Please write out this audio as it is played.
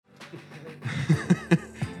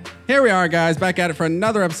Here we are, guys, back at it for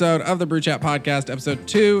another episode of the Brew Chat Podcast, episode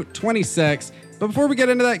 226. But before we get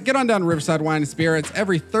into that, get on down to Riverside Wine and Spirits.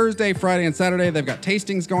 Every Thursday, Friday, and Saturday, they've got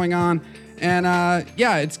tastings going on. And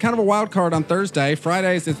it's kind of a wild card on Thursday.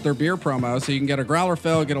 Fridays, it's their beer promo, so you can get a growler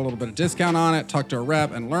fill, get a little bit of discount on it, talk to a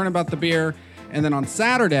rep, and learn about the beer. And then on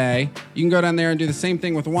Saturday, you can go down there and do the same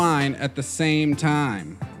thing with wine at the same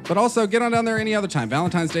time. But also, get on down there any other time.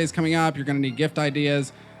 Valentine's Day is coming up. You're going to need gift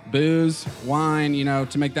ideas, booze, wine,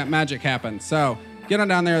 to make that magic happen. So get on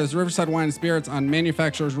down there. There's Riverside Wine and Spirits on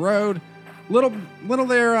Manufacturers Road, little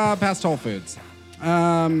there past Whole Foods.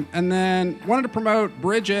 And then wanted to promote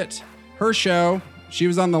Bridget, her show. She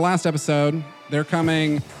was on the last episode. They're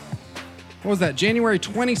coming, January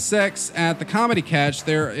 26th at the Comedy Catch.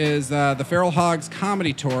 There is the Feral Hogs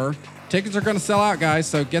Comedy Tour. Tickets are going to sell out, guys,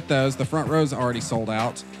 so get those. The front row's already sold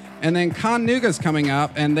out. And then Con Nuga's coming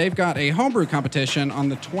up, and they've got a homebrew competition on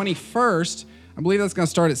the 21st. I believe that's going to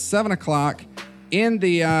start at 7 o'clock in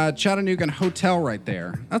the Chattanooga Hotel right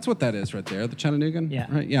there. That's what that is right there, the Chattanooga? Yeah.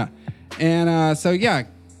 Right, yeah. And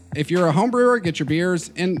if you're a home brewer, get your beers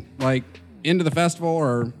into the festival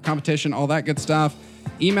or competition, all that good stuff.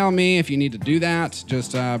 Email me if you need to do that.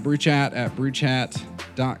 Just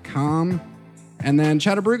brewchat@brewchat.com. And then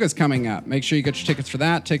Chattanooga's coming up. Make sure you get your tickets for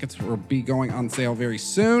that. Tickets will be going on sale very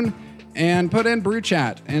soon. And put in Brew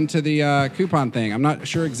Chat into the coupon thing. I'm not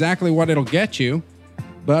sure exactly what it'll get you,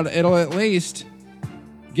 but it'll at least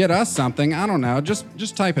get us something. I don't know.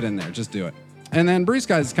 Just type it in there. Just do it. And then Brew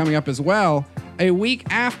Skies is coming up as well a week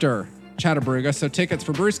after Chattanooga. So tickets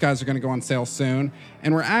for Brew Skies are going to go on sale soon.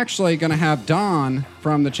 And we're actually going to have Don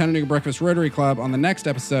from the Chattanooga Breakfast Rotary Club on the next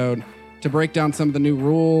episode to break down some of the new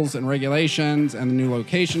rules and regulations and the new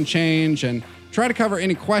location change and try to cover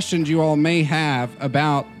any questions you all may have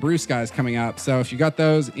about Brew Skies coming up. So if you got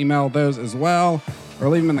those, email those as well or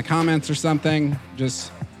leave them in the comments or something.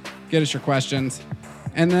 Just get us your questions.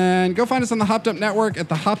 And then go find us on the Hopped Up Network at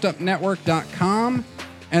thehoppedupnetwork.com.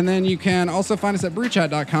 And then you can also find us at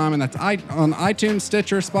brewchat.com, and that's on iTunes,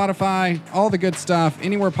 Stitcher, Spotify, all the good stuff,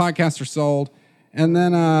 anywhere podcasts are sold. And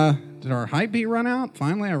then, did our hype beat run out?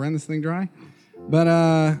 Finally, I ran this thing dry. But,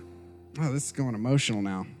 this is going emotional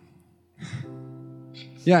now.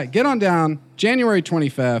 Yeah, get on down. January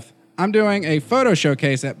 25th, I'm doing a photo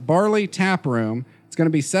showcase at Barley Tap Room. It's going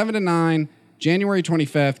to be 7 to 9, January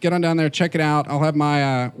 25th. Get on down there, check it out. I'll have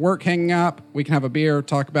my work hanging up. We can have a beer,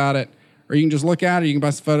 talk about it. Or you can just look at it. You can buy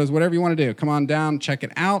some photos, whatever you want to do. Come on down, check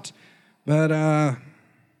it out. But, let's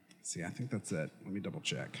see, I think that's it. Let me double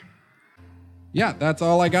check. Yeah, that's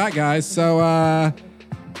all I got, guys. So,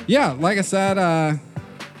 like I said, hang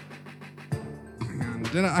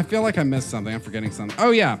on. I feel like I missed something. I'm forgetting something.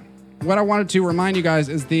 Oh, yeah. What I wanted to remind you guys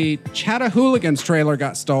is the Chattahooligans trailer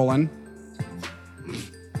got stolen.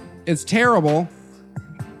 It's terrible.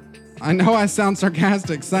 I know I sound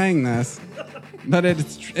sarcastic saying this, but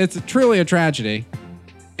it's truly a tragedy.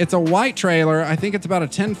 It's a white trailer. I think it's about a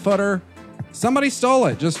 10-footer. Somebody stole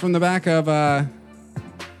it just from the back of...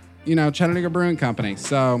 Chattanooga Brewing Company.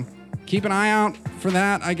 So keep an eye out for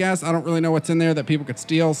that, I guess. I don't really know what's in there that people could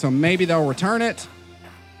steal, so maybe they'll return it.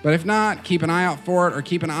 But if not, keep an eye out for it, or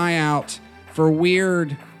keep an eye out for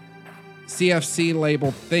weird CFC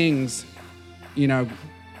labeled things,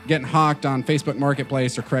 getting hawked on Facebook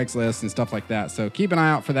Marketplace or Craigslist and stuff like that. So keep an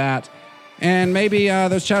eye out for that. And maybe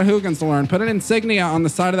those Chattahoogans will learn. Put an insignia on the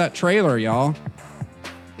side of that trailer, y'all.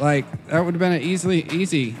 That would have been an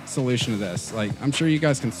easy solution to this. I'm sure you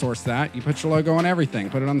guys can source that. You put your logo on everything.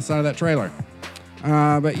 Put it on the side of that trailer.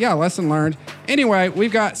 But yeah, lesson learned. Anyway,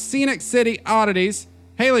 we've got Scenic City Oddities,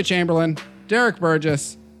 Haley Chamberlain, Derek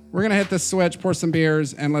Burgess. We're going to hit this switch, pour some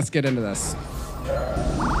beers, and let's get into this.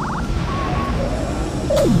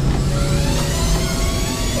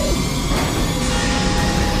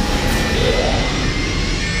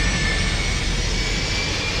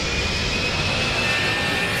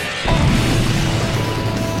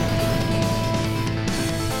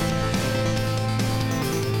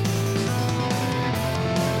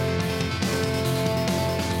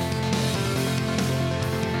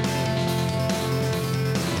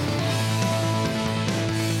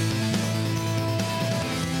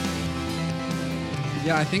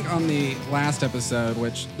 Yeah, I think on the last episode,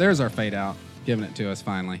 which there's our fade out, giving it to us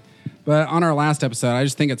finally. But on our last episode, I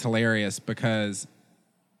just think it's hilarious because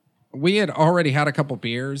we had already had a couple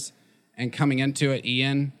beers, and coming into it,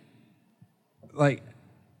 Ian, and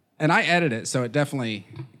I edited it, so it definitely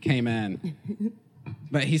came in.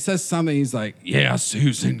 But he says something, he's like, "Yeah,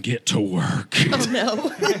 Susan, get to work." Oh,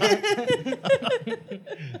 no.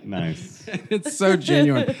 Nice. It's so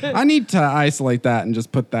genuine. I need to isolate that and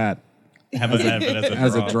just put that Have it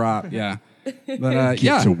as a drop, yeah. But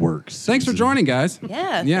Get to work. Thanks for Susan. joining, guys.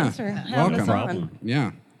 Yeah. Yeah. Thanks for having Welcome. us No on. problem.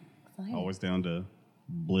 Yeah. Always down to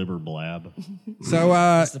blibber blab. So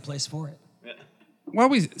That's the place for it. while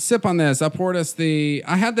we sip on this, I poured us I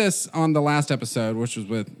had this on the last episode, which was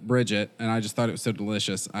with Bridget, and I just thought it was so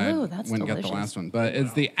delicious. I Ooh, that's went and got the delicious. last one. But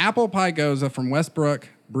it's the Apple Pie Goza from Westbrook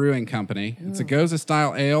Brewing Company. It's a Goza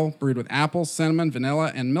style ale brewed with apple, cinnamon,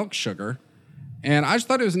 vanilla, and milk sugar. And I just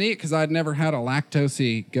thought it was neat because I'd never had a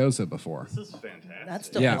lactose Goza before. This is fantastic. That's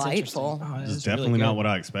Yeah. delightful. Oh, This is definitely not what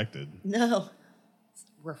I expected. No. It's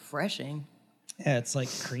refreshing. Yeah, it's like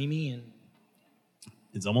creamy and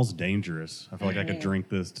It's almost dangerous. I feel like I could drink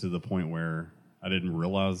this to the point where I didn't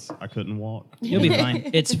realize I couldn't walk. you'll be fine.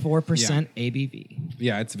 It's 4% ABV.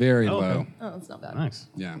 Yeah, it's very Oh, low. okay. Oh, that's not bad. Nice.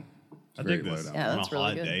 Yeah. I very dig low this. down. Yeah, on that's a really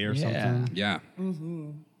hot good. day or Yeah. something. Yeah.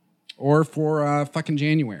 Or for fucking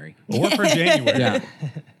January. Or for January. Yeah.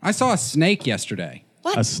 I saw a snake yesterday.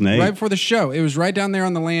 A snake. Right before the show. It was right down there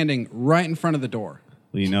on the landing, right in front of the door.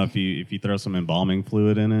 Well, you know, if you throw some embalming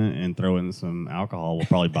fluid in it and throw in some alcohol, we'll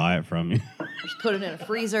probably buy it from you. Just put it in a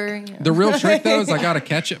freezer. You know. The real trick, though, is I got to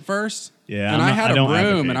catch it first. Yeah, And I'm I not- had I a don't broom,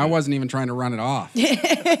 advocate and I it. wasn't even trying to run it off.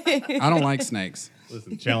 I don't like snakes.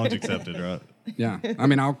 Listen, challenge accepted, right? Yeah. I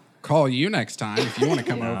mean, I'll call you next time if you want to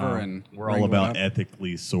come over and We're bring all one about up.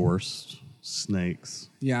 ethically sourced snakes.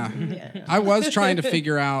 Yeah. I was trying to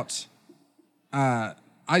figure out.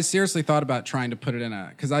 I seriously thought about trying to put it in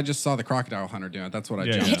because I just saw the Crocodile Hunter do it. That's what I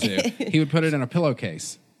Yeah, jumped to. He would put it in a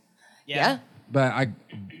pillowcase, Yeah. but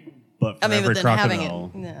But for I mean, every but then having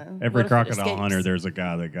crocodile, it- yeah. every What if it crocodile escapes? hunter, there's a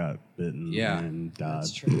guy that got bitten Yeah. and died.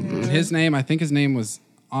 That's true. his name, I think his name was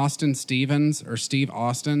Austin Stevens or Steve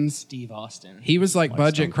Austin's. Steve Austin. He was like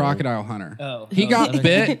budget Stone Cold. crocodile hunter. Oh. He Oh, got okay.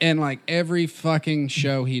 bit in like every fucking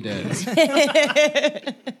show he did.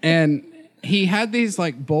 And he had these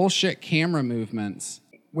like bullshit camera movements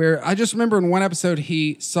where I just remember in one episode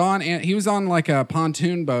he saw he was on like a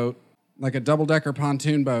pontoon boat, like a double-decker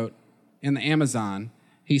pontoon boat in the Amazon.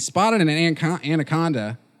 He spotted an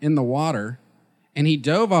anaconda in the water and he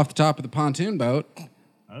dove off the top of the pontoon boat.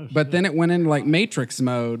 Oh, But then it went into like Matrix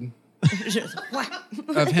mode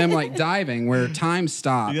of him like diving where time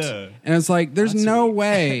stopped. Yeah. And it's like, there's no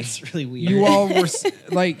way It's really weird. you all were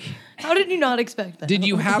like, How did you not expect that? did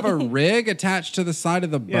you have a rig attached to the side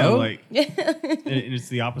of the Yeah, boat? like, and it's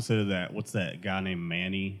the opposite of that. What's that guy named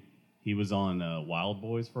Manny? He was on Wild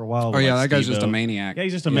Boys for a while. Oh, yeah, like that guy's just a Steve-O. maniac. Yeah,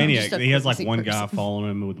 he's just a Yeah. maniac. Just a He has like crazy one guy person. following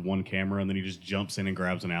him with one camera, and then he just jumps in and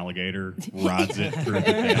grabs an alligator, rides it through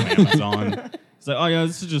the damn Amazon. It's like, oh yeah,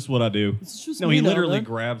 this is just what I do. just No, me he now, literally man.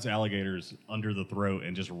 grabs alligators under the throat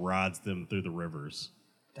and just rides them through the rivers.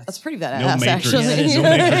 That's pretty No badass, matrix, actually. Yeah, that is no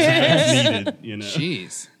matrix needed. You know,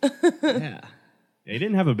 Jeez. Yeah. he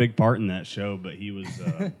didn't have a big part in that show, but he was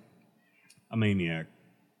a maniac.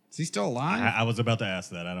 Is he still alive? I was about to ask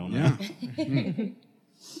that. I don't know.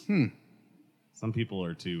 Yeah. Some people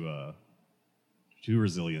are too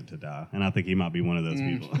resilient to die, and I think he might be one of those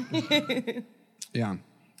people. Yeah.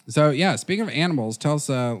 So, yeah, speaking of animals, tell us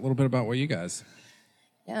a little bit about what you guys.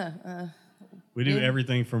 Yeah. We do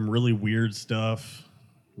everything from really weird stuff,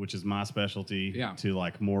 which is my specialty, Yeah. to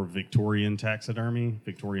like more Victorian taxidermy,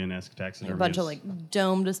 Victorian-esque A taxidermy. bunch of like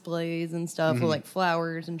dome displays and stuff with like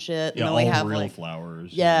flowers and shit. yeah, and all then we have real like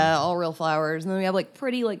flowers. yeah, all real flowers. And then we have like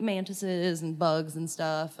pretty like mantises and bugs and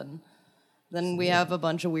stuff. And then we have a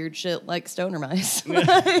bunch of weird shit like stoner mice.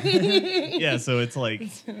 Yeah, so it's like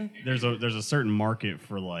there's a certain market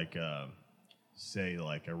for like say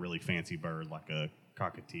like a really fancy bird like a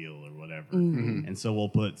cockatiel or whatever. And so we'll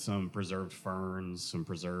put some preserved ferns, some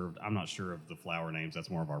preserved I'm not sure of the flower names, that's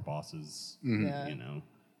more of our boss's Yeah. you know.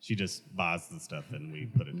 She just buys the stuff and we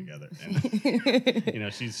put it together. And you know,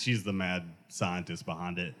 she's the mad scientist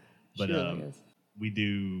behind it. But She really is. we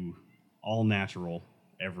do all natural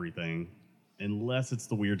everything. Unless it's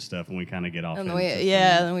the weird stuff and we kind of get off And into then some- we,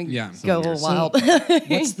 yeah, then we Yeah. go a Some little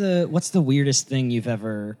weird wild. What's the weirdest thing you've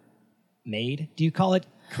ever made? Do you call it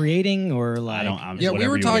creating or like? I'm Yeah, we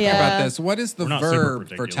whatever were you talking wanna call it. about this. What is the We're not super verb for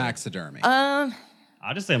particular. taxidermy? I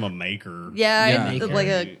just say I'm a maker. Yeah, Yeah. like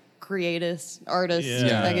a creative artist,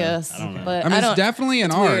 Yeah. I guess. I don't know. But I mean, it's don't- definitely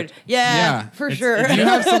an it's art. weird. Yeah, for sure. You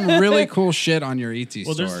have some really cool shit on your Etsy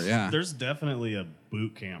Well, store. Yeah. there's definitely a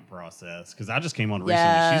boot camp process because I just came on recently.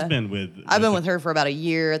 Yeah. She's been with. I've been with her for about a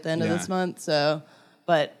year at the end Yeah. of this month, so.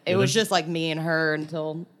 But it Yeah, was there's- just like me and her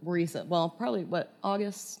until recent. Well, probably what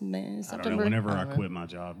August, May, I don't September. know. Whenever I don't know. quit my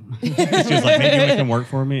job, she was like, "Hey, you can work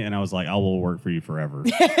for me," and I was like, "I will work for you forever."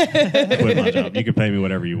 I quit my job. You can pay me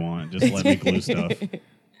whatever you want. Just let me glue stuff.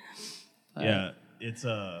 Yeah, it's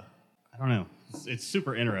I don't know. It's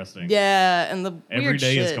super interesting. Yeah, and the Every weird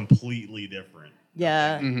day shit. is completely different.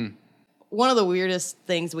 Yeah. one of the weirdest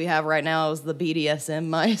things we have right now is the BDSM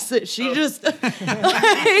mice that she just.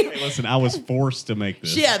 Hey, listen, I was forced to make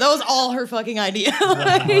this. Yeah, that was all her fucking idea.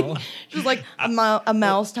 Like, she was like a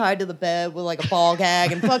mouse tied to the bed with like a ball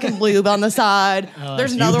gag and fucking lube on the side.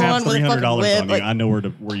 There's You another have one with a fucking $300 whip. on you. Like, I know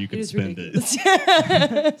where you can is spend ridiculous.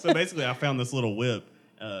 it. So basically, I found this little whip.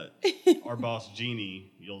 Our boss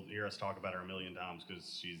Jeannie, you'll hear us talk about her a million times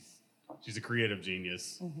because she's a creative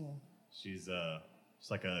genius. She's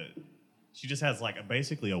she just has like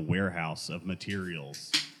basically a warehouse of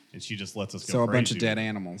materials, and she just lets us go. So a crazy bunch of with dead it.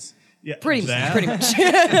 animals. Yeah, pretty that, much.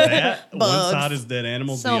 that one Bugs. side is dead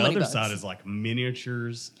animals. So The many other bugs. side is like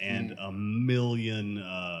miniatures and a million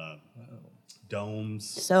domes.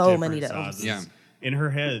 So many different domes. sizes. Yeah. In her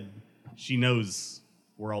head, she knows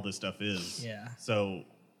where all this stuff is. Yeah. So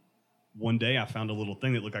one day I found a little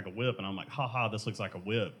thing that looked like a whip, and I'm like, haha, this looks like a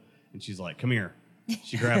whip. And she's like, come here.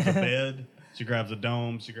 She grabs a bed, she grabs a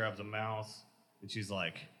dome, she grabs a mouse, and she's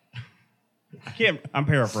like, I'm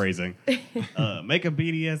paraphrasing. Make a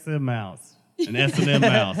BDSM mouse, an S&M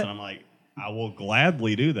mouse. And I'm like, I will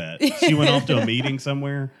gladly do that. She went off to a meeting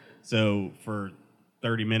somewhere. So for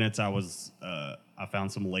 30 minutes, I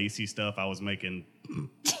found some lacy stuff. I was making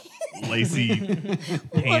lacy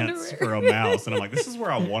pants for a mouse. And I'm like, this is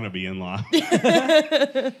where I want to be in life.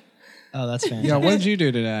 Oh, that's fantastic. Yeah, what did you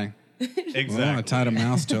do today? Exactly. Well, I tied a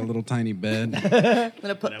mouse to a little tiny bed, I'm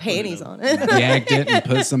gonna put panties on it. gagged it, and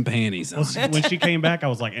put some panties on it. When she came back, I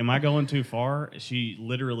was like, am I going too far? She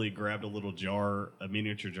literally grabbed a little jar, a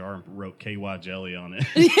miniature jar, and wrote KY jelly on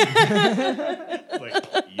it.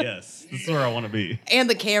 Like, yes, this is where I want to be. And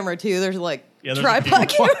the camera too. There's like Yeah, there's tripod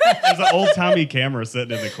camera. There's an old-timey camera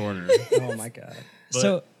sitting in the corner. Oh my god.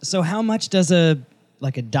 But- So how much does a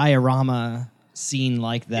diorama scene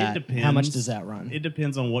like that? It depends. How much does that run? It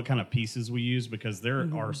depends on what kind of pieces we use because there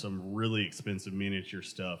are some really expensive miniature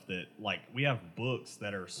stuff that, like, we have books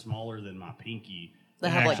that are smaller than my pinky That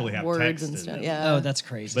have like actually have words text and in stuff. them. Yeah. Oh, that's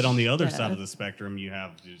crazy. But on the other Yeah. side of the spectrum, you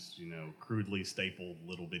have just, crudely stapled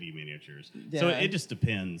little bitty miniatures. So Yeah. it just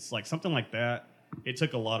depends. Like something like that, it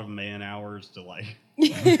took a lot of man hours to like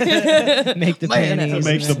make the Man, to panties.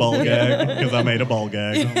 make the ball gag because I made a ball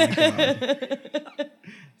gag. Oh my God.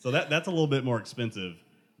 So that's a little bit more expensive.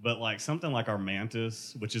 But like something like our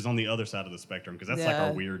mantis, which is on the other side of the spectrum, because that's like our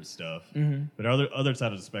Yeah. weird stuff. Mm-hmm. But our other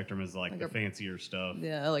side of the spectrum is like the our- fancier stuff.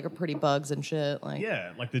 Yeah, like a pretty bugs and shit. Like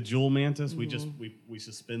Yeah, like the jewel mantis, we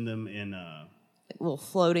suspend them in little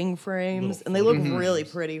floating frames, Little and they look floating really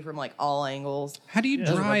frames. pretty from like all angles. How do you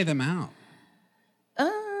dry them out?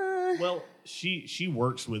 well, she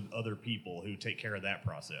works with other people who take care of that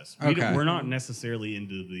process. Okay. We're not necessarily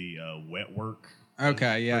into the wet work.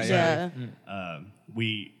 Okay, yeah, Yeah. yeah.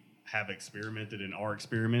 We have experimented and are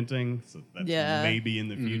experimenting, so that's Yeah. maybe in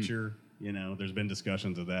the future. There's been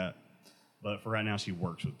discussions of that. But for right now, she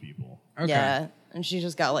works with people. Okay. Yeah, and she's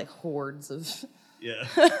just got like hordes of Yeah.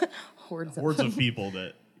 hordes Hordes of people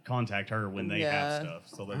that contact her when they have Yeah. stuff.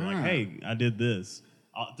 So they're like, hey, I did this.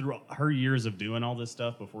 Through her years of doing all this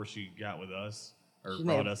stuff before she got with us or She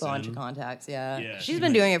brought made a us bunch in. of contacts, yeah. Yeah, She's she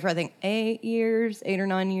been made- doing it for I think 8 or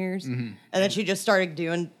 9 years, and then she just started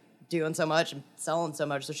doing so much and selling so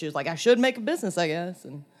much. So she was like, I should make a business, I guess.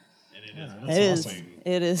 And And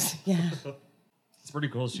it is, yeah. It's pretty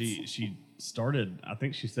cool. She started. I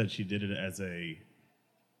think she said she did it as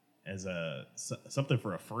something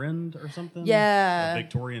for a friend or something. Yeah. A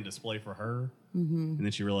Victorian display for her. And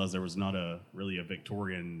then she realized there was not really a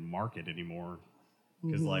Victorian market anymore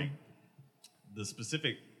because like the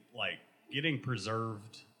specific like getting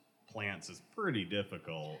preserved plants is pretty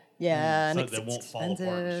difficult. Yeah, and So it's that won't fall apart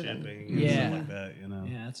in expensive and- shipping and Yeah. stuff like that.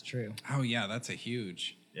 Yeah, that's true. Oh yeah, that's a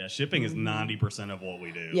huge. Yeah, shipping is 90% of what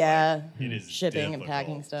we do. Yeah, Like, it is shipping and difficult.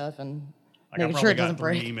 packing stuff and Like I making probably sure it got doesn't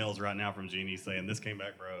 3 break. emails right now from Jeannie saying this came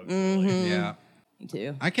back broke. Yeah. Me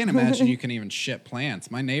too. I can't imagine you can even ship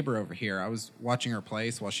plants. My neighbor over here, I was watching her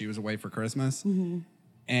place while she was away for Christmas,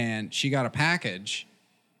 and she got a package,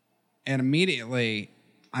 and immediately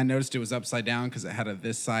I noticed it was upside down because it had a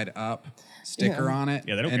this side up sticker Yeah. on it.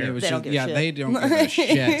 Yeah, they don't and care. It was They just, don't give a yeah, shit. they don't give a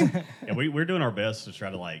shit. Yeah, we're doing our best to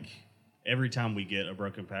try to like every time we get a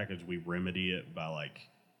broken package, we remedy it by like,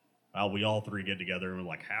 we all 3 get together and we're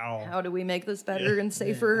like, How do we make this better and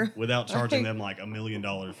safer? without charging them like $1 million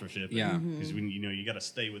for shipping. Yeah. because you got to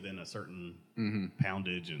stay within a certain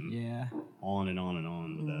poundage and Yeah. on and on and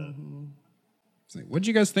on with that. It's like, what'd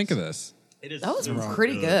you guys think of this? It is That was super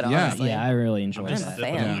pretty good, Yeah. honestly. Yeah, I really enjoyed just I'm a that.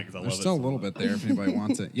 sipping fan. on it 'cause I love There's it still a so little much. bit there if anybody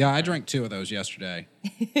wants it. Yeah, I drank 2 of those yesterday.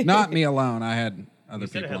 Not me alone. I had other You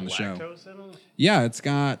said it people had on the show. lactose in it? Yeah, it's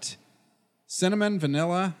got cinnamon,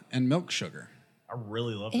 vanilla, and milk sugar. I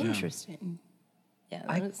really love that. Interesting.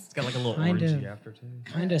 Yeah, It's got like a little Kind orangey of. aftertaste.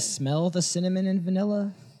 Kind of smell the cinnamon and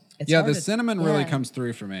vanilla. It's Yeah, hard the to- cinnamon really Yeah. comes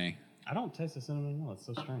through for me. I don't taste the cinnamon. No, it's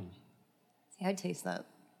so strange. See, I taste that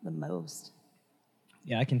the most.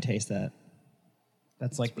 Yeah, I can taste that.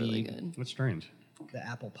 That's like Really the good. It's strange. the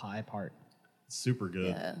apple pie part. It's super good.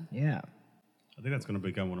 Yeah. Yeah. I think that's going to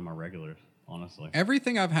become one of my regulars, honestly.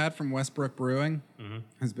 Everything I've had from Westbrook Brewing Mm-hmm.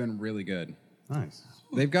 has been really good. Nice.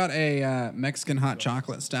 They've got a Mexican hot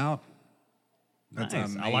chocolate stout. That's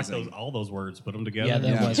Nice. I like amazing. all those words. Put them together. Yeah, that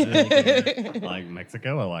Yeah. was really good. I like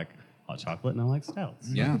Mexico. I like hot chocolate, and I like stouts.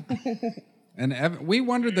 Yeah. And we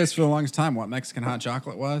wondered this for the longest time, what Mexican hot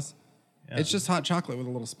chocolate was. Yeah. It's just hot chocolate with a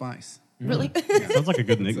little spice. Really? Sounds like a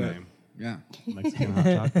good nickname. Yeah. Mexican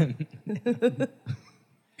hot chocolate.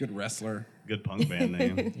 Good wrestler. Good punk band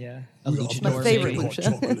name. Yeah. My Luchador, favorite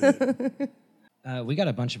maybe. Lucha. We got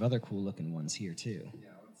a bunch of other cool looking ones here too. Yeah,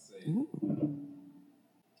 let's see.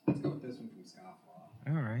 Let's go with this one from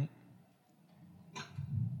Scofflaw. All right.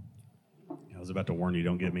 I was about to warn you,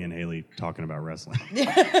 don't get me and Haley talking about wrestling.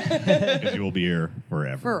 Because you will be here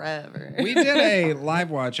forever. Forever. We did a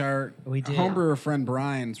live watch. Our We did. homebrewer friend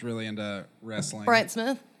Brian's really into wrestling. Bryant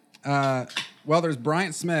Smith. Well, there's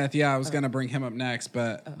Bryant Smith. Yeah, I was going to bring him up next,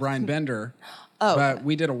 but Brian Bender. Oh, But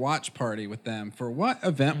we did a watch party with them. For what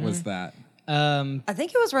event was that? I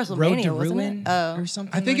think it was Road WrestleMania, to wasn't Ruin it? Oh. or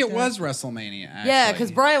something. I think like it that. was WrestleMania, actually. Yeah,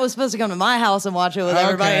 because Bryant was supposed to come to my house and watch it with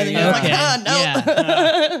everybody, and then he was Okay. like, ah, no.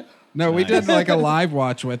 Yeah. No, we did like a live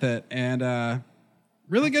watch with it, and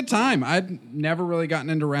really good time. I'd never really gotten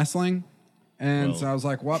into wrestling, and Well- so I was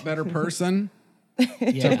like, what better person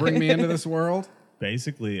Yeah. to bring me into this world?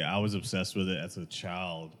 Basically, I was obsessed with it as a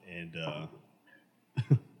child. And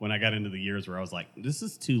when I got into the years where I was like, this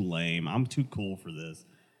is too lame. I'm too cool for this.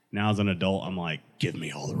 Now, as an adult, I'm like, give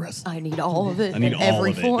me all the wrestling. I need all of it I need in all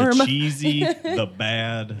every of it. form. The cheesy, the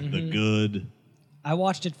bad, the good. I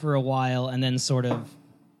watched it for a while and then sort of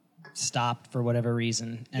stopped for whatever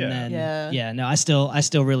reason. And Yeah. then Yeah. no, I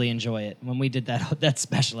still really enjoy it. When we did that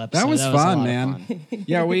special episode, That was a fun, lot of man. fun.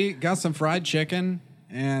 Yeah, we got some fried chicken,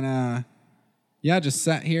 and yeah, just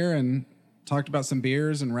sat here and talked about some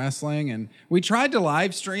beers and wrestling, and we tried to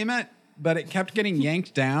live stream it, but it kept getting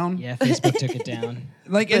yanked down. Yeah, Facebook took it down.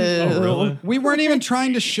 Like, Boo. Oh, really? we weren't even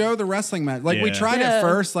trying to show the wrestling match. Like, we Yeah. tried Yeah. at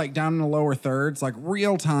first, like down in the lower thirds, like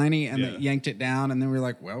real tiny, and Yeah. it yanked it down. And then we were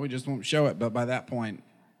like, well, we just won't show it. But by that point,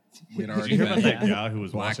 we'd Did already you hear about been that guy who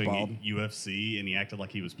was blackballed. watching UFC and he acted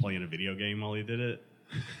like he was playing a video game while he did it?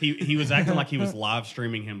 He was acting like he was live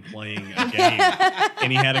streaming him playing a game,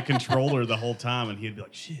 and he had a controller the whole time, and he'd be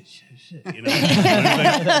like, shit, you know.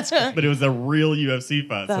 But it was a real UFC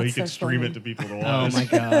fight, so he That's could so stream funny. it to people to Oh watch. my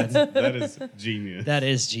god, That is genius. that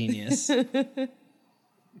is genius.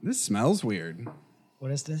 This smells weird.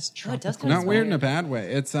 What is this? Oh, it does Tropical? kinda Not smell weird in a bad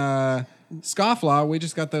way. It's Scofflaw. We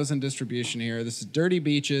just got those in distribution here. This is Dirty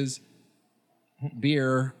Beaches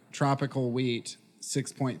beer, tropical wheat,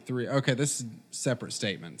 6.3. Okay, this is separate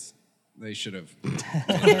statements. They should have.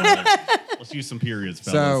 Let's use some periods,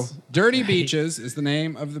 So, fellas. Dirty Beaches is the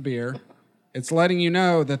name of the beer. It's letting you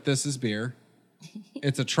know that this is beer.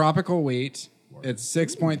 It's a tropical wheat. It's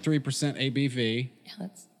 6.3% ABV. Yeah,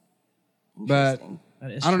 that's But interesting.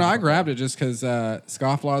 That is I don't know. I tropical. grabbed it just because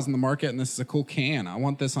Scofflaw's in the market, and this is a cool can. I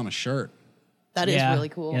want this on a shirt. That is Yeah. really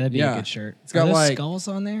cool. Yeah, that'd be Yeah. a good shirt. It's got Are those like- skulls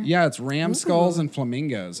on there. Yeah, it's ram skulls and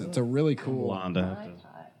flamingos. It's a really cool, Blonde have to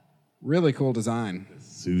really cool design.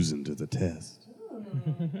 Susan to the test.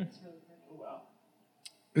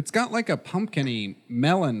 It's got like a pumpkin-y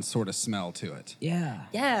melon sort of smell to it. Yeah.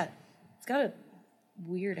 Yeah, it's got a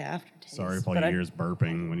weird aftertaste. Sorry if all but you I- hear is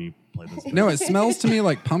burping when you play this. No, it smells to me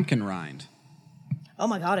like pumpkin rind. Oh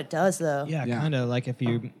my god, it does though. Yeah, Yeah. kind of like if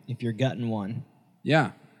you're gutting one.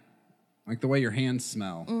 Yeah, like the way your hands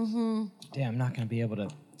smell. Damn, I'm not gonna be able to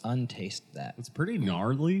untaste that. It's pretty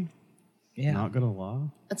gnarly. Yeah, Not gonna lie.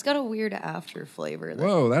 It's got a weird after flavor. That,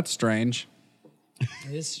 Whoa, that's strange.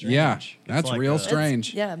 it is strange. Yeah, that's like real a- It's-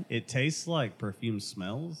 strange. Yeah, It tastes like perfume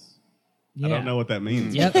smells. Yeah. I don't know what that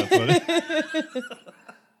means. Yep. but that's what it-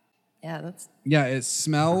 yeah, that's Yeah, it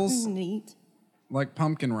smells neat. like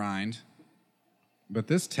pumpkin rind, but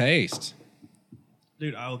this taste.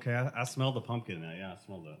 Dude, I smelled the pumpkin now. Yeah, I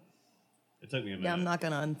smelled that. It took me a minute. Yeah, I'm not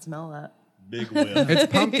gonna unsmell that. Big whiff.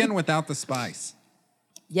 It's pumpkin without the spice.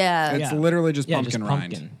 Yeah, It's Yeah. literally just Yeah, pumpkin just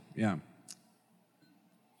rind. pumpkin. Yeah.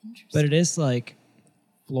 But it is like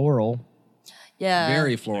floral. yeah.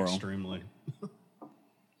 Very floral. Extremely.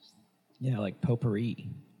 Yeah, like potpourri.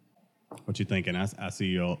 What you thinking? I see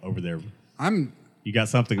you over there. I'm You got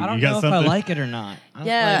something. I don't you got know if something. I like it or not. I don't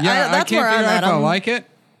Yeah. like- yeah, I that's can't where figure I'm out at. if I I'm- like it.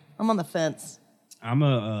 I'm on the fence. I'm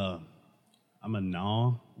a I'm a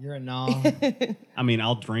nah. You're a nah. I mean,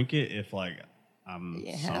 I'll drink it if like I'm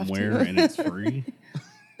You have somewhere to. and it's free.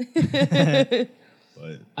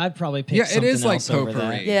 But I'd probably pick Yeah, it something is like else over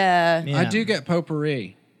potpourri. that. Yeah. Yeah. I do get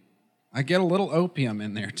potpourri. I get a little opium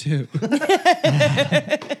in there too. how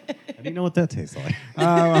do you know what that tastes like?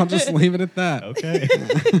 I'll just leave it at that. Okay.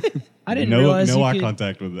 I didn't no realize no you eye could,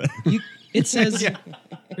 contact with that. It says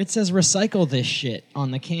it says recycle this shit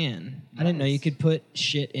on the can. I didn't know you could put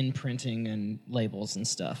shit in printing and labels and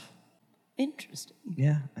stuff. Interesting.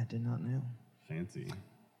 Yeah, I did not know. Fancy.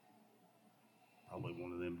 Probably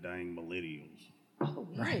one of them dang millennials. Oh,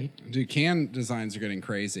 weird. Right. Dude, can designs are getting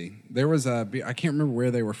crazy. There was a beer, I can't remember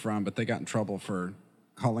where they were from, but they got in trouble for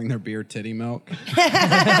calling their beer titty milk.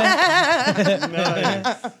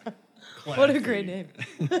 What a great name.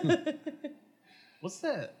 What's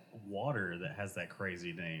that water that has that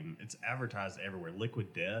crazy name? It's advertised everywhere.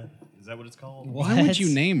 Liquid Death. Is that what it's called? Why would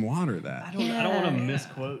you name water that? I don't want to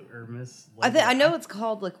misquote or mis. I know it's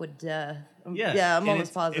called Liquid Death. Yeah, I'm and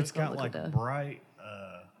almost positive It's got called like Liquid Death. bright.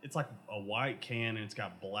 It's like a white can and it's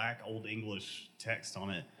got black Old English text on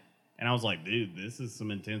it. And I was like, dude, this is some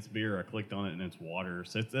intense beer. I clicked on it and it's water.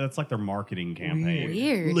 So that's like their marketing campaign.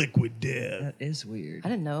 Weird. Liquid Death. That is weird. I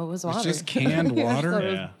didn't know it was water. It's just canned I water? thought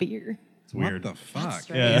it Yeah. was beer. It's weird. What the fuck?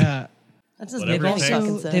 strange. Yeah. That doesn't Whatever make it any takes.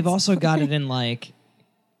 fucking sense. They've also got it in like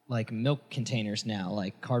milk containers now,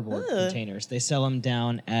 like cardboard Ugh. containers. They sell them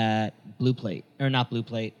down at Blue Plate, or not Blue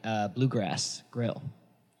Plate, Bluegrass Grill.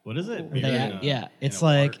 What is it? They Beer in ha- a- yeah, in it's a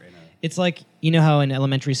like bar- in a- it's like, you know how in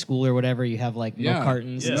elementary school or whatever you have like milk Yeah.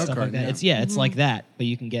 cartons and Yeah. stuff Milk like that. carton, yeah. It's like that, but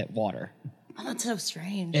you can get water. Oh, that's so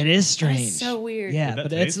strange. It is strange. so weird. Yeah, Would that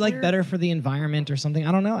but it's taste like weird? better for the environment or something.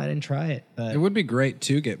 I don't know. I didn't try it, but It would be great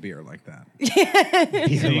to get beer like that.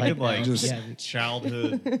 So you like could like Just- just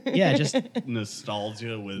childhood yeah, just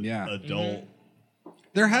nostalgia with Yeah. adult.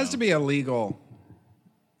 There has to be a legal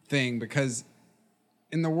thing because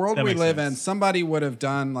in the world That we makes live sense. in, somebody would have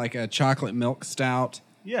done like a chocolate milk stout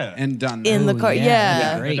Yeah. and done that. In the Oh, car, yeah, yeah.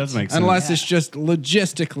 that'd be great. It does make sense. Unless it's just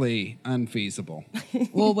logistically unfeasible.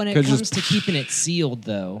 well, when it 'Cause comes just- to keeping it sealed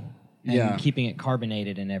though, and Yeah. keeping it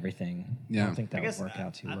carbonated and everything, I Yeah. don't think that I guess would work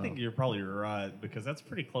out too I well. think you're probably right because that's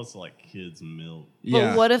pretty close to like kids' milk. But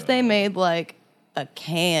Yeah. what if they made like a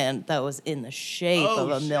can that was in the shape Oh,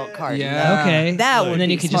 of a milk shit. carton? Yeah. Okay, That would and then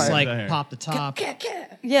be you could just smart. like There. pop the top.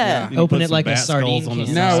 Yeah. You Open put it some like a bat sardine skulls on the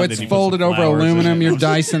can. No, side, it's then you put folded some over flowers in aluminum. it. You're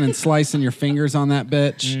dicing and slicing your fingers on that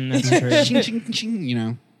bitch. That's true. Ching, ching, ching, you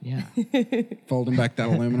know, Yeah, folding back that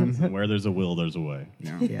aluminum. Where there's a will, there's a way.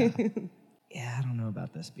 Yeah. yeah, yeah. I don't know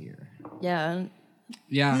about this beer. Yeah.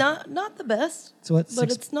 Yeah. Not the best, So what's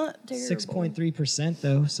but it's not terrible. 6.3%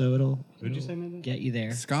 though, so it'll Who'd you say made that? get you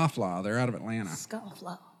there. Scofflaw, they're out of Atlanta.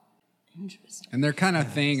 Scofflaw. Interesting. And they're kind of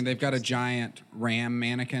thing. They've got a giant ram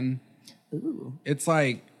mannequin. Ooh. It's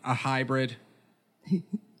like a hybrid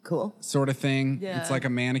Cool. sort of thing. Yeah. It's like a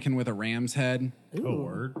mannequin with a ram's head Oh,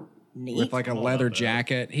 word. Neat. with like a Hold leather up, though.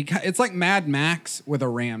 jacket. It's like Mad Max with a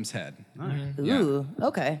ram's head. Nice. Yeah. Ooh.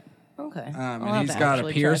 Okay. Okay. I'll have And he's to got a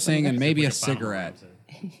actually try piercing some and of maybe a Like final cigarette.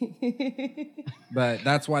 episode. But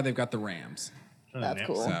that's why they've got the rams. That's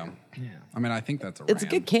cool. So, Yeah. I mean, I think that's a It's a ram.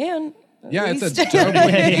 good can. at Yeah, it's a least. dope.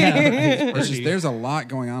 It's just, there's a lot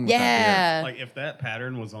going on with that Yeah. Like if that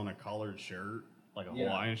pattern was on a collared shirt, like a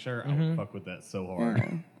Hawaiian shirt, I Mm-hmm. would fuck with that so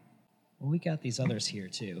hard. Well, we got these others here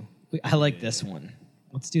too. I like this one.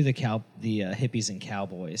 Let's do the hippies and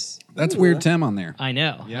cowboys. beer. That's Weird Tim on there. I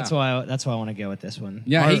know. Yeah. That's why I want to go with this one.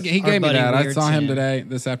 Yeah, Our- he our gave me buddy that. I Weird saw him Tim.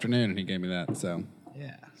 this afternoon, and he gave me that. So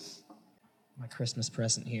Yeah. My Christmas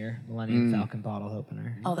present here, Millennium Mm. Falcon bottle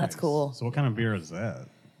opener. Oh, that's cool. So what kind of beer is that?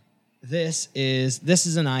 This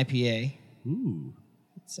is an IPA. Ooh.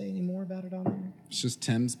 Say any more about it on there? it's just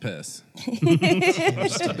Tim's piss.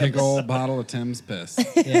 Just a big old bottle of Tim's piss.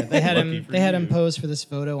 Yeah, they had Lucky him. for They had him you. pose for this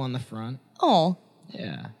photo on the front. Oh.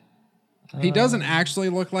 Yeah. He doesn't actually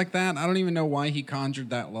look like that. I don't even know why he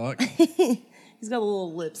conjured that look. He's got a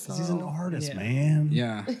little lips. He's an artist, Yeah. man.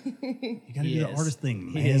 Yeah, You gotta He do the is. artist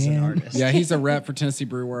thing, man. He is an artist. yeah. He's a rep for Tennessee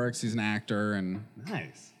Brew Works. He's an actor and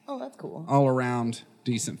Nice. Oh, that's cool. all around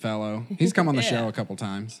decent fellow. He's come on the Yeah. show a couple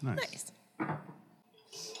times. Nice.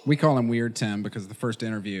 We call him Weird Tim because the first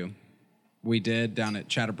interview we did down at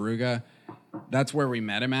Chattanooga, that's where we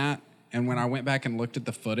met him at. And when I went back and looked at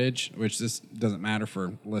the footage, which this doesn't matter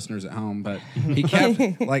for listeners at home, but he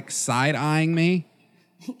kept like side eyeing me,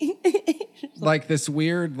 like this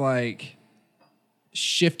weird like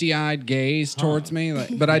shifty eyed gaze towards me.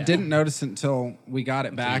 Like, but I didn't notice it until we got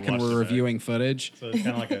it back and watched we're it back. reviewing footage. So it's kind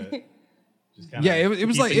of like a. Just kinda Yeah, it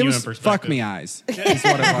was like keeping it you in was fuck perspective. me eyes. Is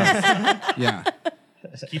what it was. Yeah,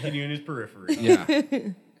 Keeping you in his periphery. yeah.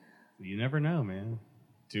 You never know, man.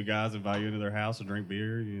 Two guys invite you into their house to drink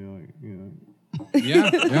beer. You know.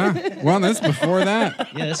 Yeah. Well, this before that.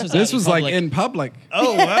 Yeah, this was This out in was like public. in public.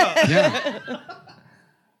 Oh wow! Yeah.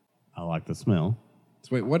 I like the smell. So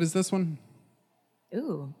wait, what is this one?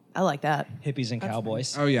 Ooh, I like that. Hippies and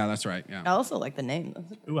cowboys. Oh yeah, that's right. I Yeah. also like the name.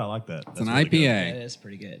 Ooh, I like that. It's an really good. Yeah, it IPA. is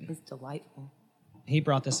pretty good. It's delightful. He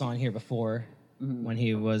brought this on here before when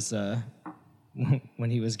he was when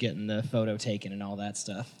he was getting the photo taken and all that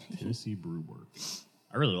stuff. Tennessee Brew Works.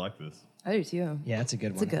 I really like this. I do too. Yeah, it's a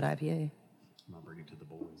good It's a one. good IPA. I'm gonna bring it to the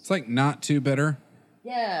boys. It's like not too bitter.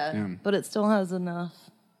 Yeah, Yeah. but it still has enough.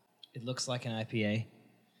 It looks like an IPA.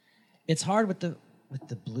 It's hard with the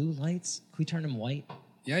blue lights. Can we turn them white?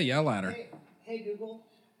 Yeah, yell at her. Hey Google.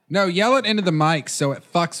 No, yell it into the mic so it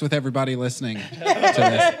fucks with everybody listening to this. Oh,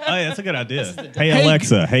 yeah, that's a good idea. Hey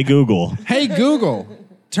Alexa. Hey Google. Hey Google,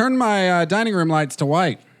 turn my dining room lights to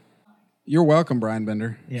white. You're welcome, Brian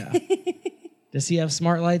Bender. Yeah. Does he have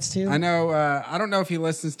smart lights too? I know. I don't know if he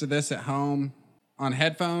listens to this at home on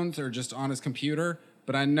headphones or just on his computer,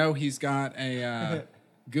 but I know he's got a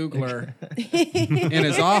Googler in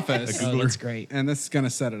his office, Oh, that's great. and this is gonna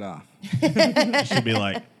set it off. It should be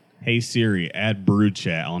like, hey Siri, add brew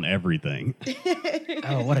chat on everything.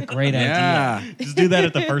 Oh, what a great idea. Yeah, Just do that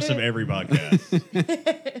at the first of every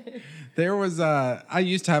podcast. there was. I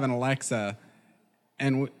used to have an Alexa,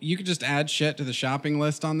 and you could just add shit to the shopping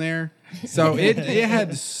list on there. So it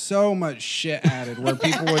had so much shit added where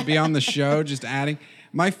people would be on the show just adding.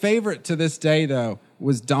 My favorite to this day though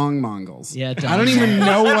was Dong Mongols. Yeah, I don't even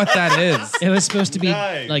know what that is. It was supposed to be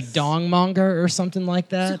Nice. like dongmonger or something like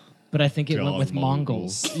that, but I think it went with Dong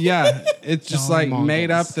Mongols. Yeah, it's just Dong like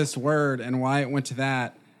made up Mongols. this word and why it went to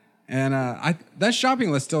that. And that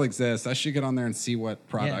shopping list still exists. I should get on there and see what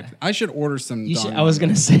product. Yeah. I should order some. You Dong should, I was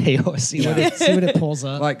gonna Mongols. say, see what it pulls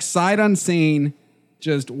up. Like sight unseen,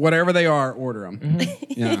 just whatever they are, order them. Mm-hmm.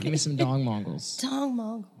 Yeah, Give me some dong Mongols. Dong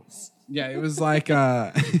Mongols. yeah. It was like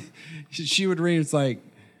she would read. It's like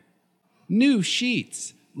new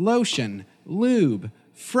sheets, lotion, lube,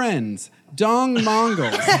 friends, Dong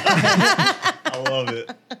Mongols. I love it.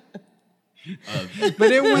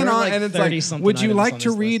 But it went were on, like and it's like, 30-something would you items like on to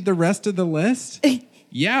this read list. the rest of the list?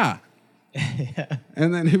 Yeah.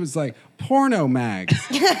 And then it was like porno mags,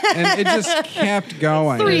 and it just kept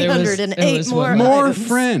going. There was- 308 there was more. what- More items.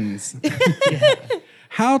 friends.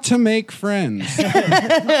 How to make friends.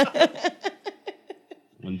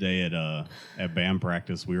 One day at band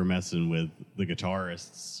practice, we were messing with the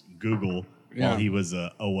guitarist's Google Yeah. while he was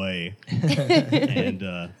away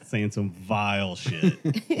and saying some vile shit.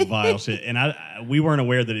 And we weren't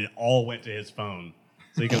aware that it all went to his phone.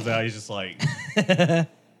 So he comes out, he's just like,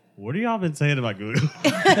 what have y'all been saying about Google?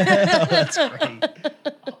 That's great.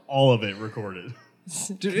 All of it recorded.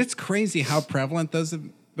 Dude, it's crazy how prevalent those have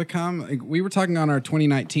become. Like, we were talking on our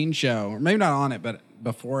 2019 show, or maybe not on it, but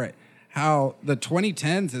before it, how the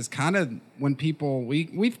 2010s is kind of when people,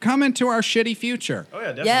 we've come into our shitty future. Oh, yeah,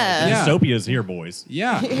 definitely. Yeah. Yeah. Dystopia's here, boys.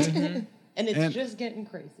 Yeah. And it's And- just getting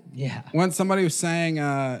crazy. Yeah. When somebody was saying,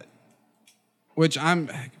 which I'm,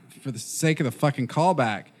 for the sake of the fucking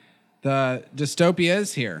callback, the dystopia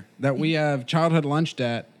is here, that we have childhood lunch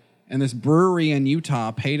debt and this brewery in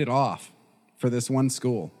Utah paid it off for this one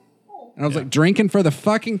school. And I was like, drinking for the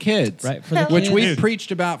fucking kids. Right, for the which kids. we've Dude.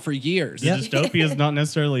 preached about for years. The dystopia is not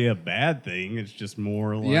necessarily a bad thing. It's just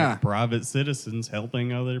more like Yeah. private citizens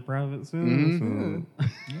helping other private citizens.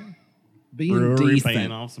 Being Brewery decent.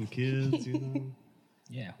 paying off some kids, you know.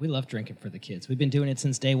 Yeah, we love drinking for the kids. We've been doing it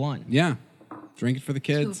since day one. Yeah. Drinking for the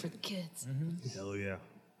Do it kids. for the kids. Hell yeah.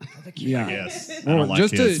 Yeah. Yes. I Well, don't like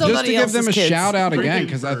just to kids. Somebody give them a else's kids. shout out again, Drinking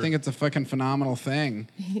because I for- think it's a fucking phenomenal thing.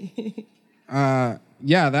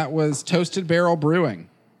 Yeah, that was Toasted Barrel Brewing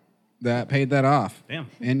that paid that off. Damn.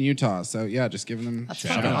 In Utah. So yeah, just giving them That's a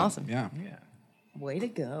fucking shout out. awesome. Yeah. Way to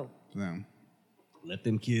go. So. Let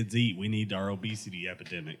them kids eat. We need our obesity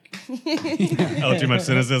epidemic. Oh, too much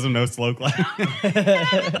cynicism, no slow clap.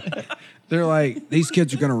 They're like, these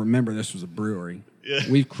kids are going to remember this was a brewery. Yeah.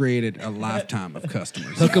 We've created a lifetime of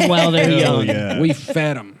customers. Hook them while they're Hell young. yeah. We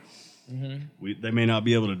fed them. They may not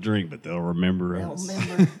be able to drink, but they'll remember They'll us.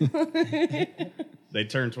 remember. They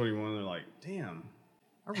turn 21, they're like, damn,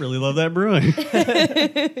 I really love that brewing.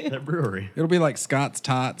 That brewery. It'll be like Scott's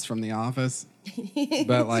Tots from The Office,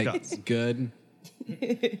 but like Scott's. good.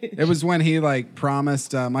 It was when he like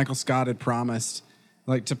promised, Michael Scott had promised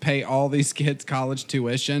like to pay all these kids college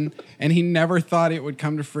tuition, and he never thought it would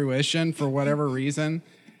come to fruition for whatever reason.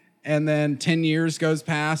 And then 10 years goes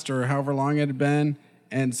past or however long it had been,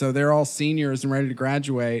 and so they're all seniors and ready to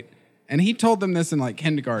graduate. And he told them this in like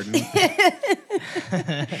kindergarten.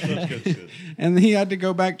 Such good shit. And he had to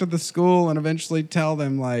go back to the school and eventually tell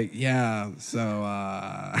them, like, yeah, so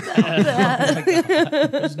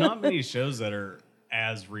There's not many shows that are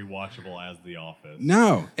as rewatchable as The Office.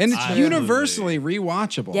 no. And it's Absolutely. universally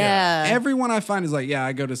rewatchable. Yeah. Everyone I find is like, yeah,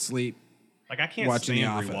 I go to sleep. Like I can't Watching The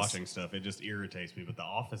stand Office. rewatching stuff. It just irritates me. But The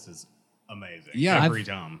Office is amazing. Yeah. every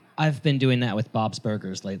time. I've been doing that with Bob's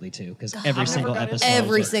Burgers lately too, because every single episode.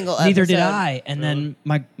 Every single episode. Neither did I. And then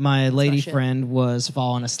my lady Crush it. friend was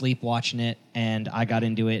falling asleep watching it, and I got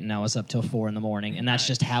into it, and I was up till 4 a.m. And that's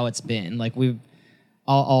just how it's been. Like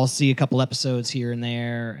I'll see a couple episodes here and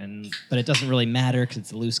there, but it doesn't really matter because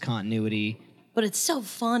it's a loose continuity. But it's so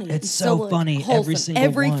funny. It's so like, funny, every wholesome. single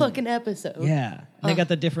Every one. fucking episode. Yeah, and they got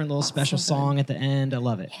the different little special so good. song at the end. I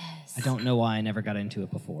love it. Yes. I don't know why I never got into it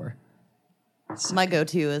before. My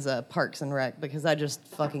go-to is Parks and Rec because I just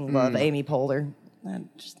fucking love Amy Poehler.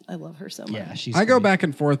 I love her so much. Yeah, she's. I go great. back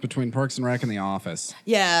and forth between Parks and Rec and The Office.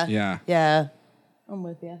 Yeah. Yeah. Yeah. I'm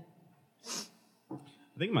with you.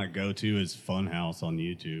 I think my go-to is Funhouse on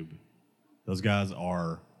YouTube. Those guys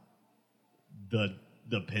are the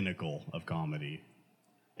pinnacle of comedy.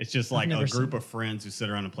 It's just like never a seen group of friends who sit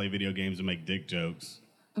around and play video games and make dick jokes.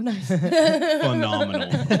 Oh, nice. Phenomenal,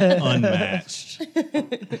 unmatched,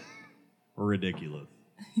 ridiculous.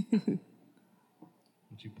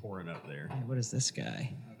 What you pouring up there? Hey, what is this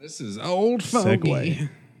guy? This is Old Fogey.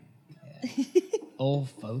 Segue. Old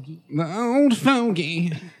Fogey. The Old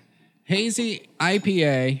Fogey. Hazy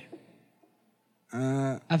IPA.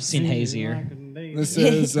 I've seen hazier. This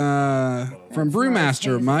is from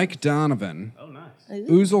Brewmaster Mike Donovan. Oh, nice.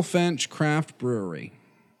 Ouzel Finch Craft Brewery.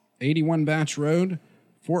 81 Batch Road,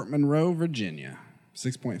 Fort Monroe, Virginia.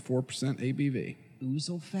 6.4% ABV.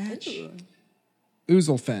 Ouzel Fetch.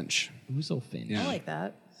 Ouzel Finch. Ouzel Finch. Yeah. I like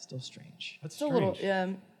that. Still strange. That's It's a little,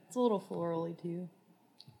 it's a little florally too.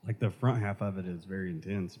 Like the front half of it is very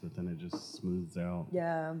intense, but then it just smooths out.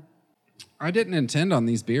 Yeah. I didn't intend on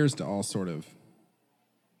these beers to all sort of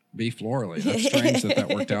be florally. That's strange that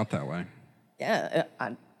worked out that way. Yeah.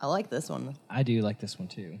 I like this one. I do like this one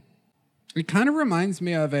too. It kind of reminds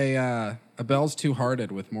me of a Bell's Two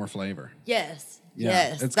Hearted with more flavor. Yes. Yeah.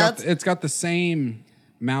 Yes. It's got the same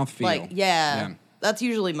mouthfeel. like, yeah. That's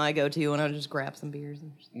usually my go-to when I just grab some beers.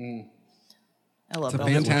 I love It's a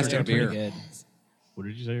Bell's fantastic Two Pretty beer. good. What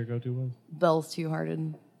did you say your go-to was? Bell's Two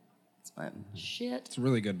Hearted. It's my shit. It's a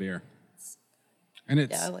really good beer. And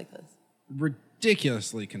it's Yeah, I like this.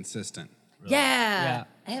 ridiculously consistent. Yeah.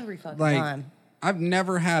 Every fucking Like, time. I've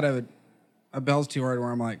never had a Bell's Two Hearted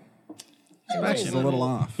where I'm like, this batch is a little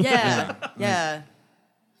off. Yeah. Yeah.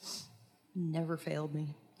 Never failed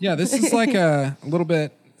me. Yeah, this is like a little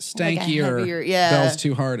bit stankier heavier, yeah. Bell's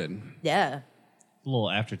Two Hearted. Yeah. A little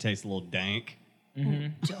aftertaste, a little dank. Yeah,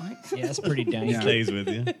 it's pretty dank. Yeah. Stays with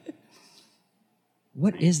you.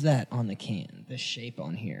 What is that on the can? The shape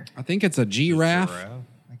on here? I think it's a giraffe.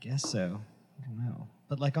 I guess so. I don't know.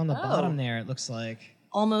 But like on the bottom there, it looks like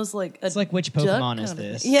Almost like a it's like which duck Pokemon is kind of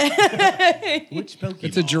this? thing. Yeah. Which Pokemon?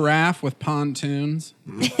 It's a giraffe with pontoons.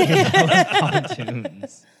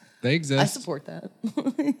 Pontoons. They I exist. support that.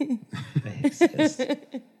 They exist.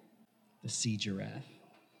 The sea giraffe.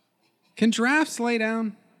 Can giraffes lay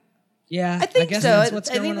down? Yeah, I think guess so. that's what's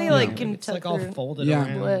I think going they, on. like, can it's like all tuck their folded Yeah.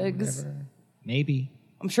 around. legs. Whatever. Maybe.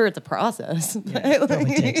 I'm sure it's a process. It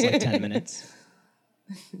probably takes like 10 minutes.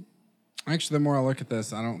 Actually, the more I look at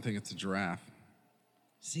this, I don't think it's a giraffe.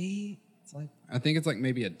 See? It's like I think it's like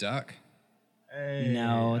maybe a duck.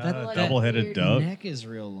 no, that double-headed weird duck. neck is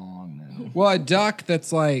real long though. Well, a duck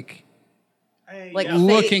that's like Like yeah.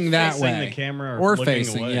 looking that Facing way. the camera Or looking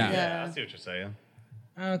facing, away. yeah. Yeah. I see what you're saying.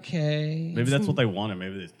 Okay. Maybe that's what they wanted.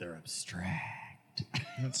 Maybe they're abstract.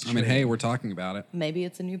 That's I mean, hey, we're talking about it. Maybe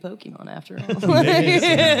it's a new Pokemon after all.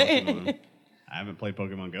 I haven't played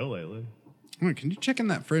Pokemon Go lately. Wait, can you check in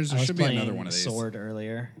that fridge? I There was should be playing another one of these. Sword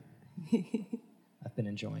earlier. I've been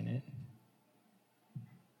enjoying it.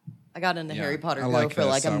 I got into Yeah, Harry Potter I Go like for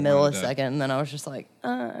like this. a I wanted to- millisecond, and then I was just like,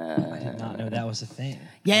 I did not know that was a thing.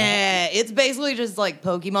 yeah, it's basically just like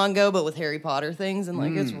Pokemon Go, but with Harry Potter things, and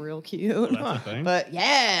like it's real cute. That's a thing? But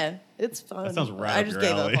yeah, it's fun. That sounds right I up just your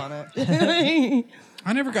gave alley. up on it.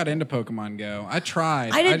 I never got into Pokemon Go. I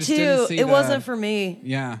tried. I did just didn't too. see It the- wasn't for me.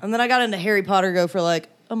 Yeah. And then I got into Harry Potter Go for like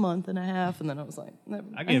a month and a half, and then I was like, never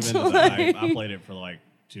I mind. gave into that. I played it for like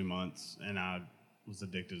 2 months, and I was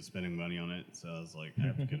addicted to spending money on it. So I was like, I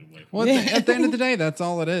have to get away from Well, it. at the end of the day, that's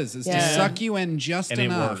all it is to Yeah. suck you in just And it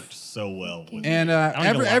enough. worked so well. With And me. I don't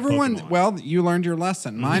even like everyone, Pokemon. well, you learned your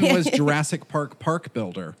lesson. Mine was Jurassic Park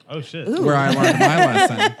Builder, Oh shit! where I learned my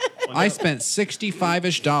lesson. I spent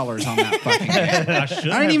 $65-ish on that fucking game. I should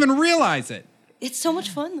I didn't even realize it. It's so much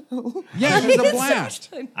fun though. Yeah, it was a It's so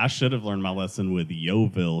blast. much fun. I should have learned my lesson with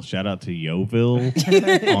Yoville. Shout out to Yoville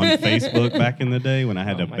on Facebook back in the day when I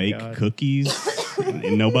had to my bake God. cookies.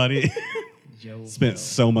 And nobody spent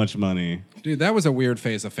so much money. Dude, that was a weird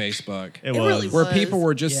phase of Facebook. It really was. Where was. people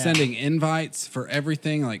were just Yeah. sending invites for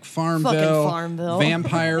everything like Farmville, Farmville.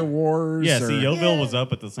 Vampire Wars. Yeah, or- see, Yoville was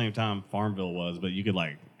up at the same time Farmville was, but you could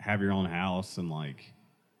like have your own house and like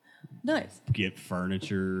Nice. get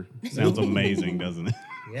furniture. Sounds amazing, doesn't it?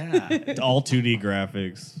 Yeah. It's all 2D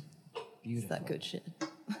graphics. It's that good shit.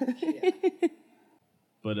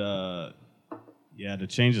 But yeah, to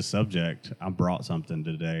change the subject, I brought something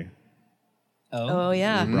today. Oh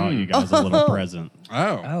yeah. Brought you guys a little present.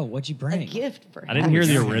 Oh. Oh, what'd you A bring? gift for I didn't hear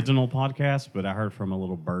the original podcast, but I heard from a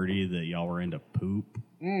little birdie that y'all were into poop.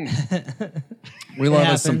 We love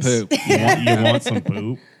us some happens. poop. You want some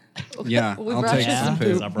poop? Yeah, We I'll brought take you some some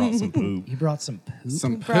Because poop. I brought some poop. You brought some poop.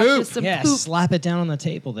 Some Brought you poop. some Yeah, poop. slap it down on the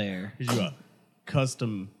table there. Here's you a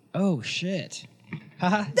custom Oh shit.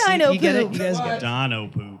 Haha. Dino See, you get it? poop. You guys got it. dino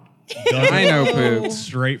poop. Dino poop.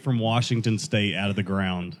 Straight from Washington State out of the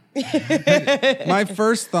ground. My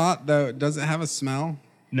first thought, though, does it have a smell?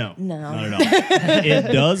 No. No. Not at all.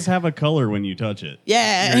 It does have a color when you touch it.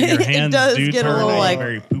 Yeah, Your hands it does do get a turn little a like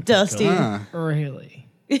very poopy dusty. color. Really?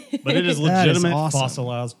 But it is That is legitimate awesome.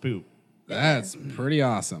 fossilized poop. That's pretty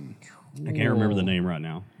awesome. I can't remember the name right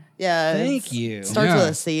now. Yeah. Thank it's- you. Starts Yeah. with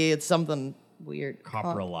a C. It's something weird.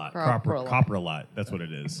 Coprolite. Coprolite. Coprolite. That's what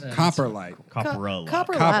it is. Copperlight. Copperolite. Coprolite.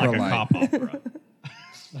 Like a Coprolite. cop opera.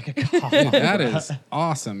 Like a cop. Dude, that is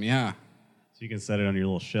awesome. Yeah. So you can set it on your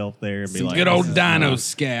little shelf there and be Some like, good old "This is dino mine."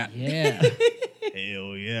 scat. Yeah.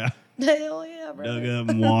 Hell yeah. Hell yeah, bro. Dug up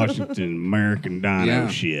in Washington, American dino Yeah.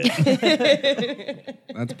 shit.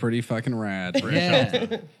 That's pretty fucking rad.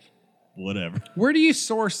 Yeah. Whatever. Where do you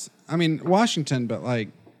source? I mean, Washington, but like,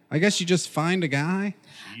 I guess you just find a guy,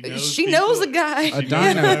 She knows the guy. a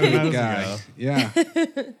dino knows poop a guy. guy. Yeah.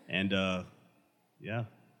 And yeah.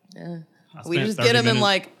 Yeah. I We spent just 30 get them in minutes-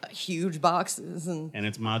 like huge boxes and And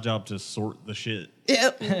it's my job to sort the shit.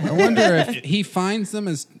 yep. I wonder if he finds them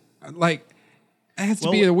as like it has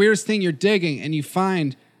to be Well- the weirdest thing. You're digging and you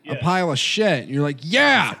find a Yeah. pile of shit. And you're like,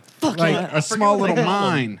 yeah, like yeah. a small what little they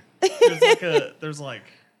call them. mine. There's like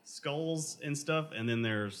skulls and stuff, and then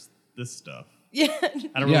there's this stuff. Yeah.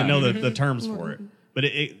 I don't Yeah. really know the terms for it. But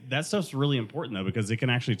that stuff's really important though, because it can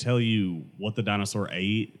actually tell you what the dinosaur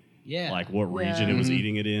ate, Yeah. like what region it was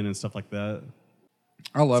eating it in and stuff like that.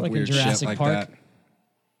 I love like in weird shit Jurassic like Park. that.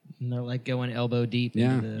 And they're like going elbow deep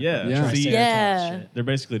Yeah. into the Yeah. Yeah. See, Yeah. shit. they're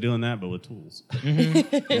basically doing that, but with tools.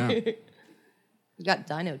 Yeah. We got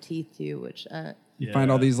dino teeth too, which Yeah.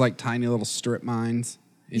 Find all these like tiny little strip mines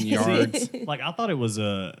in yards. Like I thought it was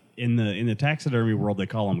in the taxidermy world they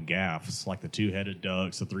call them gaffs, like the 2-headed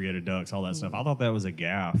ducks, the 3-headed ducks, all that stuff. I thought that was a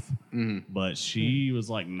gaff, but she was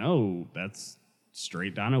like, "No, that's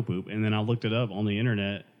straight dino poop." And then I looked it up on the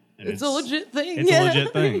internet, and it's a legit thing. It's yeah. a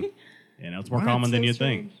legit thing, and it's more Wow, common it's than so you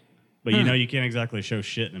think. But you know, you can't exactly show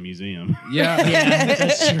shit in a museum. Yeah. Yeah,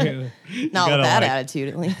 that's true. Not gotta, with that like- attitude,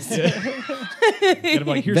 at least. You gotta be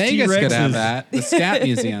like, here's Vegas could T-Rex's, have that. The Scat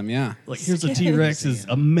Museum, yeah. Like, here's a T-Rex's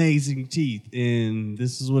amazing teeth, and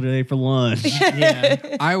this is what it ate for lunch.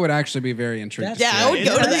 Yeah. I would actually be very intrigued. That's- to Yeah, see I would It's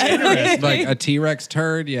go to really that. interesting. Like a T-Rex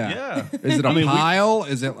turd, yeah. Yeah. Is it a I mean, pile?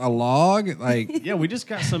 Is it a log? Like, Yeah, we just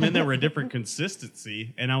got some in that were a different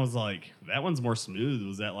consistency, and I was like, that one's more smooth.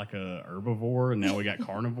 Was that like a herbivore? And now we got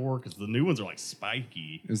carnivore because the new ones are like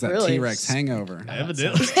spiky. is that Really? T-Rex hangover?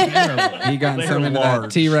 Evidently, He got They're some into that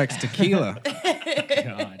large. T-Rex tequila.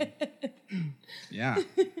 God. Yeah.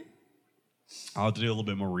 I'll have to do a little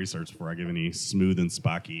bit more research before I give any smooth and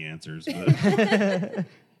spiky answers. But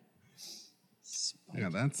Yeah,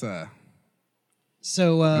 that's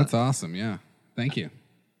So awesome. Yeah. Thank you.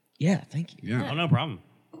 yeah, thank you. Yeah. oh, no problem.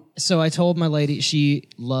 So I told my lady she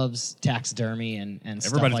loves taxidermy and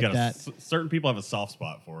stuff Everybody's like got that. certain people have a soft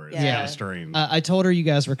spot for it. It's Yeah. kind of strange. I told her you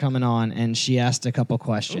guys were coming on, and she asked a couple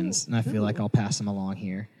questions, and I feel like I'll pass them along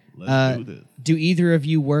here. Let's do this. Do either of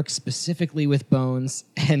you work specifically with bones,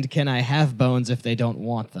 and can I have bones if they don't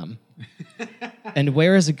want them? And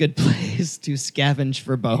where is a good place to scavenge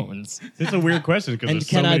for bones? It's a weird question because And there's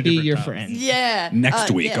so can I many be different your types. friend? Yeah.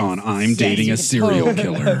 Next week yes. on I'm Yes, Dating you a can Serial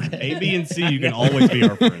totally- Killer. A, B, and C, you can always be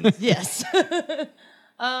our friends. Yes.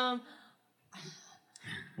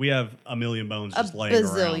 We have a million bones A just laying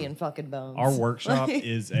bazillion around. fucking bones. Our workshop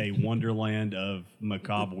is a wonderland of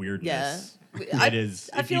macabre Yeah. weirdness. I, It is.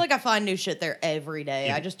 I if feel you- like I find new shit there every day.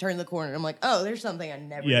 Yeah. I just turn the corner and I'm like, oh, there's something I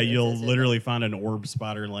never. Yeah, knew you'll existed. literally find an orb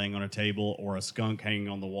spider laying on a table or a skunk hanging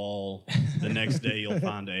on the wall. The next day, you'll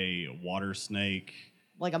find a water snake.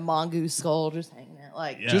 like a mongoose skull just hanging out.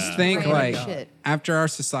 Like, Yeah. Just think, random like, shit. after our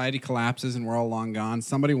society collapses and we're all long gone,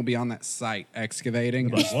 somebody will be on that site excavating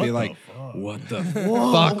and Like, just what be the like, fuck? what the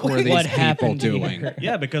fuck were these What people happened doing? here?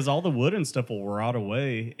 Yeah, because all the wood and stuff will rot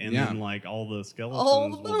away, and Yeah. then like all the All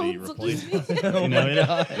skeletons the will be bones will replaced. just be- You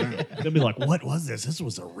know, they'll be like, "What was this? This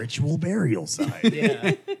was a ritual burial site."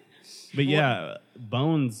 Yeah. But yeah,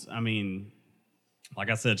 bones. I mean, like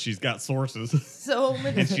I said, she's got sources, So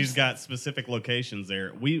many. and she's got specific locations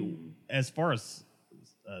there. We, as far as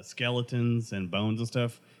skeletons and bones and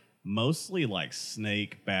stuff, mostly like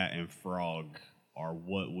snake, bat, and frog are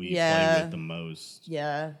what we play Yeah. with the most,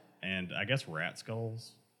 Yeah. and I guess rat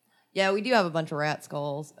skulls. Yeah, we do have a bunch of rat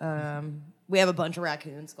skulls. We have a bunch of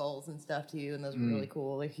raccoon skulls and stuff too, and those are really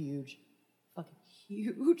cool. They're huge, fucking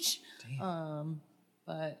huge.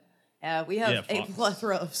 But yeah, we have Yeah, a fox.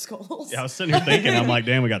 plethora of skulls. Yeah, I was sitting here thinking, I'm like,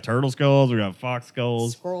 damn, we got turtle skulls, we got fox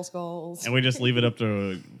skulls, Squirrel skulls. and we just leave it up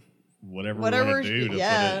to whatever we Whatever, want to do to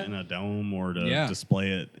yeah. put it in a dome or to Yeah.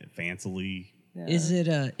 display it fancily.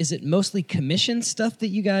 Yeah. Is it mostly commission stuff that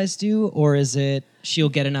you guys do, or is it she'll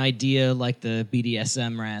get an idea like the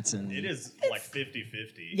BDSM rats and It is like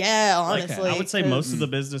 50-50. Yeah, Like, honestly. I would say 'cause- most of the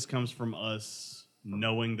business comes from us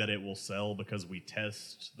knowing that it will sell because we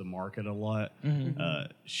test the market a lot.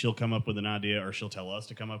 She'll come up with an idea, or she'll tell us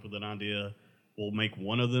to come up with an idea. We'll make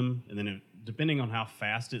one of them, and then depending on how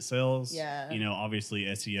fast it sells, Yeah. you know, obviously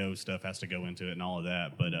SEO stuff has to go into it and all of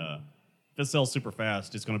that. But if it sells super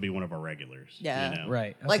fast, it's going to be one of our regulars. Yeah. You know?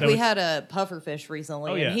 right? Like So we it's- had a pufferfish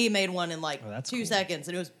recently, Oh, yeah. and he made one in like that's 2 cool. seconds,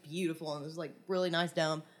 and it was beautiful, and it was like really nice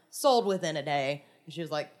dome. Sold within a day, and she was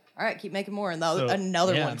like, "All right, keep making more." And So-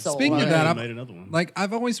 another Yeah. one sold. Speaking of Yeah, that, we I've- made another one. Like,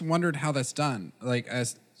 I've always wondered how that's done. Like,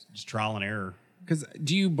 Just trial and error. because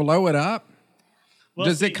do you blow it up? Well,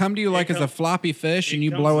 Does see, it come to you like as a comes- floppy fish and it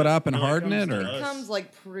you comes blow it to- up and no, it harden comes it? to Or us. It comes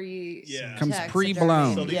like pre. Yeah. Comes taxidermy.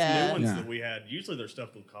 pre-blown. So these yeah. new ones Yeah. that we had, usually they're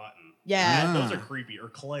stuffed with cotton. Yeah. Ah. Those are creepy. Or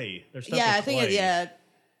clay. They're stuffed Yeah, with I think clay. there's a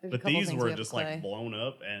But couple these things were we have just clay. like blown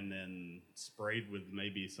up and then sprayed with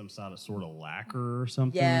maybe some sort of lacquer or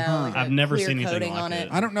something. Yeah, like I've a never clear seen anything coating like on it.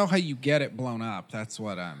 it. I don't know how you get it blown up. That's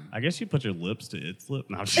what I'm. I guess you put your lips to its lip.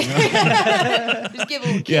 No, I'm just Just give a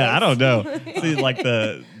little yeah, I kiss. don't know. See, like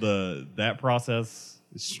the that process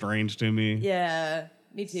is strange to me. Yeah,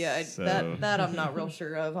 me too. So- That I'm not real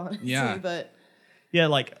sure of, honestly. Yeah. But Yeah,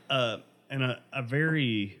 like and a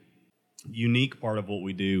very unique part of what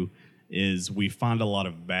we do is we find a lot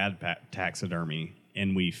of bad taxidermy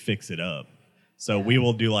and we fix it up. So we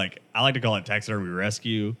will do like, I like to call it taxidermy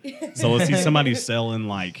rescue. So let's see somebody selling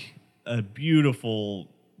like a beautiful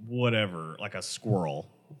whatever, like a squirrel,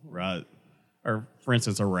 right? Or for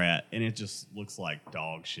instance, a rat, and it just looks like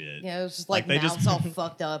dog shit. yeah, it was just Like, like, they mouth's just- all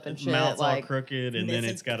fucked up and shit. Mouth's like all crooked, and then missing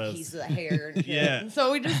it's got a piece of the hair. And shit. Yeah.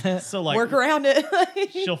 So we just so like work around it.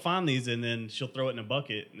 she'll find these and then she'll throw it in a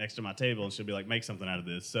bucket next to my table and she'll be like, make something out of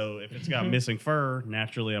this. So if it's got missing fur,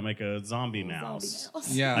 naturally I make a zombie mouse.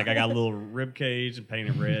 Yeah. Like I got a little rib cage and paint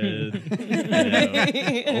it red.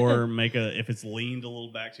 You know, or if it's leaned a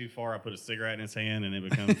little back too far, I put a cigarette in his hand and it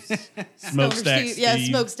becomes Smokestack Steve. Yeah,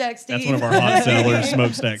 Smokestack Steve. That's one of our hot sellers,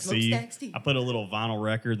 Smokestack Steve. Smokestack Steve. I put a little vinyl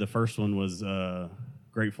record. The first one was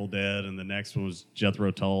Grateful Dead, and the next one was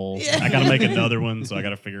Jethro Tull. Yeah. I got to make another one, so I got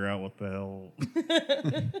to figure out what the hell.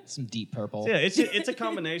 some Deep Purple. Yeah, it's a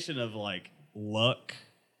combination of like luck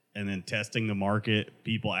and then testing the market,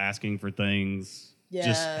 people asking for things, just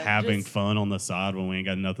Yeah, having just- fun on the side when we ain't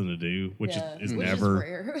got nothing to do, which Yeah, is which never.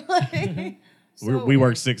 rare. Like, so We work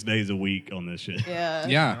weird. 6 days a week on this shit. Yeah.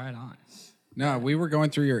 Yeah. Right on. No, we were going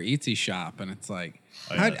through your Etsy shop, and it's like,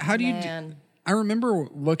 Oh, yeah. how do you? Man. I remember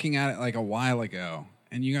looking at it like a while ago,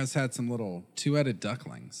 and you guys had some little two-headed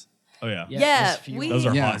ducklings. Oh yeah, Yeah, there's a few. we- those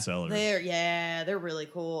are Yeah. hot sellers. They're really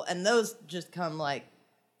cool, and those just come like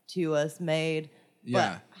to us made.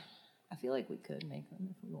 Yeah, But I feel like we could make them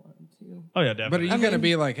if we wanted to. Oh yeah, but definitely. are you gonna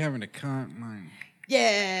be like having to cut? Like,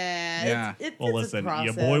 Yeah. Yeah. It's well, a listen, your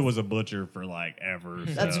process. boy was a butcher for like ever.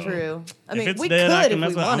 That's so true. I if mean, it's we dead, I could can if mess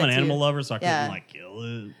we with it. wanted I'm an animal to. lover, so I Yeah. couldn't like kill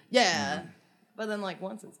it. Yeah. But then, like,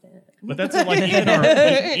 once it's dead. But that's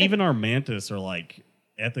like even our mantis are like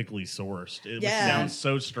ethically sourced. It Yeah. sounds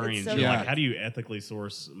so strange. so You're Yeah. like, how do you ethically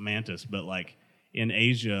source mantis? But like in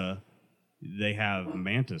Asia, they have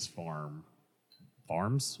mantis farms.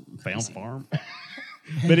 Farm.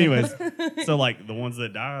 But anyways, so like the ones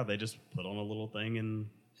that die, they just put on a little thing and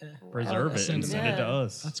preserve it and Send send them it to out.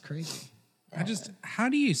 us. That's crazy. how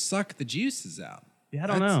do you suck the juices out? Yeah, I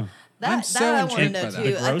don't know. I'm so I want to intrigued know by that.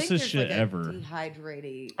 too. The I think grossest there's shit like a ever.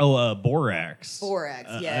 dehydrating. Oh, borax. Borax,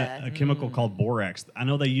 yeah. A chemical called borax. I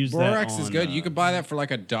know they use that. Borax is on, good. You could buy that for like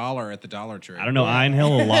 $1 at the Dollar Tree. I don't know. I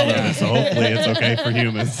inhale a lot of it, so hopefully it's okay for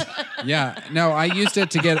humans. Yeah, no, I used it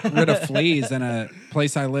to get rid of fleas in a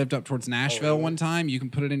place I lived up towards Nashville one time. You can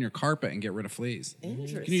put it in your carpet and get rid of fleas.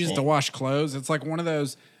 Interesting. You can use it to wash clothes. It's like one of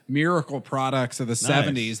those miracle products of the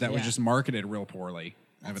 70s that was Yeah. just marketed real poorly.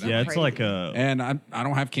 Evidently. Yeah, it's like a. And I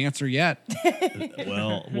don't have cancer yet.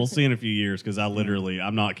 Well, we'll see in a few years because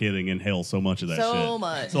I'm not kidding, inhale so much of that shit. So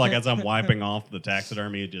much. So like as I'm wiping off the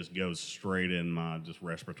taxidermy, it just goes straight in my just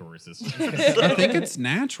respiratory system. I think it's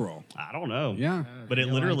natural. I don't know. Yeah. But it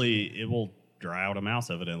literally it will dry out a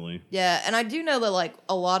mouse evidently. Yeah, and I do know that like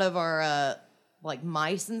a lot of our like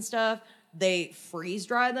mice and stuff, they freeze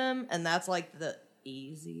dry them, and that's like the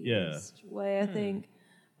easiest way I think.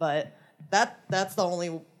 But that's the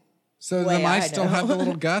only So way the mice I still know. have the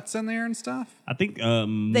little guts in there and stuff? I think they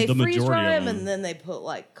the freeze majority dry of them them. and then they put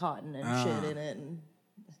like cotton and shit in it. And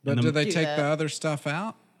But And do the- they Do take that. the other stuff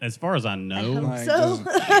out? As far as I know, Like, so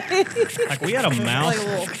like we had a mouse. Like a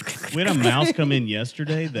little- We had a mouse come in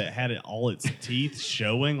yesterday that had all its teeth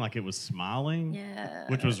showing, like it was smiling, yeah.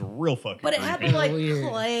 which was real fucking. But it had creepy. to like Weird.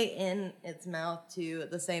 play in its mouth too at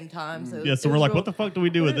the same time. So Yeah, so it we're was like, real- what the fuck do we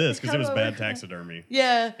do with this? Because it was How do bad I- taxidermy.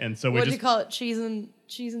 Yeah. And so we What'd just you call it? Cheese and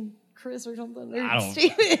Chris or something? Or I don't-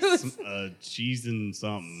 Steve? It was cheese and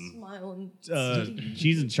something. smiling.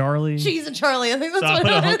 Cheese and Charlie. Cheese and Charlie. I think that's So I what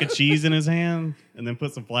put a it hunk was. of cheese in his hand and then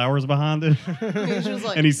put some flowers behind it. He was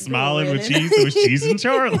like, and he's smiling with grinning. cheese. It was cheese and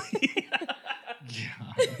Charlie.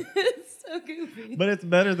 It's so goofy. But it's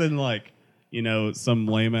better than like, some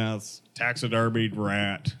lame ass taxidermied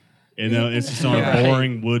rat. It's just on Yeah. a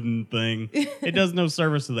boring wooden thing. It does no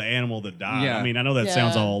service to the animal that died. Yeah. I mean, I know that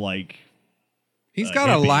sounds Yeah. all like He's got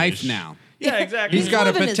a hippie-ish. life now. yeah, exactly. He's got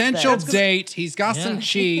a living his potential best. date. He's got Yeah. some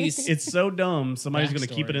cheese. It's so dumb. Somebody's going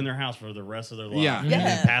to keep it Backstory. in their house for the rest of their life. Yeah. And Yeah.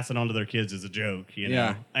 then pass it on to their kids as a joke,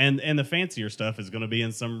 Yeah. And the fancier stuff is going to be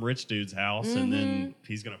in some rich dude's house, and then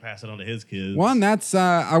he's going to pass it on to his kids. One, that's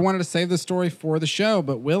I wanted to save the story for the show,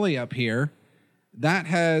 but Willie up here, that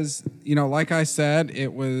has, like I said,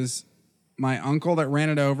 it was my uncle that ran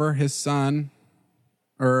it over, his son,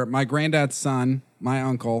 or my granddad's son, my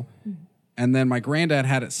uncle, and then my granddad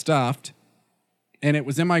had it stuffed, and it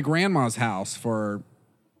was in my grandma's house for,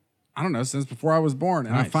 I don't know, since before I was born,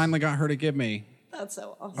 and I Nice. finally got her to give me That's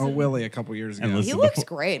so awesome. Willie a couple years ago. And He listen, looks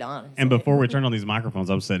before- great, honestly. And before we turned on these microphones,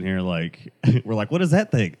 I'm sitting here like, we're like, what is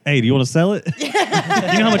that thing? Hey, do you want to sell it? You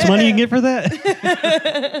know how much money you can get for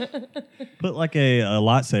that? Put like a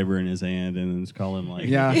lightsaber in his hand and just call him like.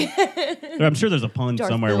 Yeah. I'm sure there's a pun Darth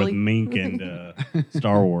somewhere Billy. with Mink and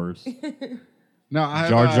Star Wars. No, I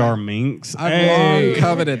Jar Jar Minks. I've Hey. long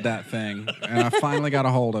coveted that thing, and I finally got a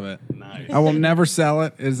hold of it. Nice. I will never sell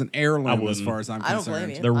it. It is an I heirloom as wouldn't. far as I'm I don't blame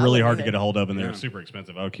concerned. you. They're I really wouldn't hard to either. get a hold of, and Yeah. they're super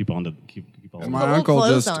expensive. I would keep on. My Put little uncle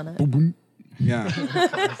clothes just on it. boom, boom. Yeah.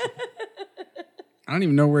 I don't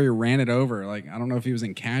even know where he ran it over. Like, I don't know if he was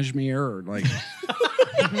in Kashmir or like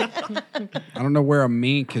I don't know where a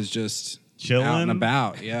mink is just Chilling? out and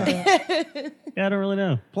about. Yeah. Yeah, I don't really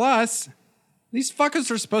know. Plus, these fuckers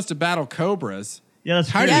are supposed to battle cobras. Yeah, that's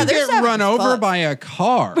How true. do Yeah, you they're get savage run as over fuck. by a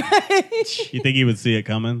car? You think he would see it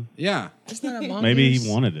coming? Yeah. Isn't that a mongoose? Maybe he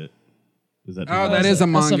wanted it. Is that too Oh, much? that is a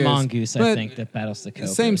mongoose. That's a mongoose, I But think, that battles the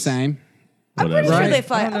cobras. Same. I'm pretty Whatever. sure Right? they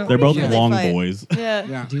fight. I'm They're pretty both sure they long fight. boys. Yeah.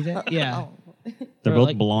 Yeah. Do they? Yeah. Oh. They're Or both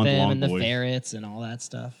like blonde them long and the boys. ferrets and all that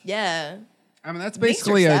stuff. Yeah. I mean, that's Minks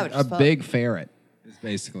are basically savage a as fuck. big ferret. Is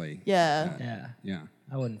basically. Yeah. Yeah. Yeah.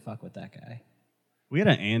 I wouldn't fuck with that guy. We had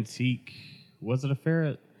an antique. Was it a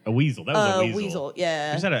ferret? A weasel. That was a weasel. Weasel. We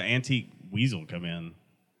Yeah. just had an antique weasel come in,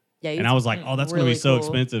 Yeah. and I was like, "Oh, that's going to really be so cool.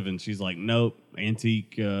 expensive." And she's like, "Nope,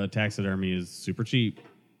 antique taxidermy is super cheap,"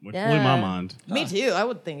 which blew my Yeah. mind. Me too. I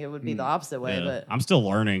would think it would be the opposite way, Yeah. but I'm still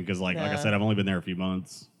learning because, like I Yeah. said, I've only been there a few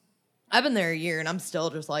months. I've been there a year and I'm still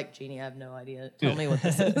just like, Jeannie, I have no idea. Tell me what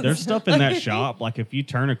this is. There's stuff in that shop. Like if you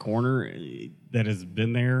turn a corner that has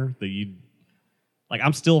been there, that you like.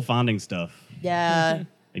 I'm still finding stuff, Yeah.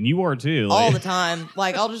 and you are too. All like- the time.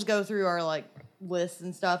 Like I'll just go through our like lists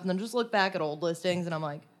and stuff and then just look back at old listings and I'm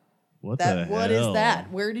like, What what is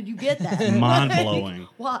that? Where did you get that? Mind blowing.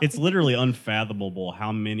 Why? It's literally unfathomable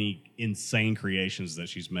how many insane creations that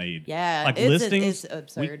she's made. Yeah, like it's listings.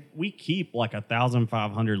 absurd. We keep like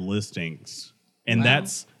 1,500 listings, and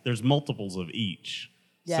there's multiples of each.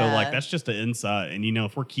 So Yeah. like that's just an insight, and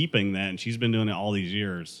if we're keeping that, and she's been doing it all these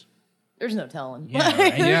years, There's no telling. Yeah, right.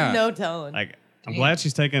 There's Yeah. no telling. like I'm glad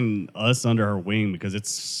she's taken us under her wing because it's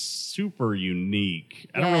super unique.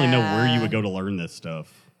 I don't really know where you Yeah. would go to learn this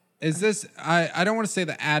stuff. Is this? I don't want to say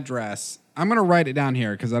the address. I'm gonna write it down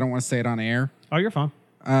here because I don't want to say it on air. Oh, you're fine.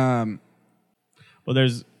 Well,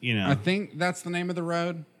 there's, I think that's the name of the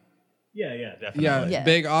road. Yeah, definitely. Yeah,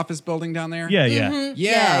 big office building down there. Yeah.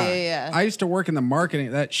 Yeah. I used to work in the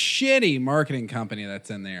marketing, that shitty marketing company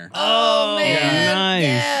that's in there. Oh man. nice.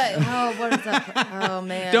 Yeah. Oh, what is that? Oh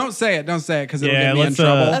man. Don't say it because it'll Yeah, get me in let's,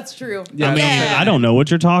 trouble. That's true. Yeah, I mean, I don't know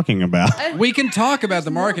what you're talking about. We can talk about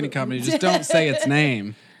the marketing company, just don't say its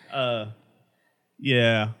name.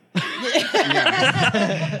 Yeah.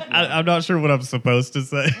 I'm not sure what I'm supposed to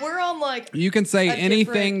say. We're on like You can say A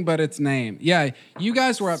anything different- but its name. Yeah, you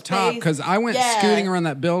guys were up top Space. because I went Yeah. scooting around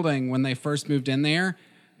that building when they first moved in there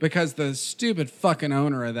because the stupid fucking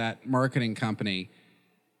owner of that marketing company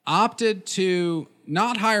opted to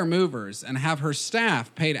not hire movers and have her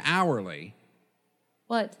staff paid hourly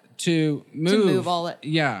what? to move all that-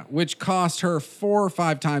 Yeah, which cost her 4 or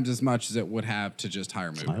 5 times as much as it would have to just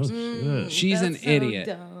hire movers. Oh, shit. She's an That's so idiot.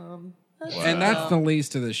 dumb. That's And that's the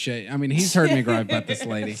least of the shit. I mean, he's heard me gripe about this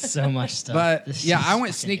lady. So much stuff. But This yeah, is I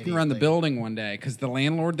went fucking sneaking around the idiot. building one day because the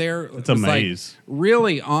landlord there was a like maze.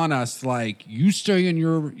 really on us, like you stay in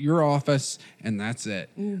your office and that's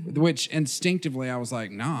it. Which instinctively I was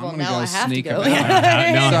like, no, I'm Well, gonna now go I have to sneak go. about. Now I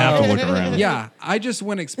have to So- look around. Yeah, I just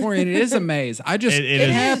went exploring. It is a maze. I just It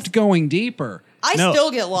is. kept going deeper. I No.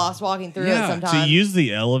 still get lost walking through Yeah. it To sometimes. To use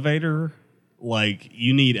the elevator, like,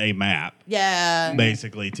 you need a map, yeah.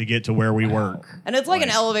 basically, to get to where we work. And it's like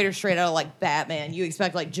an elevator straight out of like Batman. You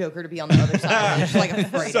expect like Joker to be on the other side. It's just like a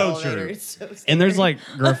freight So elevator. true. It's so And there's scary.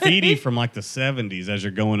 like graffiti from like the 70s as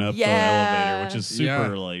you're going up the Yeah. elevator, which is super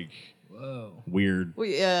Yeah. like Whoa. weird. Well,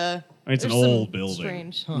 yeah. I mean, it's an There's some old building.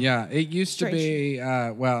 Strange. Yeah, it used to Strange. be.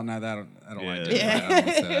 Well, no, that I don't like to. Yeah. I don't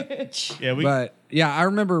wanna say that. Yeah, But yeah, I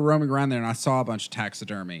remember roaming around there and I saw a bunch of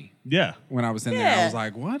taxidermy yeah. when I was in there. I Yeah. was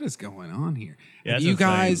like, what is going on here? Yeah, Have it's you insane.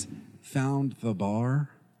 guys found the bar?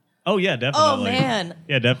 Oh yeah, definitely. Oh man.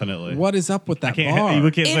 Yeah, definitely. What is up with that I bar? can't.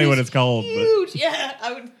 We can't say It what is it's called, but Huge. Yeah.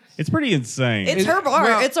 I would. it's pretty insane. It's her bar.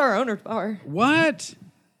 well- It's our owner's bar. What?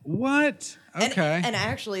 What? And- Okay. And,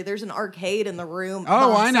 actually, there's an arcade in the room.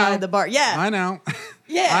 Oh, I know. beside the bar. Yeah. I know.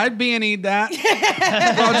 Yeah. I'd be and eat that.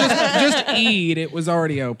 Well, just eat. It was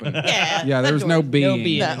already open. Yeah. Yeah, there was no being. No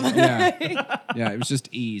being. No. Yeah. Yeah, it was just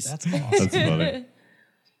ease. That's awesome. That's funny.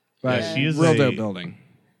 but Yeah, she is real a- dope building.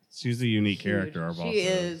 She's a unique character. Our boss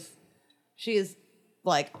She is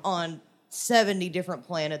like on 70 different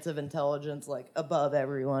planets of intelligence, like above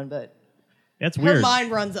everyone. But That's her weird.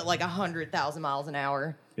 mind runs at like 100,000 miles an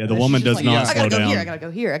hour. Yeah, the And woman she's just does like, not I slow gotta go down. here. I gotta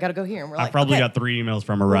go here. I gotta go here. And we're I like, probably okay. got 3 emails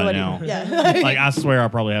from her What right do I now. do? Yeah. Like I swear, I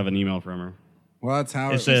probably have an email from her. Well, that's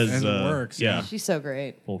how It it, says, as it works. yeah. She's so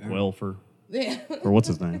great. Full Quelfer. Yeah. Or what's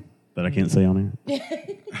his name that I can't say on here?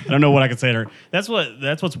 I don't know what I can say to her. That's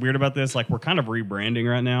what's weird about this. Like we're kind of rebranding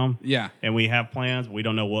right now. Yeah. And we have plans, but we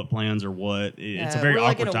don't know what plans or what. It's a Yeah, very we're,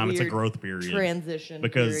 like, awkward in time. It's a weird growth period. Transition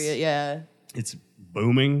Because- period. Yeah. It's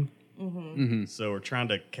booming. Mm-hmm. So we're trying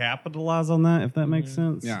to capitalize on that, if that makes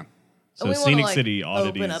sense. Yeah. So And we wanna, Scenic like, City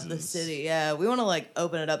Oddities open up the is- city. Yeah, we want to like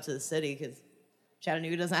open it up to the city because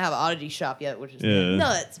Chattanooga doesn't have an oddity shop yet, which is Yeah.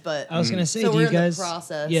 nuts. But I was gonna say, So do we're you in the guys?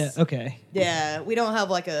 process. Yeah. Okay. yeah, we don't have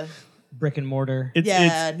like a Brick and mortar. It's,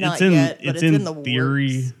 Yeah, it's, not it's in, yet, but it's it's in in the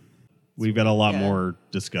theory. works. We've got a lot Yeah. more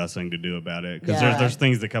discussing to do about it because Yeah. there's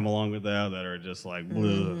things that come along with that are just like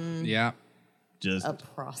bleh, Yeah. just a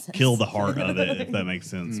process. kill the heart of it, if that makes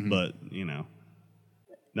sense. But you know,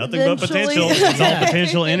 nothing Eventually. but potential. It's all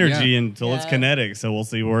potential energy Yeah. until it's Yeah. kinetic. So we'll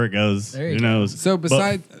see where it goes. There you Who go. knows? So But-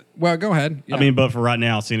 besides, well, go ahead. Yeah. I mean, but for right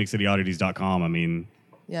now, ScenicCityOddities.com. I mean,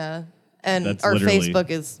 Yeah, and That's our literally- Facebook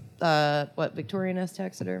is what Victorian-esque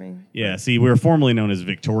taxidermy. yeah. See, we were formerly known as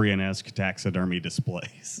Victorian-esque Taxidermy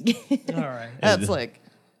Displays. All right. That's like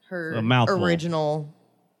her A mouthful. original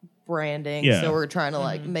branding. Yeah. So we're trying to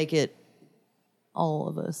like make it all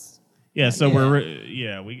of us. Yeah, so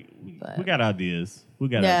Yeah. we But- got ideas. We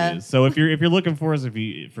got Yeah. ideas. So if you're looking for us, if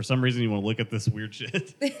you for some reason you want to look at this weird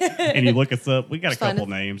shit and you look us up, we got a Just find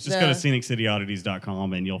couple us- names. Just yeah. go to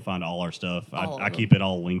ScenicCityOddities.com and you'll find all our stuff. All of I them. keep it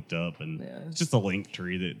all linked up, and Yeah. it's just a link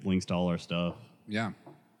tree that links to all our stuff. yeah.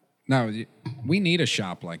 No, we need a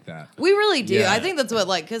shop like that. We really do. Yeah. I think that's what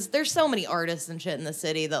like because there's so many artists and shit in the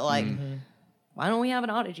city that like, why don't we have an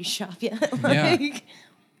oddity shop yet? Like,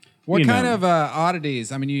 What You kind know. of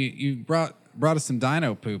oddities? I mean, you brought us some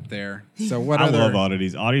dino poop there. So what I other? love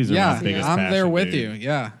oddities. Oddities are Yeah, my biggest I'm passion, there with dude. you.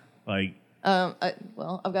 Yeah. Like,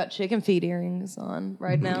 well, I've got chicken feet earrings on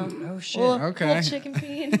right now. Oh shit. Okay. Little chicken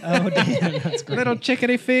feet. Oh damn. That's great. Little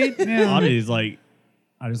chickadee feet. Yeah. oddities, like,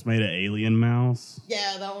 I just made an alien mouse.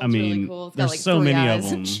 Yeah, that one's I mean, really cool. It's got there's like so 3 many eyes of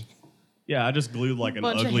them. and shit. Yeah, I just glued like an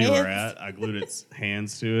Bunch of ugly hands. rat. I glued its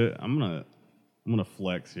hands to it. I'm gonna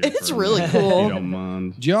flex here. It's for a really minute, cool. If you don't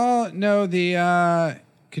mind. Do y'all know the?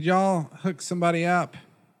 Could y'all hook somebody up?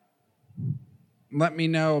 Let me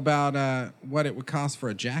know about what it would cost for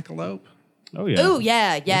a jackalope. Oh yeah. Oh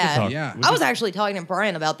yeah, yeah. talk- Yeah. I was actually talking to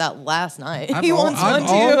Brian about that last night. I've, He al- wants one I've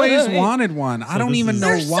too. always wanted one. I don't this even is- know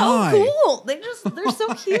They're why. so cool. They're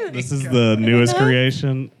so cute. This is the newest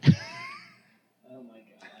creation. Oh my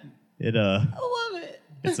god. It I love it.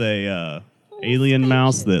 it's a alien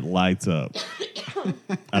mouse that lights up.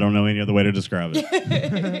 I don't know any other way to describe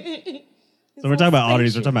it. So we're talking about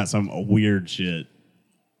oddities. We're talking about some weird shit.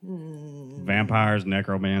 Vampires,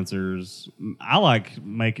 necromancers. I like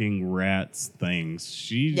making rats things.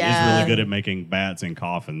 She is Yeah. really good at making bats and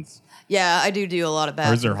coffins. Yeah, I do a lot of bats.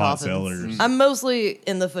 Hers are and hot coffins. sellers. I'm mostly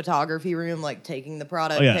in the photography room, like taking the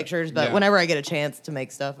product Oh, yeah. pictures. But Yeah. whenever I get a chance to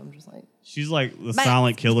make stuff, I'm just like, She's like the Bats.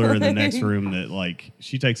 silent killer in the next room that like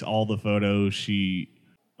she takes all the photos, she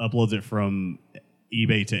uploads it from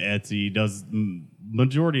eBay to Etsy, does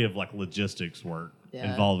majority of like logistics work Yeah.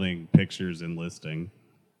 involving pictures and listing.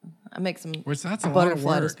 I make some Which that's a lot of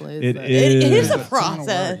butterfly work. displays. It but is. it is a It's a ton of work.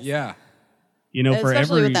 process. Yeah. You know, for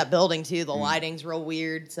Especially every with that building too, the lighting's real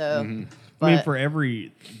weird. So, I mean, but for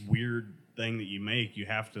every weird thing that you make, you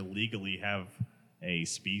have to legally have a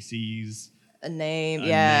species, a name, a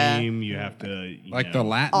yeah, name. You have to Like the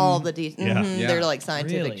Latin. all the details. Yeah. Yeah. They're like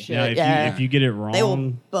scientific Really? shit. yeah, Yeah, if you get it they will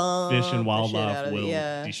wrong, bump Fish and the shit out Wildlife of it, will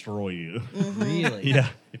yeah. destroy you. Really? Yeah,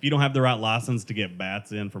 if you don't have the right license to get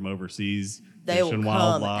bats in from overseas, They Fish will and come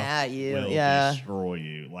Wildlife at you, will yeah. destroy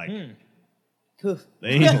you. Like Oof. they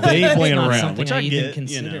ain't playing Not around, something which I I even get. You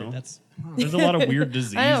considered. know, That's there's a lot of weird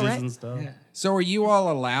diseases right? and stuff. So are you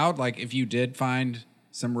all allowed, like if you did find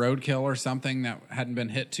some roadkill or something that hadn't been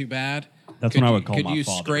hit too bad? That's could what I you- would call Could my you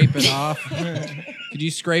father. scrape it off? Could you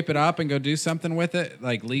scrape it up and go do something with it,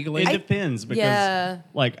 like legally? It depends because, Yeah.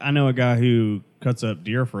 like, I know a guy who cuts up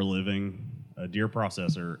deer for a living, a deer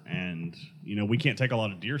processor, and you know we can't take a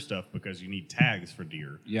lot of deer stuff because you need tags for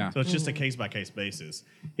deer. Yeah. So it's just a case by case basis.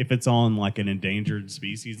 If it's on like an endangered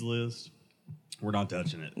species list, we're not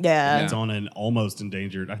touching it. Yeah. If it's on an almost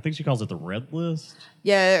endangered, I think she calls it the red list.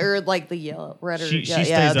 Yeah, or like the yellow, red or She yeah, stays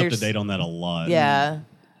yeah, up to there's- date on that a lot. Yeah,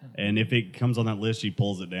 And if it comes on that list, she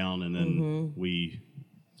pulls it down, and then Mm-hmm. we.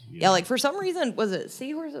 yeah. Like for some reason, was it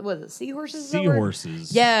seahorses? Was it seahorses? is that word?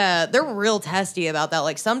 Seahorses. Yeah, they're real testy about that.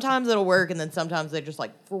 Like sometimes it'll work, and then sometimes they just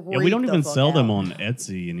like freak Yeah, we don't the is even fuck sell out. them on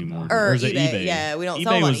Etsy anymore. or is it eBay. Yeah, we don't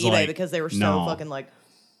sell them on was eBay like, because they were so no. fucking like.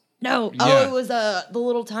 No, Yeah. oh, it was the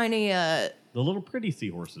little tiny The little pretty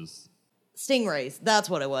seahorses. stingrays. That's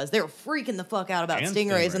what it was. They were freaking the fuck out about And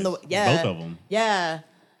stingrays and the stingrays. yeah, Both of 'em. Yeah,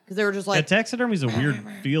 because they were just Yeah, like taxidermy is a weird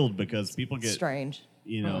field because people get strange.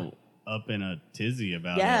 you know up in a tizzy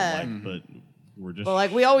about Yeah. it. Like, but we're just But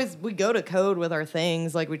like we go to code with our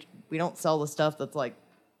things. Like we don't sell the stuff that's like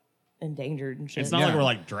endangered and shit. it's not Yeah. like we're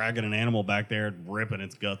like dragging an animal back there, and ripping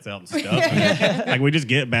its guts out and stuff. Like we just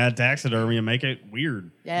get bad taxidermy and make it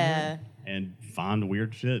weird Yeah, and find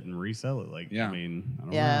weird shit and resell it. Like Yeah. I mean, I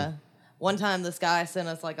don't yeah. know. One time this guy sent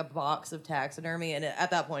us like a box of taxidermy, and at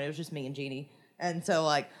that point it was just me and Jeannie. And so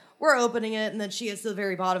like we're opening it, and then she gets to the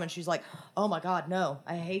very bottom, and she's like, "Oh my god, no!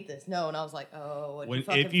 I hate this, no!" And I was like, "Oh, what'd you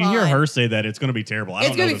fucking If you hear find?" her say that, it's going to be terrible. I It's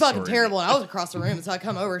don't gonna know be the fucking story. terrible. And I was across the room, and so I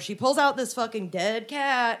come over. She pulls out this fucking dead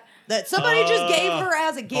cat that somebody just gave her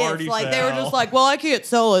as a gift. party Like they were foul. just like, "Well, I can't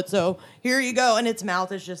sell it, so here you go." And its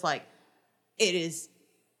mouth is just like, it is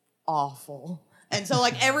awful. And so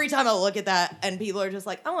like every time I look at that, and people are just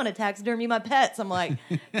like, "I want to taxidermy my pets," I'm like,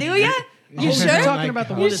 "Do ya? You You're sure?" talking about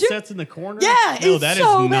the You one that sure? sits in the corner? Yeah, no, it's that is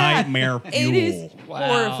so bad. nightmare fuel. It is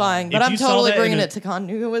horrifying, but If I'm you saw totally that in bringing a- it to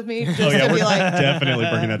Conuga with me just Oh yeah, to we're be like, definitely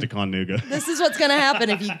bringing that to Conuga. "This is what's gonna happen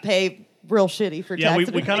if you pay real shitty for Yeah,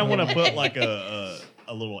 taxidermy." we kind of want to put like a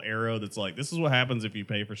little arrow that's like, this is what happens if you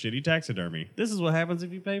pay for shitty taxidermy. This is what happens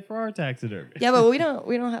if you pay for our taxidermy. Yeah, but we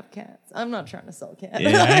don't have cats. I'm not trying to sell cats.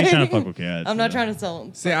 Yeah, I ain't trying to fuck with cats. I'm not trying to sell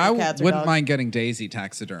them. See, I cats or wouldn't dogs. mind getting Daisy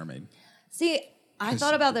taxidermied. See, I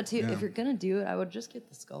thought about that too. yeah. If you're gonna do it, I would just get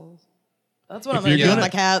the skulls. That's what If I'm gonna you're do with gonna- my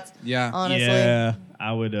cats. Yeah. honestly. Yeah,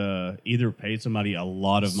 I would either pay somebody a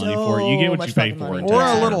lot of money So for it. You get what much you pay fucking for money. it. Or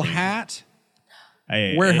a Yeah. little hat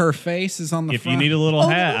Hey, where hey, her face is on the If front. you need a little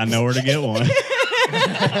hat, I know where to get one.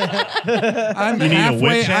 I'm need a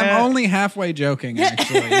halfway. witch hat? I'm only halfway joking,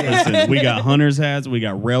 actually. Listen, we got hunter's hats, we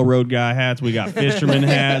got railroad guy hats, we got fisherman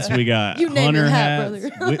hats, we got You name hunter your hat,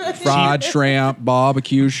 hats. brother. Fried shrimp,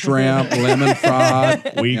 barbecue shrimp, lemon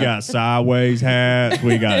fried. We got sideways hats,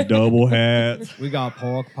 we got double hats. we got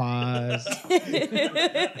pork pies.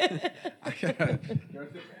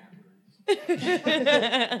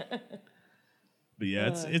 But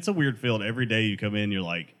yeah, it's a weird field. Every day you come in, you're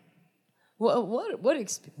like, What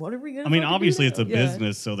are we gonna? I mean, fucking obviously do it's a now? Yeah.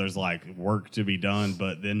 business, so there's like work to be done.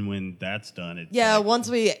 But then when that's done, it's Yeah, like, once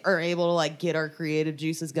we are able to like get our creative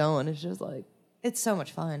juices going, it's just like it's so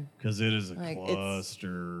much fun. because it is a Like, it's-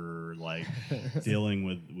 cluster, like dealing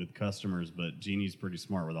with customers. But Jeannie's pretty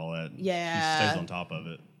smart with all that. Yeah. She stays on top of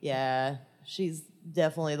it. Yeah, she's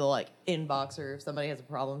definitely the like inboxer. If somebody has a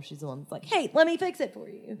problem, she's the one that's like, "Hey, let me fix it for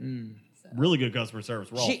you." Really good customer service.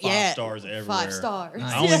 We're all She- 5 stars everywhere. 5 stars.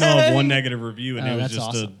 I only know of one negative review, and Oh, it was that's just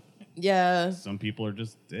awesome. Yeah, some people are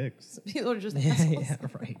just dicks. people are just Yeah, assholes. yeah,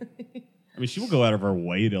 right. I mean, she will go out of her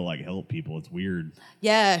way to like help people. It's weird.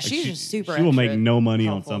 Yeah, Like, she's just super. She will make extra no money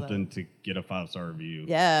on helpful about something to get a 5-star review. it.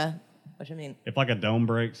 Yeah, which I mean, If like a dome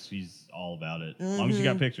breaks, she's all about it. As long as you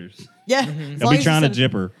got pictures. yeah. as They'll long be as you trying to send-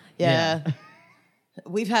 jip her. Yeah.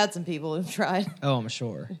 We've had some people who've tried. Oh, I'm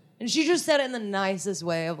sure. And she just said it in the nicest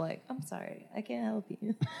way of like, I'm sorry, I can't help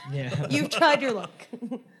you. Yeah. You've tried your luck.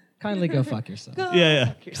 Kindly go fuck yourself. Go Yeah,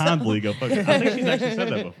 fuck yourself. Kindly go fuck. I think she's actually said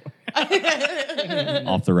that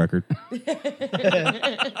before. Off the record.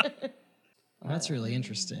 That's really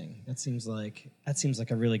interesting. That seems like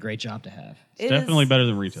a really great job to have. It Definitely is better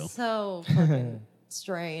than retail. So fucking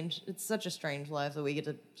strange. It's such a strange life that we get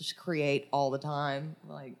to just create all the time.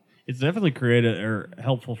 Like, It's definitely creative or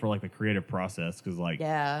helpful for like the creative process because like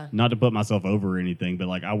yeah. not to put myself over or anything, but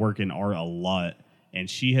like I work in art a lot, and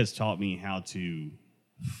she has taught me how to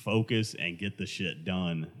focus and get the shit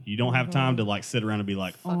done. You don't have time to like sit around and be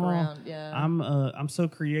like, Fuck "Oh, around, yeah. I'm so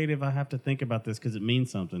creative. I have to think about this because it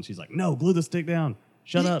means something." She's like, "No, glue the stick down.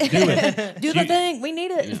 Shut up, do it." Do the thing. We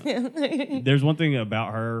need it. There's one thing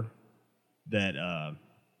about her that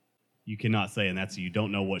you cannot say, and that's you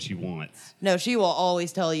don't know what she wants. No, she will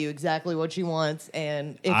always tell you exactly what she wants,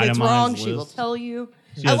 and if it's Itemized wrong, she will list. tell you.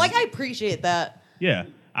 She has- I appreciate that. Yeah,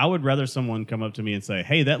 I would rather someone come up to me and say,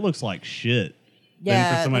 "Hey, that looks like shit," Yeah,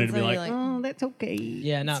 than for somebody than to be like, somebody "Oh, that's okay."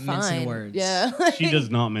 Yeah, not It's mincing fine. words. Yeah. She does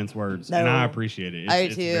not mince words, and No. I appreciate it. It's, I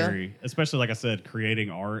it's do. very, especially like I said, creating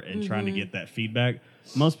art and trying Mm-hmm. to get that feedback.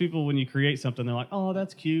 Most people, when you create something, they're like, "Oh,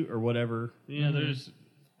 that's cute" or whatever. You know, they're just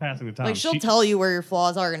passing the time. Like she'll She- tell you where your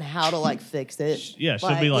flaws are and how to like fix it. Yeah,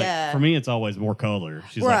 she'll be like, yeah. for me, it's always more color.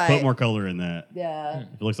 She's like, Right. put more color in that. Yeah. If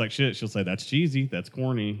it looks like shit, she'll say, that's cheesy, that's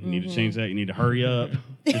corny. You need to change Mm-hmm. that. You need to hurry up.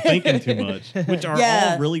 You're thinking too much, which are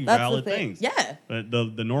Yeah, all really that's the valid thing. things. Yeah. But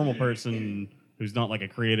the normal person who's not like a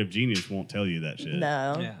creative genius won't tell you that shit.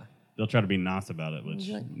 No. Yeah. They'll try to be nice about it, which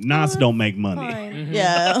like, nice don't make money. Fine.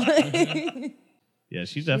 Yeah. Yeah,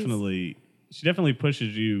 she definitely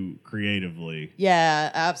pushes you creatively. Yeah,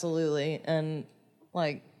 absolutely. And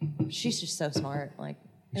like she's just so smart. Like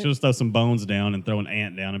She'll just throw some bones down and throw an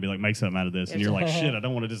ant down and be like, make something out of this. And you're like, shit, I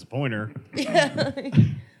don't want to disappoint her.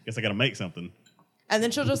 Guess I got to make something. and then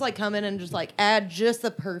she'll just like come in and just like add just the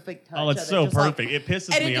perfect touch. Oh, it's of it, so just, like- perfect. It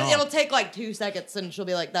pisses and me it'll off. take like 2 seconds and she'll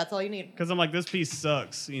be like, that's all you need. Because I'm like, this piece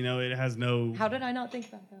sucks. You know, it has no. How did I not think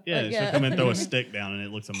about that? Yeah, Like, she'll come in and throw a stick down and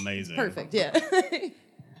it looks amazing. Perfect, yeah.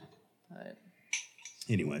 But,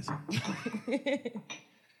 Anyways, I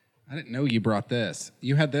didn't know you brought this.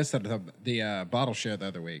 You had this at the bottle show the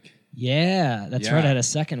other week. Yeah, that's Yeah. right. I had a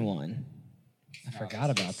second one. I forgot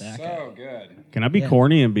about that. So good. can I be Yeah.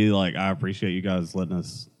 corny and be like, I appreciate you guys letting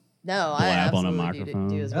us. no, I Blab on a absolutely microphone.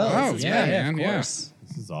 do as well. Oh, This is yeah, great. man, of yeah. course.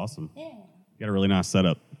 This is awesome. You got a really nice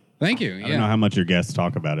setup. Thank you. I don't know how much your guests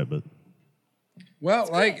talk about it, but Well,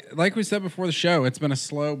 like we said before the show, it's been a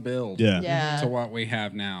slow build yeah. Yeah. to what we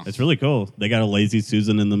have now. It's really cool. They got a Lazy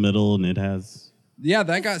Susan in the middle and it has. Yeah,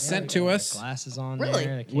 that got sent to us, Glasses on Really?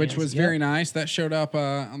 there. the which cans. was Yep. very nice. That showed up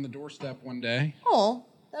on the doorstep one day. Oh,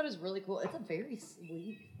 that is really cool. It's a very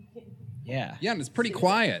sweet. Yeah. Yeah, and it's pretty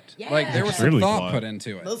quiet. Yeah. Like there was It's some really thought quiet. put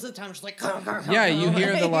into it. Most of the time, it's like, Yeah, you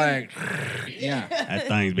hear the like, yeah. That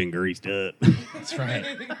thing's been greased up. That's right.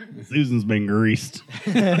 Susan's been greased.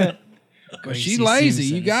 But Gracie she lazy.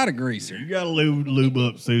 Susan. You got to grease her. You got to lube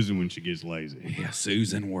up Susan when she gets lazy. Yeah,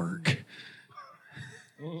 Susan work.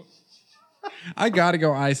 I got to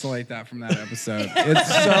go isolate that from that episode. It's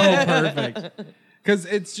so perfect because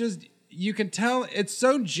it's just you can tell it's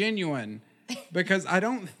so genuine because I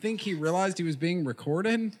don't think he realized he was being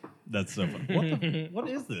recorded. That's so fun. What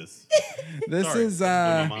is this? This Sorry, is blew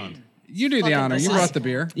my mind. you do the Fucking honor. You delicious. brought the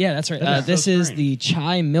beer. Yeah, that's right. That is This so is strange. the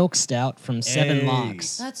chai milk stout from Seven Hey.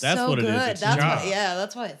 Locks. That's That's so what it good. is. It's That's chai. why, yeah,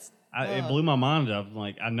 that's why it's. It blew my mind. I'm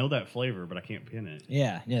like, I know that flavor, but I can't pin it.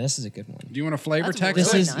 Yeah, this is a good one. Do you want a flavor That's text? really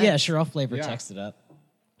This it? is nice. yeah, sure. I'll flavor Yeah. text it up.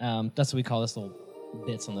 That's what we call this little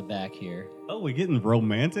bits on the back here. Oh, we're getting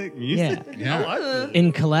romantic music. Yeah. Yeah. I like this.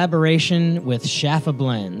 In collaboration with Shaffa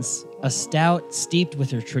Blends, a stout steeped with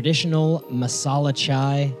her traditional masala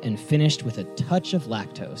chai and finished with a touch of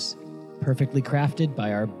lactose. Perfectly crafted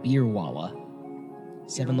by our Beer Walla.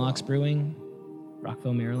 Seven Locks Brewing,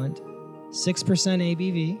 Rockville, Maryland. 6%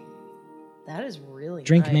 ABV. That is really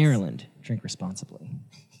Drink nice. Maryland. Drink responsibly.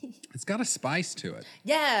 It's got a spice to it.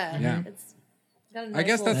 Yeah. Yeah. It's got a I nice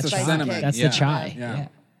guess little that's the spicy cinnamon. kick. That's Yeah. the chai. Yeah.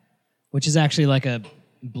 Which is actually like a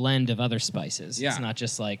blend of other spices. Yeah. It's not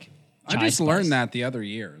just like I chai just spice. learned that the other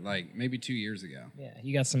year, like maybe 2 years ago. Yeah,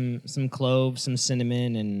 you got some cloves, some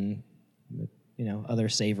cinnamon, and other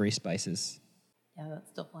savory spices. Yeah,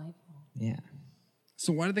 that's delightful. Yeah,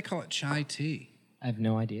 So why do they call it chai tea? I have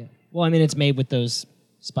no idea. Well, I mean, it's made with those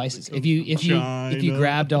spices. If you China.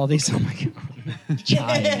 grabbed all these, oh my god,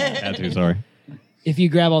 China. Had to, sorry. If you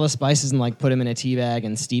grab all the spices and like put them in a tea bag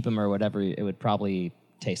and steep them or whatever, it would probably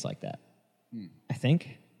taste like that. I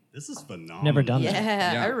think. This is phenomenal. Never done Yeah,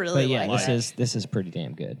 that. Yeah. I really But yeah, like this is pretty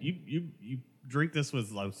damn good. You drink this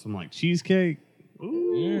with like some like cheesecake.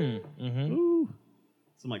 Ooh. Ooh.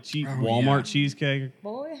 Some like cheap Walmart yeah. cheesecake.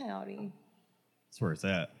 Boy, howdy. That's where it's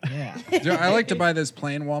at. Yeah. Dude, I like to buy those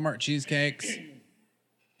plain Walmart cheesecakes,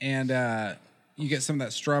 and you get some of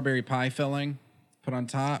that strawberry pie filling put on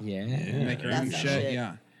top. Yeah. Make your own That's shit. shit.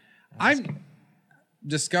 Yeah. I've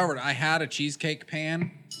discovered I had a cheesecake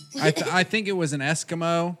pan. I think it was an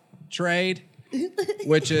Eskimo trade,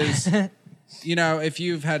 which is, if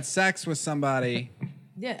you've had sex with somebody,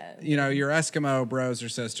 Yeah. your Eskimo bros or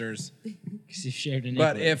sisters. Because you shared an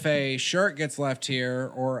But igloo. if a shirt gets left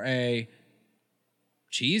here or a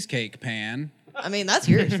cheesecake pan, I mean, that's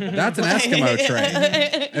yours. that's an Eskimo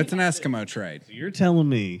trade. It's an Eskimo trade. You're telling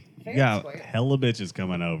me you Fair got square. hella bitches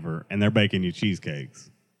coming over and they're baking you cheesecakes.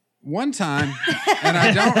 One time, and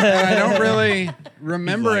I don't really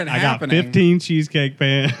remember Like, it I got happening. 15 cheesecake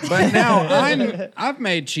pans. But now I've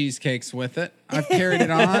made cheesecakes with it. I've carried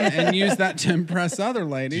it on and used that to impress other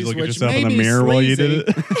ladies. Did you look at which yourself may in the be mirror while you sleazy.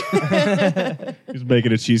 did it? Just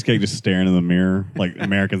making a cheesecake, just staring in the mirror like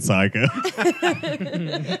American Psycho.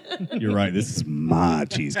 You're right. This is my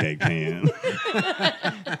cheesecake pan.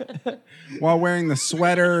 While wearing the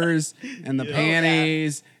sweaters and the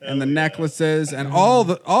panties and the necklaces and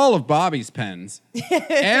all of Bobby's pens.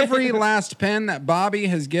 Every last pen that Bobby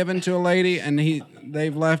has given to a lady and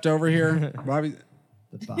they've left over here, Bobby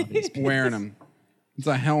the Bobby's wearing them. It's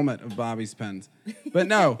a helmet of Bobby's pens. But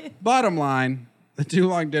no, bottom line, the too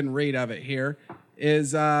long didn't read of it here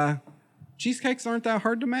is cheesecakes aren't that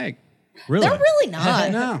hard to make. Really? They're really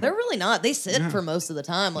not. No. They're really not. They sit for most of the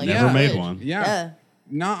time. Like Never Yeah. made one. Yeah.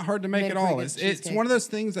 Not hard to make Made at a pretty all. good It's cheesecake. one of those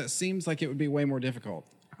things that seems like it would be way more difficult.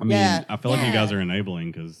 I mean, Yeah. I feel like you Yeah. guys are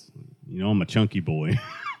enabling because, I'm a chunky boy.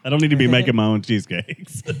 I don't need to be making my own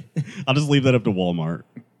cheesecakes. I'll just leave that up to Walmart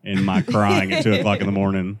and my crying at 2 o'clock in the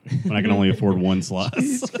morning when I can only afford one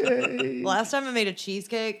slice. last time I made a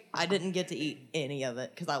cheesecake, I didn't get to eat any of it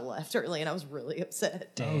because I left early and I was really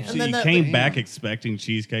upset. Damn. So And then you the- came back expecting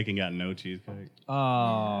cheesecake and got no cheesecake?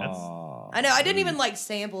 Oh. I know. I didn't even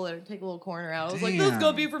sample it or take a little corner out. I was like, "This is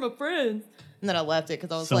gonna be for my friends," and then I left it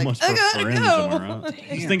because I was So like, much "I for gotta friends, go." am I right?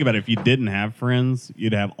 Just think about it. If you didn't have friends,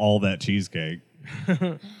 you'd have all that cheesecake.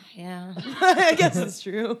 Yeah, I guess it's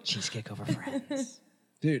true. Cheesecake over friends.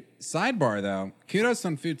 Dude, sidebar though, kudos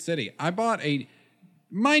on Food City. I bought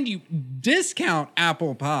mind you, discount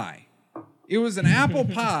apple pie. It was an apple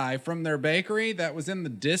pie from their bakery that was in the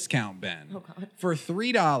discount bin for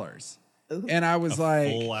 $3. And I was like,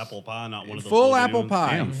 Full apple pie, not one of those full little apple ones.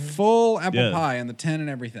 pie, Damn. full apple Yeah. pie and the tin and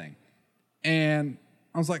everything. And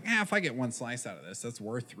I was like, if I get one slice out of this, that's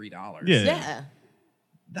worth $3. Yeah. Yeah,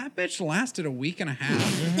 That bitch lasted a week and a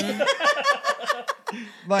half.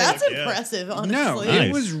 Like, that's impressive. Honestly, no, Nice.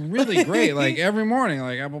 it was really great. Like every morning,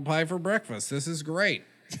 like apple pie for breakfast. This is great.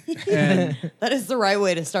 And that is the right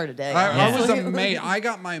way to start a day. I was honestly. amazed. I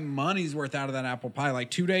got my money's worth out of that apple pie like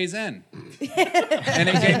 2 days in. And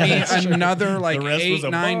it gave me another like The rest was 8, a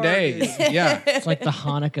 9 bargain. days. Yeah. It's like the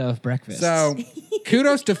Hanukkah of breakfast. So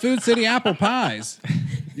kudos to Food City apple pies.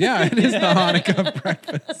 Yeah, it is the Hanukkah of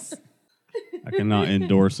breakfast. I cannot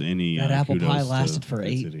endorse any. That apple kudos pie to lasted for Food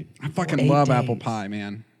 8 City. I fucking 8 love days. apple pie,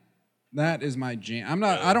 man. That is my jam.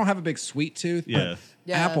 I don't have a big sweet tooth, but Yeah.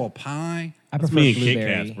 Yeah. apple pie, I That's prefer me and Kit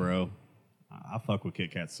blueberry. Kats, bro. I fuck with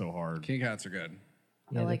Kit Kats so hard. Kit Kats are good.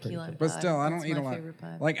 I they're like pretty key lime But pie. still, I That's don't eat a my lot. favorite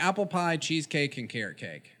pie. Like apple pie, cheesecake, and carrot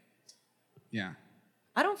cake. Yeah.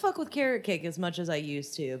 I don't fuck with carrot cake as much as I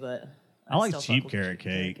used to, but I like still fuck cheap with carrot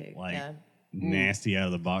cake, like yeah. nasty out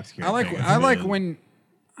of the box carrot I like cake. I like Good. when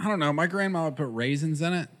I don't know, my grandma would put raisins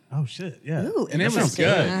in it. Oh shit, yeah. Ooh, And it was interesting.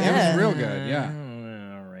 good. It Yeah. was real good, yeah.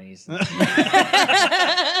 raisins.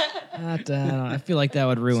 I feel like that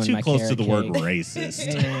would ruin It's too my close to carrot the word cake.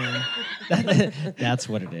 racist. That's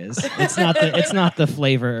what it is. It's not the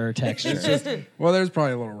flavor or texture. Well, there's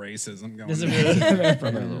probably a little racism going There's on.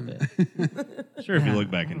 probably a little bit. Sure, if you look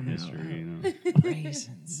back in history, you know.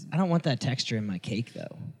 Raisins. I don't want that texture in my cake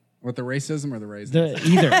though. With the racism or the raisins?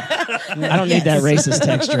 Either. I don't need that racist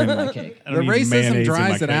texture in my cake. I The don't need racism mayonnaise in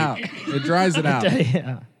dries my it out. cake. It dries it out.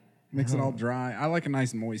 Yeah. Makes it all dry. I like a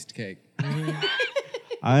nice moist cake.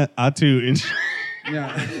 I too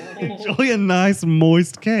Yeah. enjoy a nice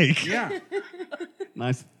moist cake. Yeah.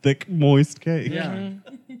 Nice thick moist cake. Yeah.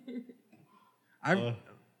 I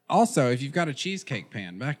also, if you've got a cheesecake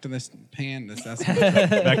pan, back to this pan, this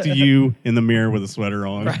Back to you in the mirror with a sweater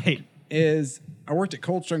on. Right. is I worked at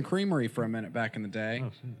Cold Stone Creamery for a minute back in the day.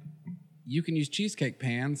 You can use cheesecake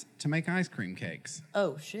pans to make ice cream cakes.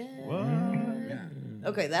 Oh shit. Yeah.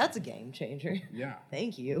 Okay, that's a game changer. Yeah.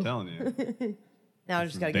 Thank you. I'm telling you. Now I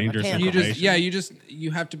just gotta get my Dangerous pan.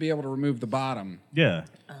 You have to be able to remove the bottom Yeah.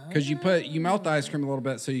 because you melt the ice cream a little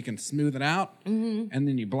bit so you can smooth it out, and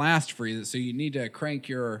then you blast freeze it. So you need to crank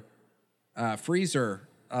your freezer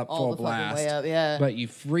up all full the fucking blast. way up. Yeah. But you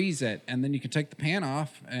freeze it, and then you can take the pan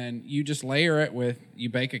off, and you just layer it with. You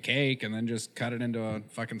bake a cake, and then just cut it into a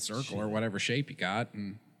fucking circle or whatever shape you got.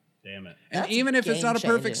 And Damn it. and That's even if it's not a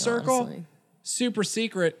perfect game-changing, circle, honestly. super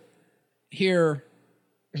secret here,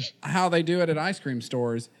 how they do it at ice cream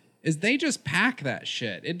stores is they just pack that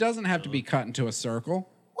shit. It doesn't have to be cut into a circle.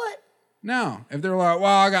 What? No, if they're like, well,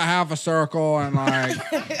 I got half a circle and like,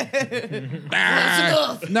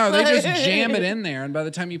 enough. no, they just jam it in there, and by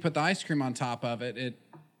the time you put the ice cream on top of it, it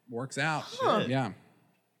works out. Yeah.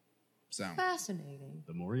 So Fascinating.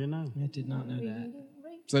 The more you know. I did not know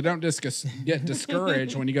that. don't get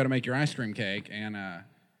discouraged when you go to make your ice cream cake and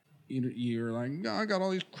you're like, oh, I got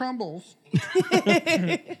all these crumbles.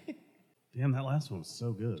 Damn, that last one was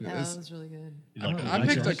so good. Yeah, that was really good. You like I the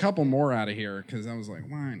picked a nachos? couple more out of here because I was like,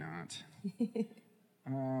 why not?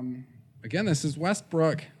 Again, this is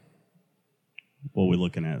Westbrook. What are we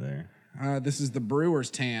looking at there? This is the Brewer's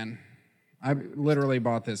Tan. I literally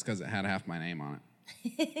bought this because it had half my name on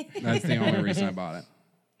it. That's the only reason I bought it.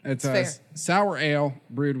 It's a fair. sour ale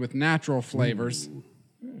brewed with natural flavors.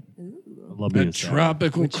 I love being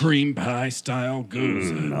Tropical cream pie style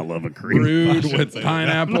goose. I love a cream Brewed pie. with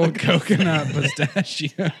pineapple, coconut,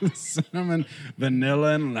 pistachio, cinnamon,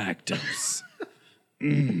 vanilla, and lactose.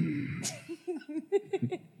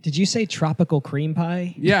 Did you say tropical cream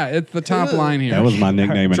pie? Yeah, it's the top line here. That was my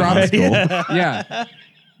nickname in high school. Yeah.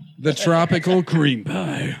 The tropical cream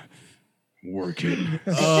pie. Working.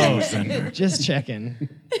 Just checking.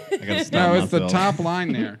 I gotta stop No, it's the myself. top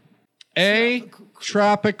line there. A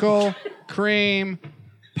tropical cream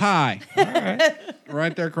pie.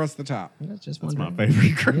 Right there across the top. That's just That's my wondering.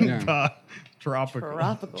 favorite cream Yeah. pie. Tropical.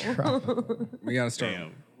 Tropical. We got to start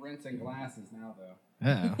Damn. rinsing glasses now, though.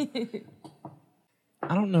 Oh.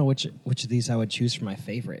 I don't know which of these I would choose for my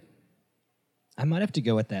favorite. I might have to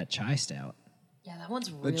go with that chai stout. Yeah, that one's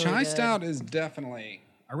The really chai good. stout is definitely.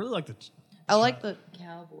 I really like the. I like the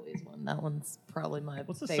Cowboys one. That one's probably my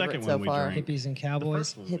What's the favorite second so one we far. drank? Hippies and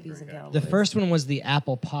Cowboys. Hippies and Cowboys. The first one was the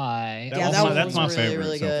apple pie. That Yeah, was that my, one that's was my really, favorite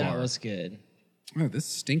really so good. far. That was good. Oh, this is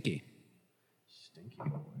stinky.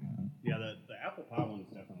 Yeah, the apple pie one is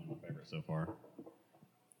definitely my favorite so far.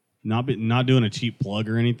 Not doing a cheap plug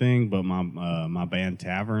or anything, but my band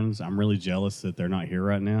Taverns, I'm really jealous that they're not here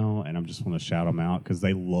right now, and I just want to shout them out because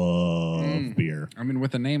they love beer. I mean,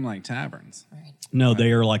 with a name like Taverns. No,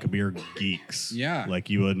 they are like beer geeks. Yeah. like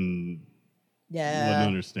you wouldn't Yeah.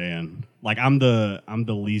 understand. Like I'm the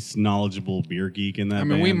least knowledgeable beer geek in that. I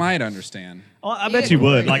mean, we band. might understand. Oh, I bet you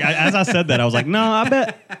would. Like as I said that, I was like, no,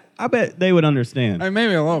 I bet they would understand. I mean,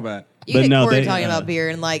 maybe a little bit. You But get no, Corey they, talking about beer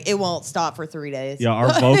and like it won't stop for 3 days. Yeah,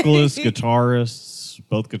 our vocalists, guitarists,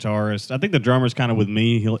 both guitarists. I think the drummer's kind of with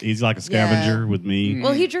me. He's like a scavenger Yeah. with me.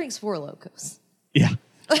 Well, he drinks Four Locos. Yeah.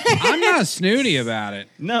 I'm not snooty about it.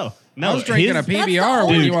 No. I was drinking a That's the PBR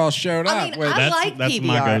when only- you all showed up. I mean, with, I That's- like that's PBR.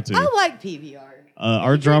 my go-to. I like PBR.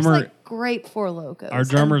 Our He drinks, drummer, like, grape Four Locos. our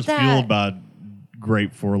drummer's and that- fueled by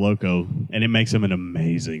Grape Four Loco, and it makes him an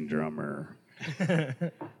amazing drummer.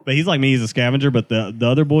 But he's like me; he's a scavenger. But the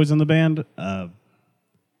other boys in the band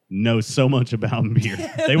know so much about beer.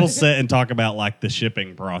 They will sit and talk about like the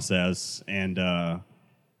shipping process and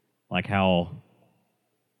like how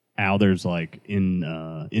there's like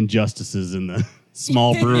injustices in the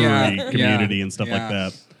small brewery Yeah, community yeah, and stuff yeah. like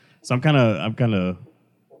that. So I'm kind of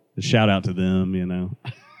a shout out to them, you know.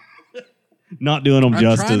 Not doing them I'm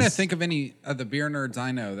justice. trying to think of any of the beer nerds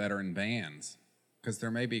I know that are in bands because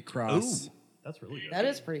there may be cross That's really good. That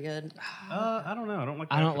is pretty good. I don't know. I don't like.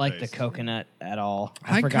 The I don't like the aftertaste. coconut at all.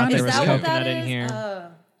 I I forgot kinda there was Is that what that coconut in is?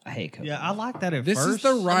 here. I hate coconut. Yeah, I like that at This first. is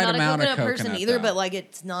the right I'm not amount a of coconut coconut person either, though. but like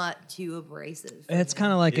it's not too abrasive. for It's me.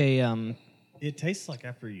 kind of like a It tastes like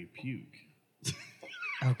after you puke.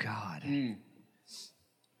 oh god.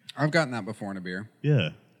 I've gotten that before in a beer. Yeah,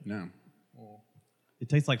 No. it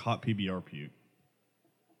tastes like hot PBR puke.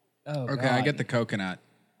 Oh Okay, I get the coconut.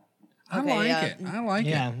 I Okay, like yeah. it. I like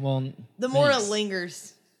Yeah, it. well, The more thanks. it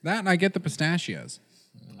lingers. That and I get the pistachios.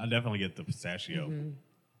 I definitely get the pistachio. Mm-hmm.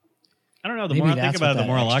 I don't know. The Maybe more I think that's about it, what the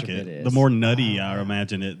more I that like extra it. bit The is. more nutty I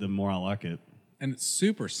imagine it, the more I like it. And it's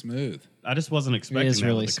super smooth. I just wasn't expecting is that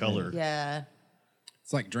really with the color. Yeah.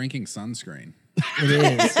 It's like drinking sunscreen. it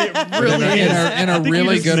is. In a think you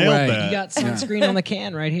really just good nailed way. that. You got sunscreen on the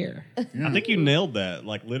can right here. I think you nailed that,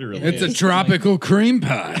 like literally. It's a tropical cream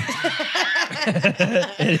pie.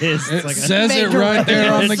 It is. It says it right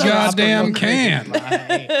there on the goddamn can.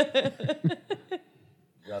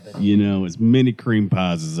 You know, as many cream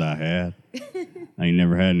pies as I had, I ain't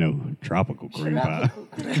never had no tropical cream pie.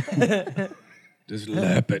 Just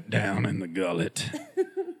lap it down in the gullet.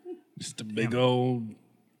 Just a big old.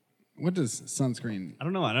 What does sunscreen? I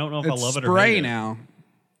don't know. I don't know if I It's love it or spray hate it. now.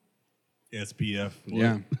 SPF.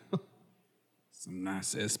 Yeah. Some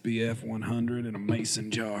nice SPF 100 in a mason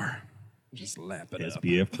jar. Just lap it up.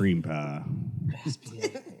 SPF cream pie.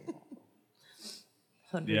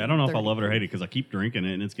 Yeah, I don't know if I love it or hate it because I keep drinking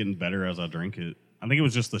it and it's getting better as I drink it. I think it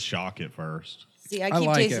was just the shock at first. See, I I keep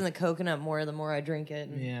like tasting it. the coconut more the more I drink it.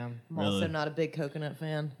 and Yeah. I'm also Really? not a big coconut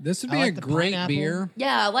fan. This would I be like a the great pineapple. beer.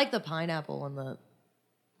 Yeah, I like the pineapple and the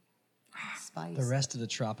spice. The rest of the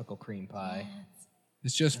tropical cream pie.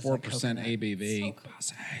 It's just like 4% coconut. ABV.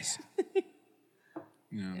 Pussies.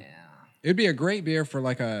 Yeah. It'd be a great beer for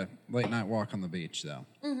like a late night walk on the beach, though.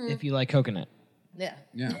 If you like coconut. Yeah.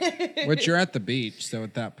 Yeah. Which you're at the beach, so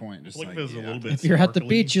at that point, just Like like if it was a yeah. little bit If you're at the sparkly,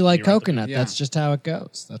 beach, you like you're at the coconut. beach. That's Yeah. just how it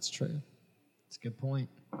goes. That's true. It's a good point.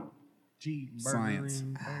 beach. Science.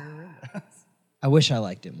 I wish I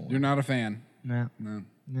liked it more. You're not a fan. No, No.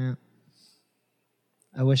 no.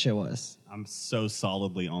 I wish I was. I'm so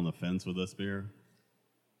solidly on the fence with this beer.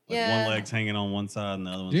 Like Yeah. one leg's hanging on one side and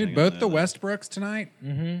the other one's Dude, hanging both on the other. Westbrooks tonight.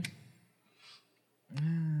 Mm-hmm.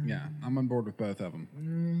 Yeah, I'm on board with both of them.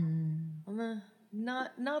 I'm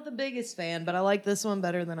not the biggest fan, but I like this one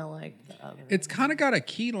better than I like the other. It's kind of got a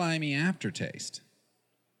key limey aftertaste.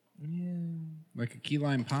 Yeah. Like a key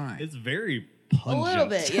lime pie. It's very a pungent. little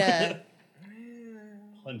bit, yeah.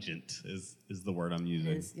 Pungent is the word I'm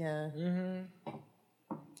using. It's- yeah.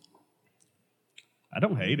 I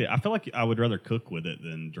don't hate it. I feel like I would rather cook with it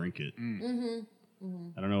than drink it. Mm-hmm.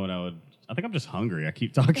 I don't know what I would. I think I'm just hungry. I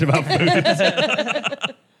keep talking about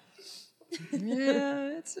food.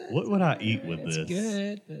 Yeah, it's What would I eat with this?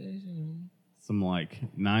 good. But, Some like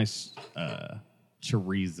nice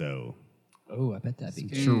chorizo. oh, I bet that'd be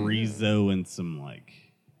good. Chorizo and some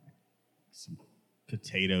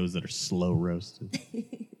potatoes that are slow roasted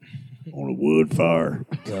on a wood fire.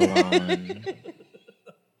 Go on.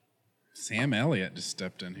 Sam Elliott just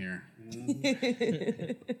stepped in here.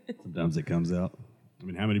 Sometimes it comes out. I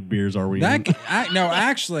mean, how many beers are we in?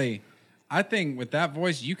 Actually, I think with that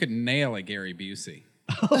voice, you could nail a Gary Busey.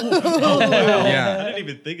 I Yeah, didn't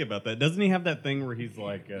even think about that. Doesn't he have that thing where he's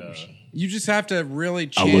like, you just have to really I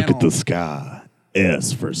channel. look at the sky,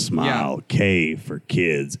 S for smile, Yeah. K for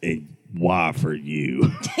kids, and Y for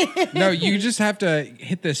you. No, you just have to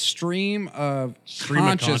hit this stream of Stream of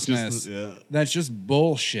consciousness. consciousness, yeah. That's just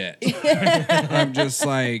bullshit. I'm just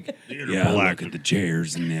like, Yeah, I look at the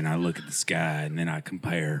chairs and then I look at the sky and then I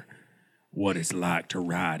compare what it's like to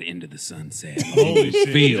ride into the sunset. Holy shit, you just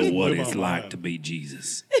Feel what blew my it's like mind. to be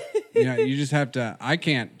Jesus. Yeah, you just have to. I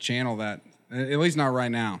can't channel that, at least not right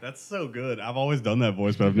now. That's so good. I've always done that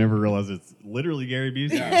voice, but I've never realized it's literally Gary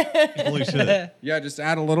Busey. Holy shit. Yeah, just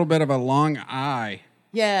add a little bit of a long I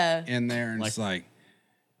Yeah. in there, and it's like,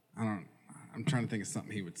 I'm trying to think of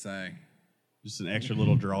something he would say. Just an extra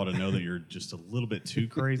little draw to know that you're just a little bit too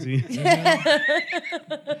crazy.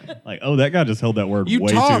 Like, oh, that guy just held that word You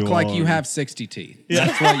way talk too like long. you have 60 teeth.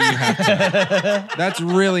 That's what you have to. That's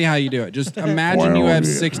really how you do it. Just imagine you have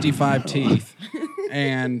 65 teeth,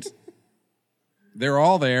 and they're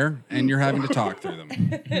all there, and you're having to talk through them.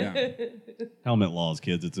 Yeah. Helmet laws,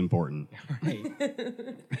 kids. It's important.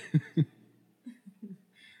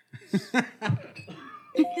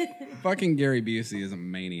 Fucking Gary Busey is a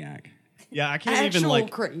maniac. Yeah, I can't Actual even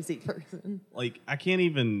like crazy person. I can't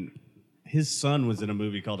even. His son was in a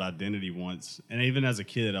movie called Identity once, and even as a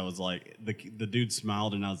kid, I was like, the dude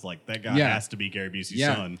smiled, and I was like, that guy Yeah. has to be Gary Busey's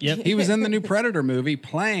Yeah. son. Yep. He was in the new Predator movie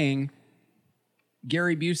playing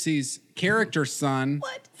Gary Busey's character son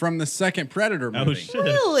from the second Predator movie. Oh shit!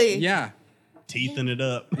 Really? Yeah. Teething it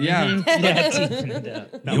up. Yeah. Yeah, teething it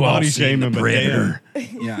up. Not body shaming, but damn.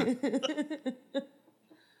 Yeah.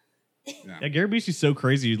 Yeah, Gary Busey's so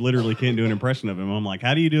crazy you literally can't do an impression of him. I'm like,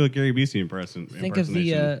 how do you do a Gary Busey impression? Think of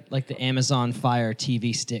the like the Amazon Fire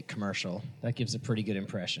TV stick commercial. That gives a pretty good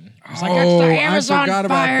impression. It's like, Oh, it's the I Amazon forgot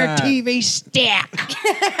about Fire that. TV stick.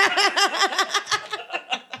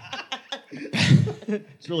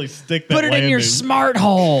 It's really stick that Put it in your landing. smart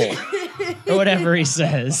hole. Or whatever he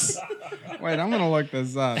says. Wait, I'm gonna look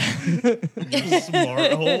this up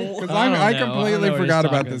smart hole. because I don't I know. I don't completely know what forgot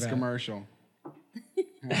he's about talking this about. commercial.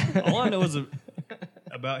 All I know is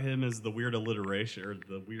about him is the weird alliteration or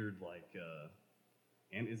the weird like.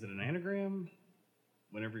 And is it an anagram?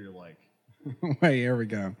 Whenever you're like, Wait, here we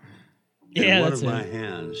go. Yeah, In one that's of my it.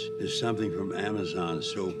 hands is something from Amazon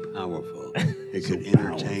so powerful it could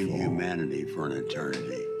entertain humanity for an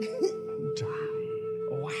eternity.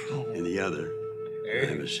 Wow. In the other, I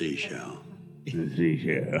have a seashell.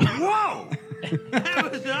 Whoa!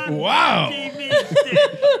 Amazon Wow. TV stick.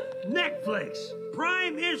 Netflix.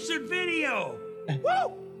 Prime Instant Video.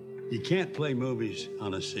 Woo! You can't play movies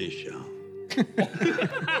on a seashell. You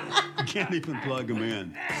can't even plug them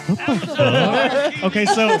in. okay,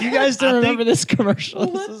 so You guys don't remember this commercial?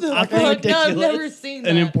 This is I fucking think no, I've ridiculous. never seen that.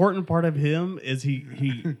 an important part of him is he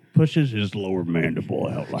pushes his lower mandible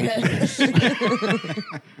out like this.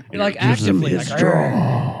 Like actively.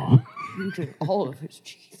 Like, all of his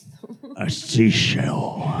cheese. A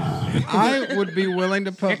seashell. I would be willing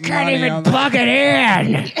to put can't money even on plug it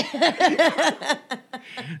in.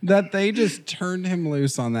 that they just turned him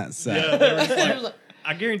loose on that set.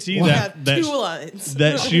 I guarantee you Got that two lines.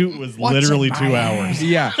 that shoot was literally 2 hours.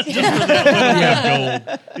 Yeah.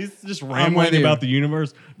 Gold. He's just with rambling you. about the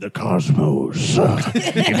universe. The cosmos.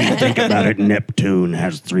 If you think about it, Neptune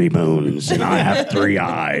has 3 moons and I have 3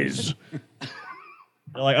 eyes.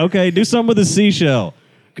 They're like, okay, do something with the seashell.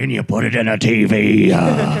 Can you put it in a TV?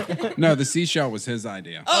 No, the seashell was his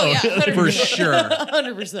idea. Oh yeah, For sure.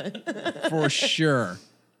 100%. For sure.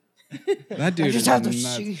 That dude just is have the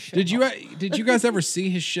nuts. seashell. Did you guys ever see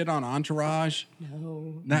his shit on Entourage?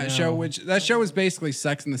 No. That show was basically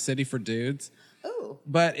Sex in the City for dudes. Oh.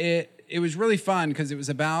 But it was really fun because it was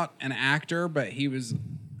about an actor, but he was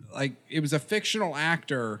like it was a fictional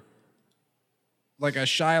actor, like a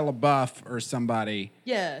Shia LaBeouf or somebody,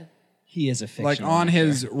 Yeah. He is a fiction. like on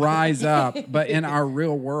his rise up, but in our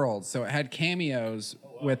real world. So it had cameos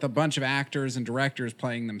with a bunch of actors and directors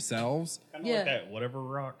playing themselves. Kind Yeah. like that whatever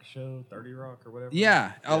rock show, 30 Rock or whatever.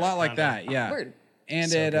 Yeah, a lot like kinda. that. Yeah. Word.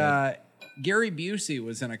 And So Gary Busey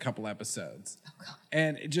was in a couple episodes. Oh God.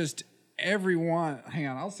 And it just everyone. Hang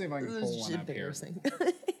on, I'll see if I can This pull is just one up here. embarrassing.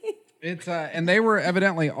 It's and they were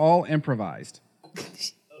evidently all improvised. Oh,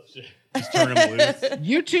 shit. Just turn him loose.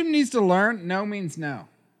 YouTube needs to learn. No means no.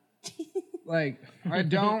 Like I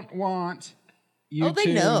don't want. YouTube. Oh,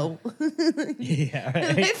 they know. Yeah,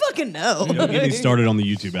 right. They fucking know. Don't get me started on the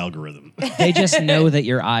YouTube algorithm. They just know that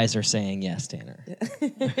your eyes are saying yes, Tanner.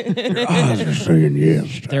 Eyes are saying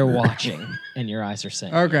yes. They're watching, and your eyes are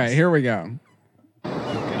saying Okay, yes. here we go.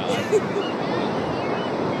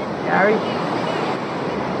 Gary?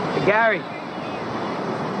 Hey, Gary?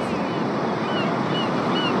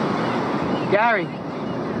 Gary?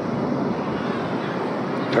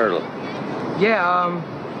 Turtle. Yeah,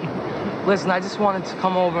 listen, I just wanted to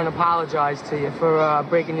come over and apologize to you for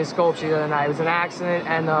breaking your sculpture the other night. It was an accident,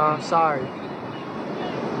 and sorry.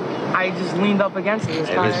 I just leaned up against it. It was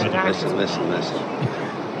Hey, kind of listen, an accident. listen.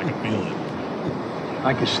 I can feel it.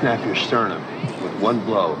 I can snap your sternum with one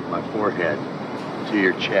blow of my forehead to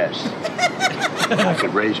your chest. I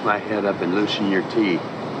could raise my head up and loosen your teeth,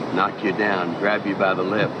 knock you down, grab you by the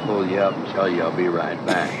lip, pull you up, and tell you I'll be right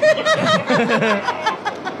back.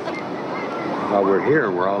 While we're here,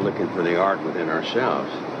 we're all looking for the art within ourselves.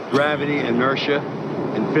 Gravity, inertia,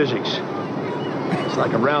 and physics. It's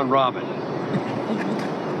like a round robin.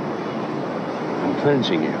 I'm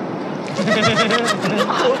cleansing you.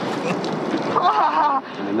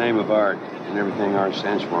 In the name of art and everything art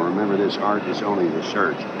stands for, remember this, art is only the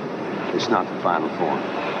search. It's not the final form.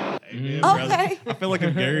 Hey, man, Okay. I feel like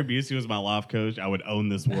if Gary Busey was my life coach, I would own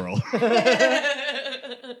this world.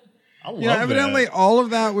 I love Yeah, evidently that. all of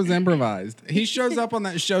that was improvised. He shows up on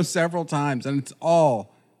that show several times, and it's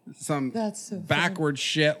all some That's so funny. backward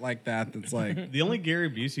shit like that. That's like, The only Gary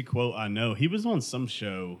Busey quote I know, he was on some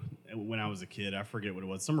show when I was a kid. I forget what it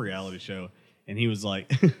was, some reality show. And he was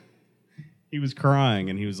like, he was crying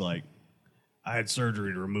and he was like, I had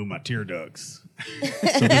surgery to remove my tear ducts.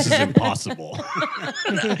 So this is impossible.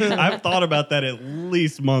 I've thought about that at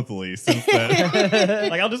least monthly since then.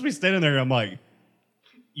 Like, I'll just be standing there and I'm like,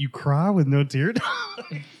 you cry with no tear ducts?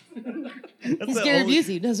 He's Gary Busey.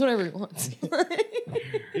 He does whatever he wants.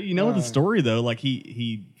 You know the story though, like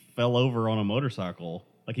he fell over on a motorcycle.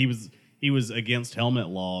 Like he was against helmet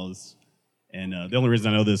laws, and the only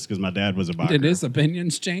reason I know this is because my dad was a biker. Did his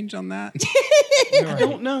opinions change on that? I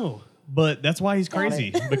don't know, but that's why he's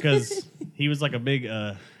crazy because he was like a big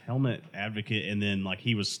helmet advocate, and then like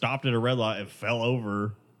he was stopped at a red light and fell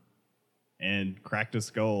over and cracked his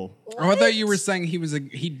skull. Oh, I thought you were saying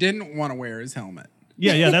he didn't want to wear his helmet.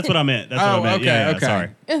 Yeah, that's what I meant. That's what I meant. Okay, Yeah, okay. Sorry.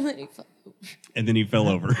 And then he fell. And then he fell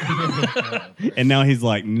over, and now he's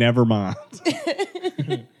like, never mind.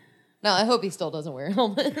 No, I hope he still doesn't wear a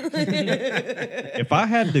helmet. If I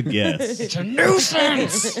had to guess, It's a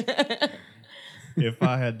nuisance. if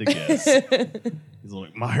I had to guess, he's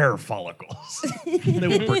like, my hair follicles. They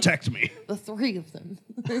will protect me. The three of them.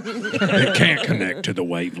 It can't connect to the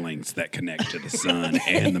wavelengths that connect to the sun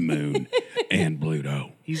and the moon and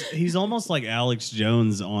Pluto. He's almost like Alex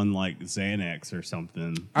Jones on like Xanax or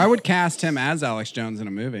something. I would cast him as Alex Jones in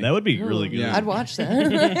a movie. That would be really good. Yeah. I'd watch that.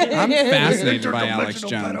 I'm fascinated by Alex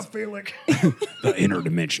Jones. Pedophilic. The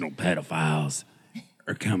interdimensional pedophiles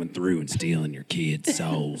are coming through and stealing your kids'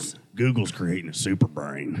 souls. Google's creating a super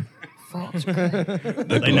brain.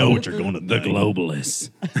 They know what you're going to The think. globalists.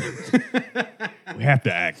 We have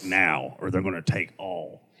to act now, or they're going to take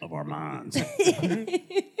all of our minds.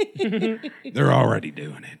 They're already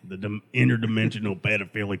doing it. The interdimensional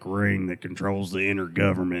pedophilic ring that controls the inner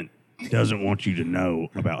government doesn't want you to know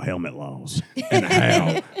about helmet laws. And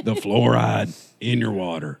how the fluoride in your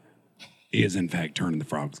water is, in fact, turning the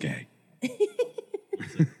frogs gay.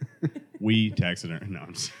 We taxidermy. No,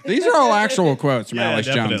 I'm just, These are all actual quotes from Alex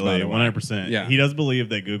Jones, by definitely, the way. 100%. Yeah. He does believe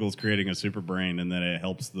that Google's creating a super brain and that it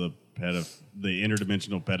helps the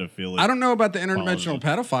interdimensional pedophilic. I don't know about the interdimensional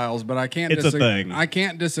pedophiles, but I can't. It's a thing. I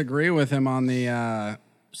can't disagree with him on the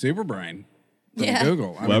super brain from Yeah.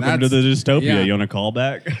 Google. I mean, Welcome to the that's- dystopia. yeah. You want to call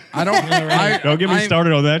back? I don't. Don't get me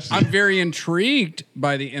started on that shit. I'm very intrigued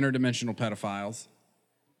by the interdimensional pedophiles,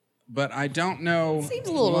 but I don't know. Seems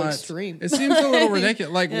a little extreme. It seems a little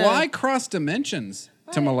ridiculous. Like, Yeah. why cross dimensions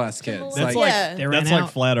to molest kids? That's Like, Yeah. They ran That's like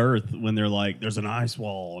out. flat Earth when they're like, "There's an ice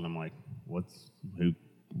wall," and I'm like,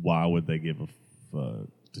 Why would they give a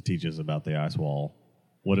to teach us about the ice wall?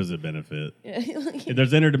 What does it benefit? If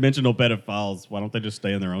there's interdimensional pedophiles, why don't they just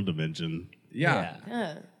stay in their own dimension? yeah.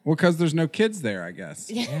 Yeah. Well, because there's no kids there, I guess.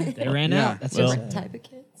 Yeah. They ran Yeah. out. That's Well- it. Type of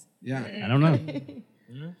kids. I don't know.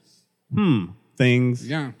 Things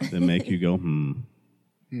Yeah. that make you go,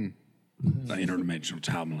 The interdimensional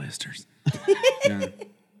child molesters. Yeah.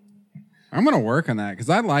 I'm going to work on that because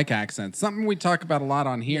I like accents. Something we talk about a lot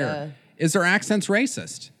on here. Yeah. Is their accents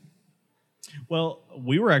racist? Well,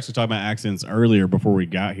 we were actually talking about accents earlier before we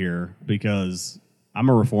got here because I'm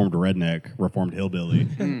a reformed redneck, reformed hillbilly,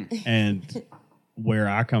 and where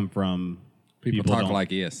I come from, People talk don't-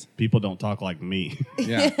 like yes. people don't talk like me.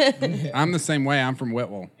 Yeah. I'm the same way. I'm from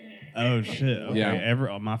Whitwell. Oh shit! Okay.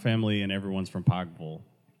 Yeah. My family and everyone's from Pikeville.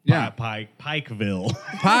 Yeah. Pikeville.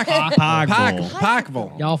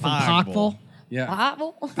 Pikeville. Y'all from Pikeville. Parkville? Yeah.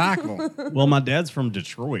 Bible. Pikeville. Well, my dad's from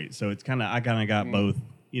Detroit, so it's I kind of got both.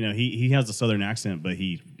 You know, he has a southern accent, but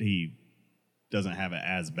he doesn't have it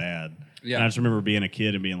as bad. Yeah. And I just remember being a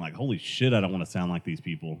kid and being like, "Holy shit, I don't want to sound like these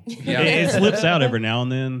people." Yeah. It slips out every now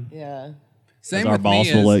and then. Yeah. Same Our with boss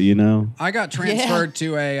me will is let you know. I got transferred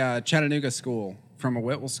to a Chattanooga school from a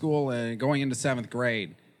Whitwell school going into 7th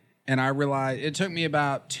grade. And I realized it took me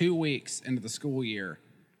about 2 weeks into the school year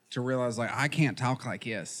to realize, like, I can't talk like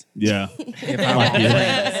this. Yeah. If I want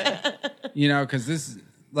friends. You know, because this,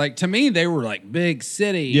 like, to me, they were like big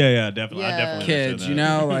city Yeah, definitely. I Yeah. definitely kids, understood you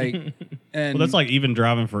that. know, like, and Well, that's like even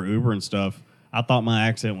driving for Uber and stuff. I thought my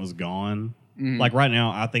accent was gone. Like right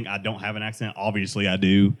now, I think I don't have an accent. Obviously, I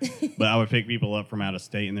do. But I would pick people up from out of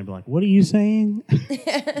state and they'd be like, "What are you saying?"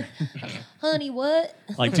 Honey, what?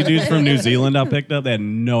 Like two dudes from New Zealand I picked up. They had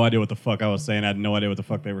no idea what the fuck I was saying. I had no idea what the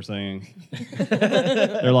fuck they were saying.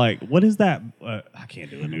 They're like, "What is that?" I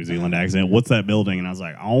can't do a New Zealand accent. What's that building? And I was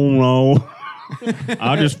like, "I don't know.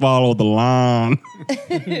 I just follow the line.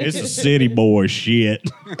 It's a city boy shit.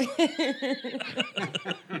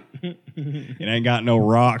 It ain't got no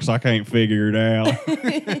rocks. I can't figure it out."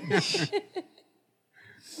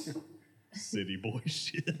 City boy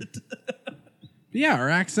shit. yeah, our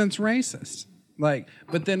accent's racist. Like,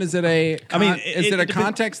 but then is it a I mean, is it a depends-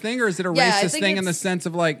 context thing or is it a Yeah, I racist think thing in the it's- sense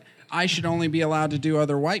of like I should only be allowed to do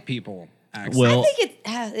other white people accent. Well, I think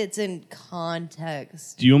it's in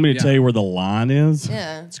context. do you want me to Yeah. tell you where the line is?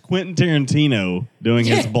 Yeah. It's Quentin Tarantino doing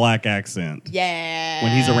his black accent Yeah.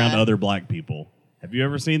 when he's around other black people. Have you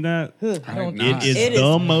ever seen that? I don't It is It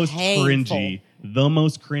the is most painful.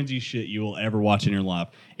 cringy shit you will ever watch in your life.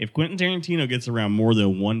 If Quentin Tarantino gets around more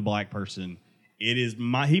than one black person,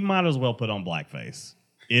 he might as well put on blackface.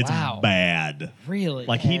 It's Wow. bad. Really?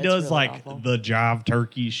 Like Yeah, he it's does really like awful. the jive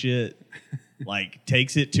turkey shit. Like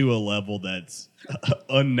takes it to a level that's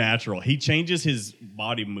unnatural. He changes his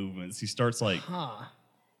body movements. He starts like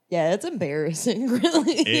Yeah, it's embarrassing,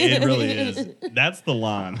 really. it really is. That's the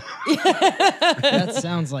line. That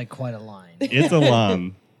sounds like quite a line. It's a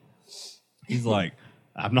line. He's like,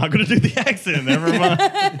 I'm not going to do the accent. Never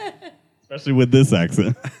mind. Especially with this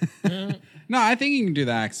accent. No, I think you can do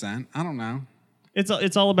the accent. I don't know.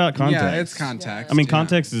 It's all about context. Yeah, it's context. I mean, yeah.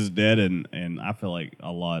 context is dead, and I feel like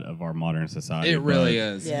a lot of our modern society. It really but,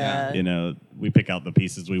 is. Yeah. You know, we pick out the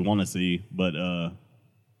pieces we want to see, but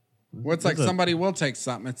What's like What's a- somebody will take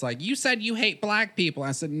something. It's like, you said you hate black people.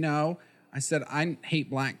 I said, no. I said, I hate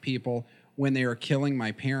black people when they are killing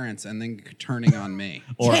my parents and then turning on me.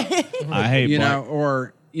 or I hate You black. know,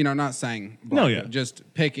 or, not saying black, No, yeah.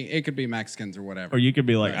 just picking. It could be Mexicans or whatever. Or you could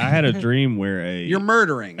be like, I had a dream where You're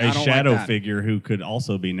murdering. I a don't shadow like that. figure who could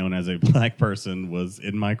also be known as a black person was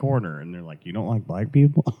in my corner, and they're like, "You don't like black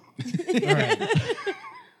people?"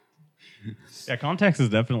 Yeah, context is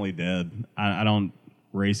definitely dead. I don't.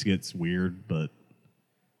 Race gets weird, but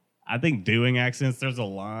I think doing accents, there's a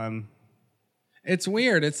line. It's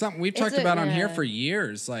weird. It's something we've talked a- about on here yeah. for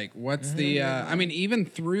years. Like, what's the? I mean, even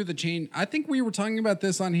through the change. I think we were talking about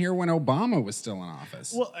this on here when Obama was still in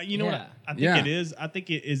office. Well, you know Yeah. what? I think Yeah. it is. I think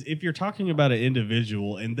it is. If you're talking about an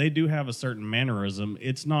individual and they do have a certain mannerism,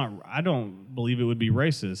 it's not. I don't believe it would be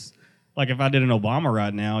racist. Like if I did an Obama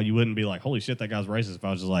right now, you wouldn't be like, "Holy shit, that guy's racist." If I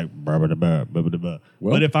was just like, "Bah, bah, bah, bah, bah, bah."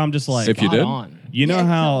 Well, but if I'm just like, if you Spot did, on. you know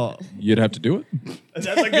how you'd have to do it,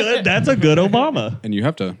 that's a good Obama. and you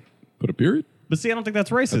have to put a period. But see, I don't think that's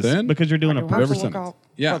At the racist end? because you're doing a Whatever person. sentence.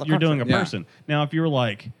 Yeah, You're doing a Yeah. person. Now, if you were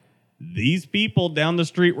like, these people down the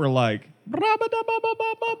street were like, "Bra, ba, da, ba, ba,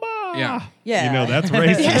 ba, ba, ba." Yeah. Yeah. You know, that's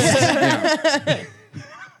racist.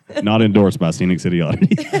 Yeah. Not endorsed by Scenic City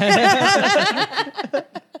Oddity.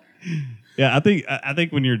 Yeah, I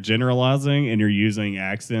think when you're generalizing and you're using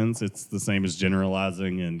accents, it's the same as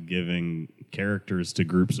generalizing and giving characters to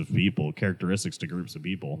groups of people, characteristics to groups of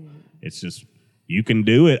people. It's just you can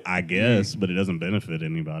do it, I guess, but it doesn't benefit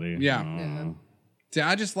anybody. Yeah. I don't know. See,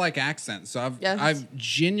 I just like accents. So Yes. I've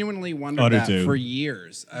genuinely I wondered do that too. for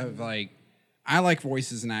years. Of like, I like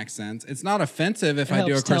voices and accents. It's not offensive if It I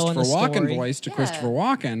do a helps telling Christopher a Walken story. voice to Yeah. Christopher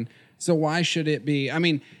Walken. So why should it be? I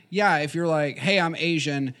mean, yeah, if you're like, hey, I'm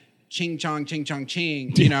Asian, ching chong,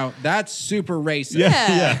 ching, you know, that's super racist.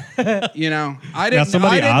 Yeah. You know, I Now didn't.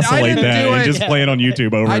 somebody I didn't, isolate I didn't that do and it. just play it on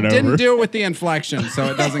YouTube over I and didn't over. do it with the inflection, so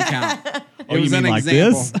it doesn't count. It Oh, you was mean an like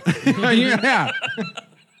example. this? Yeah.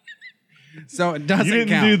 So it doesn't You didn't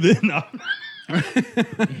count. do this. No.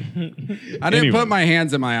 I didn't Anyway. put my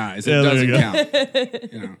hands in my eyes. It Yeah, there doesn't you go.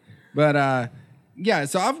 count. You know. But yeah,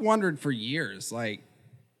 so I've wondered for years, like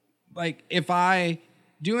if I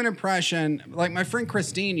do an impression, like my friend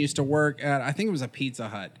Christine used to work at, I think it was a Pizza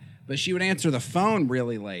Hut, but she would answer the phone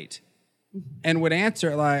really late. And would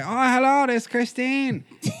answer like, "Oh, hello, this is Christine,"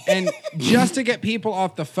 and just to get people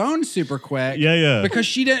off the phone super quick. Yeah, yeah. Because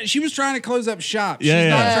she didn't. She was trying to close up shop. Yeah, She's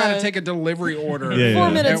yeah. not trying to take a delivery order. Yeah, yeah.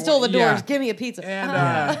 4 minutes And- till the doors. yeah. Give me a pizza.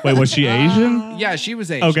 And Wait, was she Asian? yeah, she was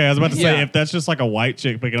Asian. Okay, I was about to say Yeah. if that's just like a white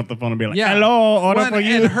chick picking up the phone and being like, Yeah. "Hello, order Well, for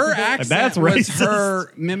you," and her accent that's was racist.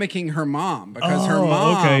 her mimicking her mom because her Oh,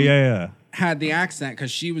 mom okay, yeah. had the accent because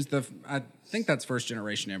she was I think that's first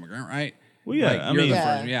generation immigrant, right? Well, yeah, I you're mean- the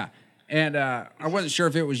Yeah. first, yeah. And I wasn't sure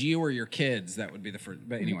if it was you or your kids that would be the first,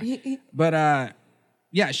 but anyway. But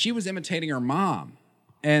yeah, she was imitating her mom.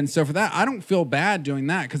 And so for that, I don't feel bad doing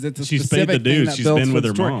that because it's a She's paid specific the thing dues. that She's builds been for with the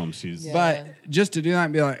her story. mom. She's Yeah. But just to do that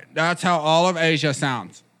and be like, that's how all of Asia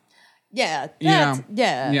sounds. Yeah. You know? That's,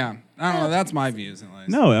 yeah. Yeah. I don't know. That's my views at least.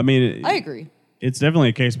 no. I mean, I agree. it's definitely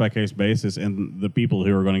a case by case basis, and the people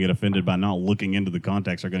who are going to get offended by not looking into the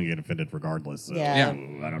context are going to get offended regardless. So, Yeah.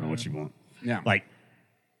 I don't know what you want. Yeah. Like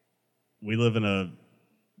we live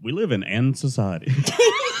in an society.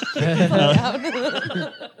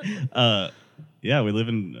 Yeah, we live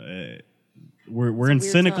in. We're in weird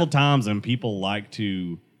cynical time. times, and people like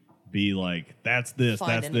to be like, "That's this,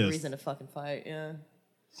 Find that's any this." reason to fucking fight. Yeah.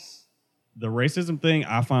 The racism thing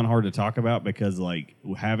I find hard to talk about because like